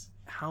stupid things.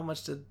 How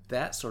much did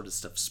that sort of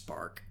stuff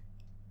spark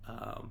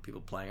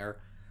people playing? Or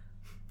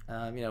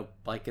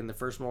like in the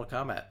first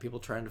Mortal Kombat, people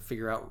trying to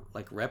figure out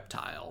like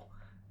Reptile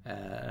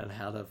and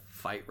how to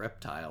fight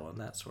Reptile and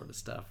that sort of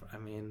stuff. I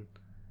mean,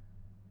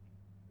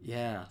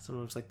 yeah,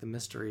 sometimes like the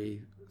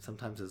mystery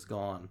sometimes is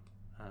gone.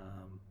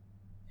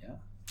 Yeah,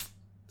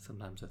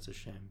 sometimes that's a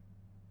shame.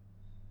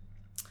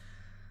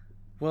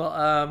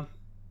 Well,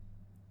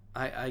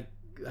 I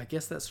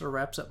guess that sort of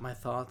wraps up my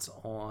thoughts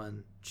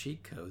on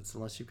cheat codes,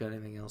 unless you've got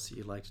anything else that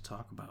you'd like to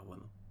talk about with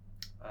them.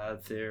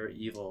 They're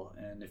evil,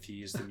 and if you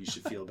use them, you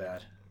should feel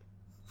bad.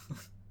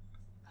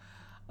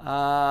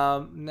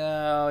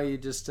 No, you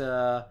just,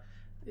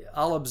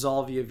 I'll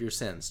absolve you of your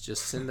sins.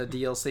 Just send the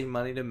DLC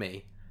money to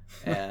me,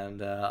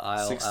 and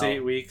I'll 6 to 8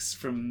 weeks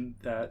from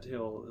that,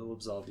 he'll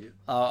absolve you.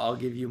 I'll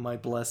give you my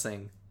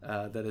blessing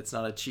that it's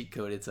not a cheat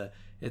code.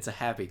 It's a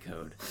happy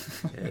code.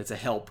 It's a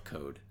help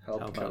code. How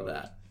about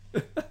that?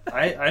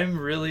 I'm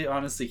really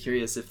honestly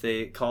curious if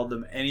they called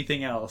them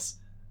anything else,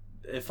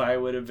 if I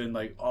would have been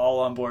like all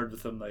on board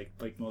with them,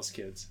 like most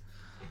kids.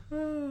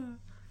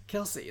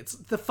 Kelsey, it's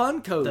the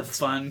fun code. The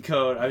fun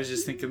code. I was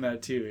just thinking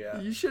that too.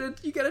 Yeah.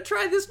 You gotta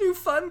try this new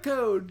fun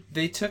code.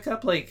 They took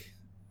up like,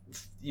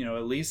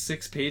 at least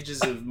 6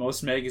 pages of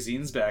most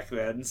magazines back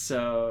then,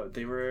 so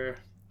they were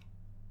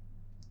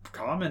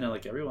common and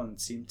like everyone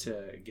seemed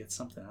to get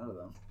something out of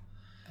them.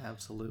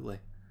 Absolutely.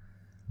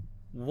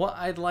 What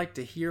I'd like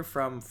to hear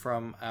from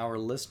our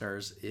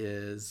listeners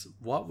is,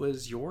 what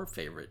was your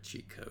favorite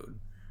cheat code?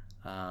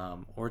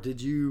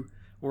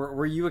 Or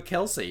were you a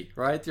Kelsey,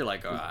 right? You're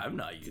like, oh, I'm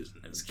not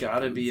using this. There's got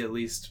to be at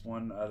least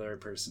one other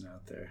person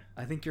out there.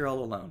 I think you're all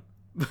alone.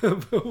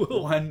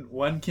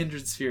 one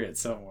kindred spirit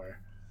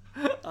somewhere.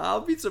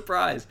 I'll be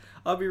surprised.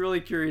 I'll be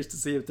really curious to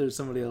see if there's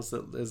somebody else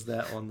that is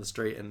that on the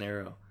straight and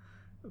narrow.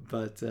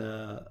 But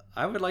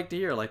I would like to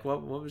hear, like,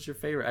 what was your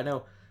favorite? I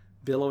know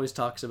Bill always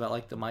talks about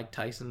like the Mike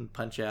Tyson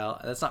punch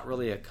out. That's not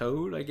really a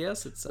code, I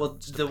guess. It's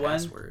the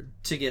password. One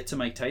to get to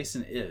Mike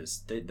Tyson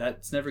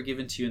that's never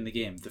given to you in the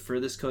game. The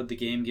furthest code the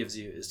game gives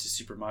you is to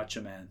Super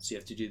Macho Man. So you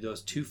have to do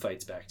those 2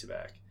 fights back to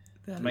back.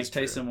 The Mike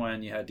Tyson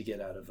one you had to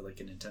get out of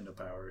like a Nintendo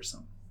Power or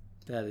something.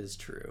 That is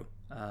true.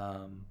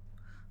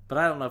 But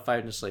I don't know if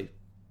I necessarily,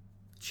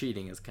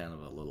 cheating is kind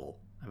of a little.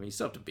 I mean, you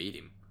still have to beat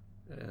him.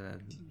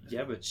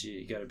 Yeah, but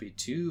you got to be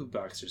 2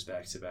 boxers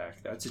back to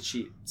back. That's a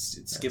cheat.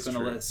 It's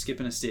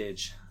skipping a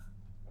stage.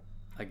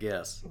 I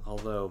guess.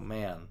 Although,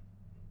 man,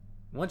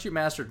 once you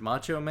mastered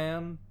Macho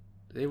Man,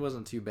 it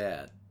wasn't too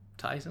bad.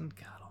 Tyson,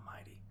 God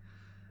Almighty.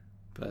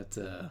 But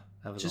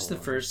that was just a the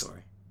whole first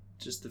story.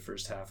 Just the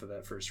first half of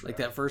that first round. Like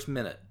that first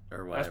minute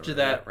or whatever. After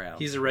that round.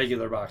 he's a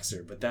regular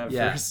boxer, but that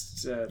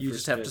first you first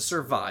just have to bit,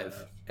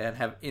 survive and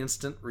have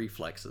instant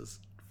reflexes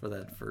for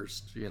that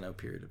first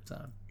period of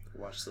time.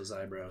 Watch those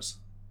eyebrows.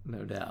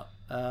 No doubt.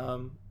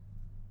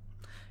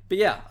 But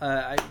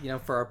yeah,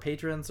 for our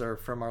patrons or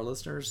from our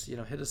listeners,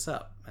 hit us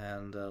up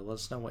and let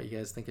us know what you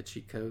guys think of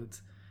cheat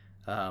codes.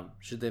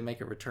 Should they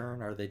make a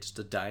return? Are they just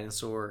a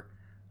dinosaur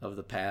of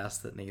the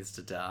past that needs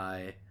to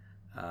die?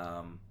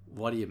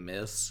 What do you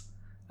miss?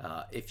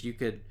 If you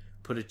could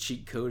put a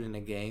cheat code in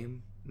a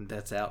game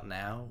that's out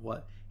now,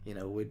 what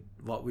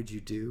would you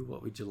do?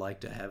 What would you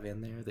like to have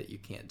in there that you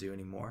can't do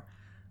anymore?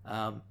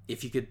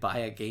 If you could buy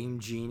a Game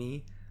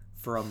Genie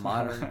for a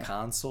modern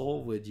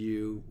console, would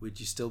you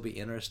still be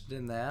interested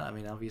in that? I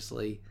mean,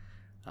 obviously,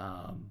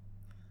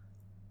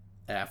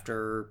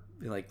 after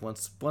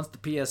once the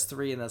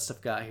PS3 and that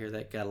stuff got here,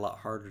 that got a lot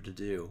harder to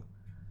do.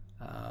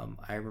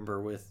 I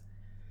remember with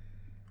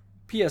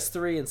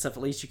PS3 and stuff,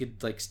 at least you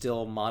could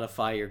still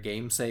modify your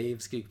game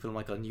saves. You could put them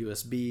on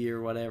USB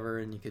or whatever,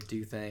 and you could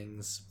do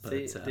things. But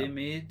they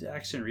made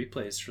action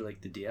replays for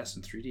the DS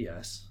and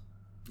 3DS.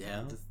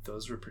 Yeah,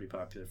 those were pretty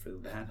popular for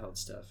the handheld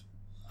stuff.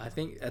 I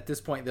think at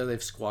this point though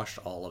they've squashed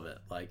all of it.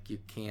 You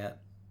can't.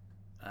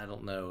 I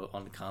don't know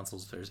on the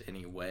consoles if there's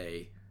any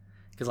way,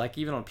 because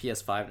even on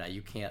PS5 now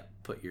you can't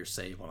put your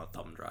save on a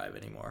thumb drive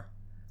anymore.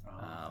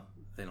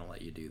 They don't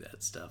let you do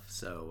that stuff.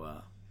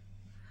 So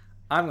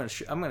I'm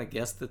gonna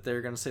guess that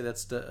they're gonna say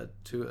that's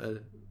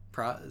to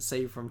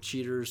save from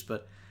cheaters,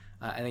 but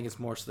I think it's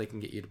more so they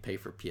can get you to pay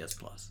for PS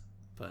Plus.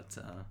 But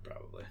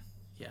probably,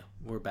 yeah,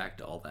 we're back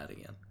to all that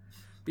again.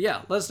 But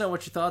yeah, let us know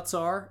what your thoughts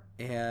are.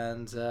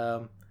 And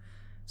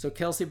so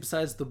Kelsey,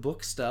 besides the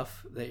book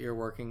stuff that you're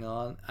working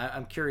on,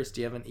 I'm curious, do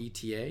you have an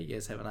ETA? You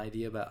guys have an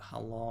idea about how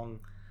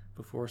long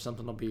before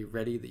something will be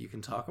ready that you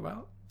can talk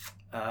about?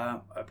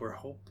 We're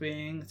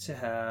hoping to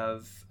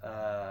have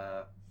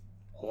a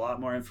lot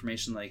more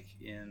information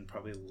in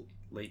probably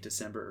late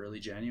December,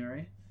 early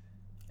January,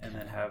 and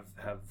then have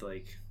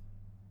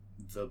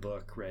the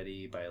book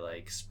ready by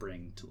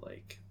spring to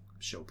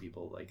show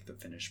people the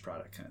finished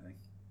product kind of thing.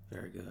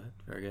 Very good,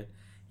 very good.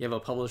 You have a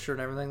publisher and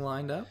everything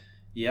lined up?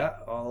 Yeah,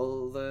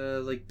 all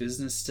the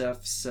business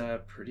stuff's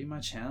pretty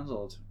much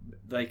handled.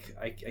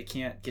 I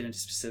can't get into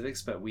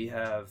specifics, but we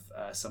have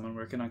someone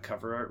working on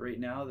cover art right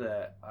now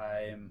that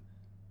I'm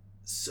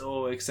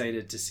so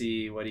excited to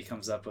see what he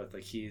comes up with.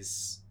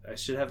 I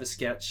should have a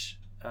sketch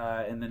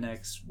in the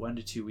next 1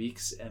 to 2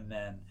 weeks, and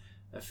then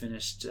a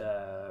finished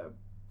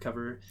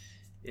cover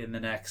in the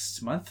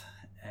next month,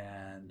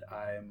 and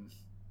I'm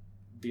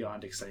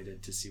beyond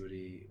excited to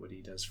see what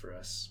he does for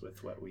us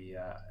with what we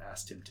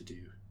asked him to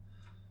do.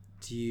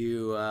 Do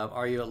you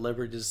are you at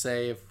liberty to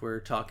say if we're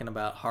talking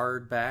about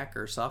hardback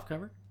or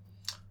softcover?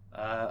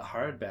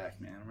 Hardback,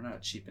 man. We're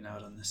not cheaping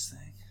out on this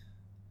thing.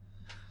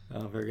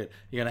 Oh, very good.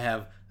 You're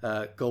gonna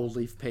have gold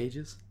leaf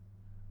pages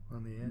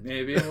on the end.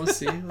 Maybe we'll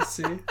see. We'll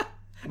see.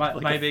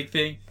 My big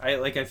thing,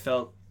 I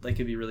felt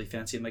it'd be really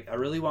fancy. I'm I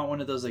really want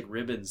one of those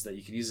ribbons that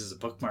you can use as a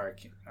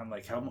bookmark. I'm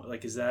how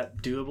is that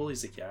doable?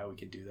 He's yeah, we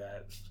could do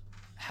that.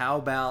 How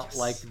about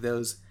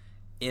those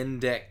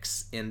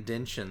index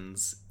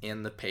indentions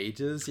in the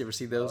pages? You ever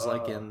see those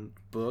in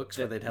books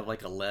where they'd have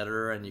a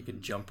letter and you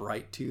could jump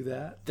right to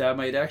that? That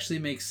might actually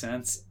make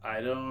sense. I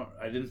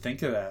didn't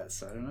think of that,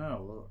 so I don't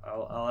know.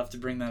 I'll have to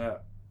bring that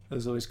up. It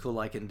was always cool,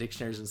 in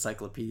dictionaries and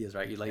encyclopedias,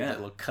 right? You that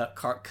little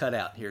cut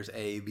out. Here's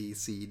A, B,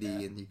 C, D,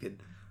 and you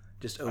could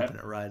just open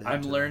it right.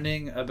 I'm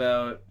learning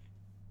about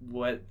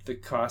what the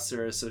costs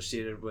are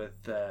associated with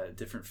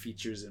different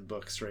features in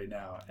books right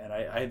now, and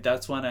I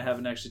that's one I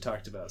haven't actually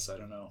talked about, so I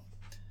don't know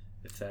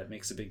if that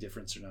makes a big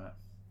difference or not.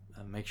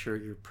 Make sure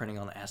you're printing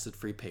on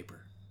acid-free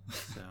paper,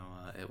 so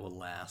it will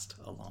last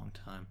a long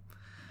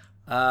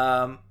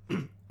time.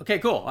 Okay,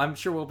 cool. I'm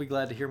sure we'll be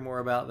glad to hear more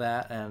about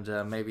that,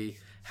 and maybe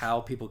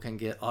how people can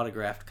get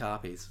autographed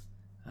copies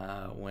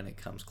when it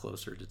comes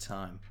closer to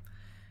time.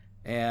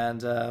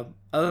 And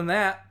other than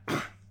that,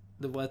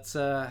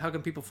 how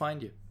can people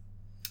find you?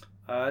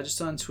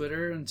 Just on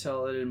Twitter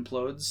until it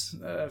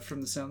implodes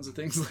from the sounds of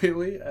things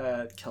lately.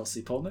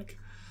 Kelsey Polnick.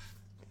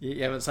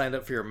 You haven't signed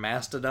up for your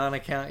Mastodon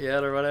account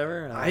yet or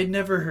whatever? I'd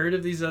never heard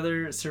of these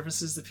other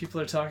services that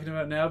people are talking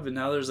about now, but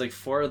now there's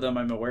 4 of them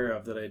I'm aware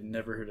of that I'd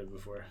never heard of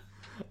before.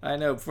 I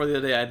know. Before the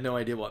other day, I had no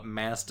idea what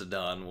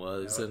Mastodon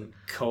was. And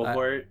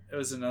Cohort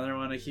was another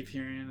one I keep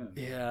hearing.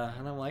 Yeah,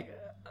 and I'm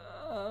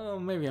oh,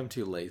 maybe I'm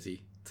too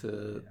lazy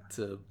to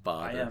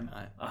bother. I am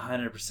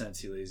 100%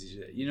 too lazy to do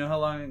that. You know how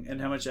long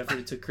and how much effort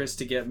it took Chris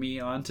to get me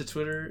onto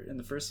Twitter in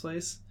the first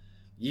place?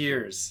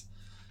 Years.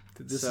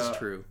 This is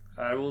true.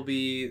 I will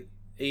be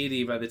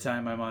 80 by the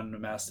time I'm on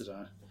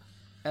Mastodon.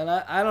 And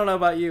I don't know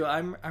about you.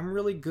 I'm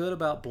really good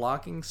about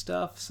blocking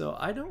stuff, so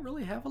I don't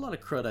really have a lot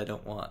of crud I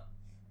don't want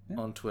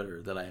on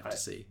Twitter that I have to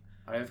see.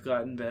 I've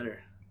gotten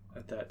better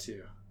at that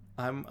too.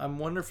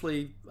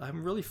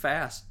 I'm really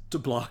fast to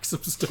block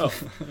some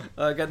stuff.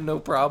 I got no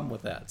problem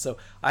with that. So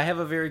I have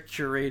a very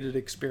curated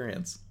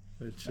experience,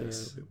 which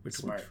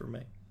works for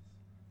me.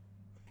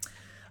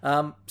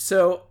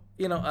 So,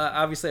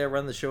 obviously I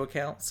run the show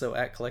account, so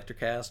at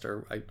CollectorCast,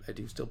 or I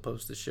do still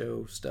post the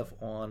show stuff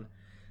on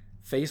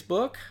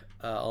Facebook,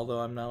 although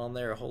I'm not on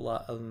there a whole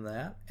lot other than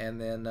that.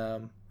 And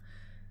then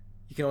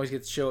you can always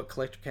get the show at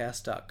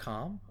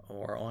collectorcast.com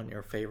or on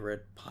your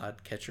favorite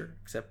podcatcher,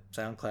 except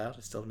SoundCloud.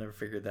 I still have never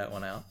figured that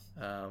one out.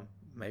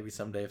 Maybe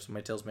someday if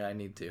somebody tells me I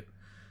need to.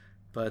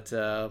 But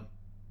I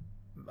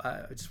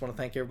just want to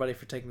thank everybody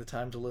for taking the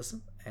time to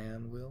listen,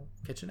 and we'll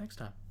catch you next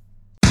time.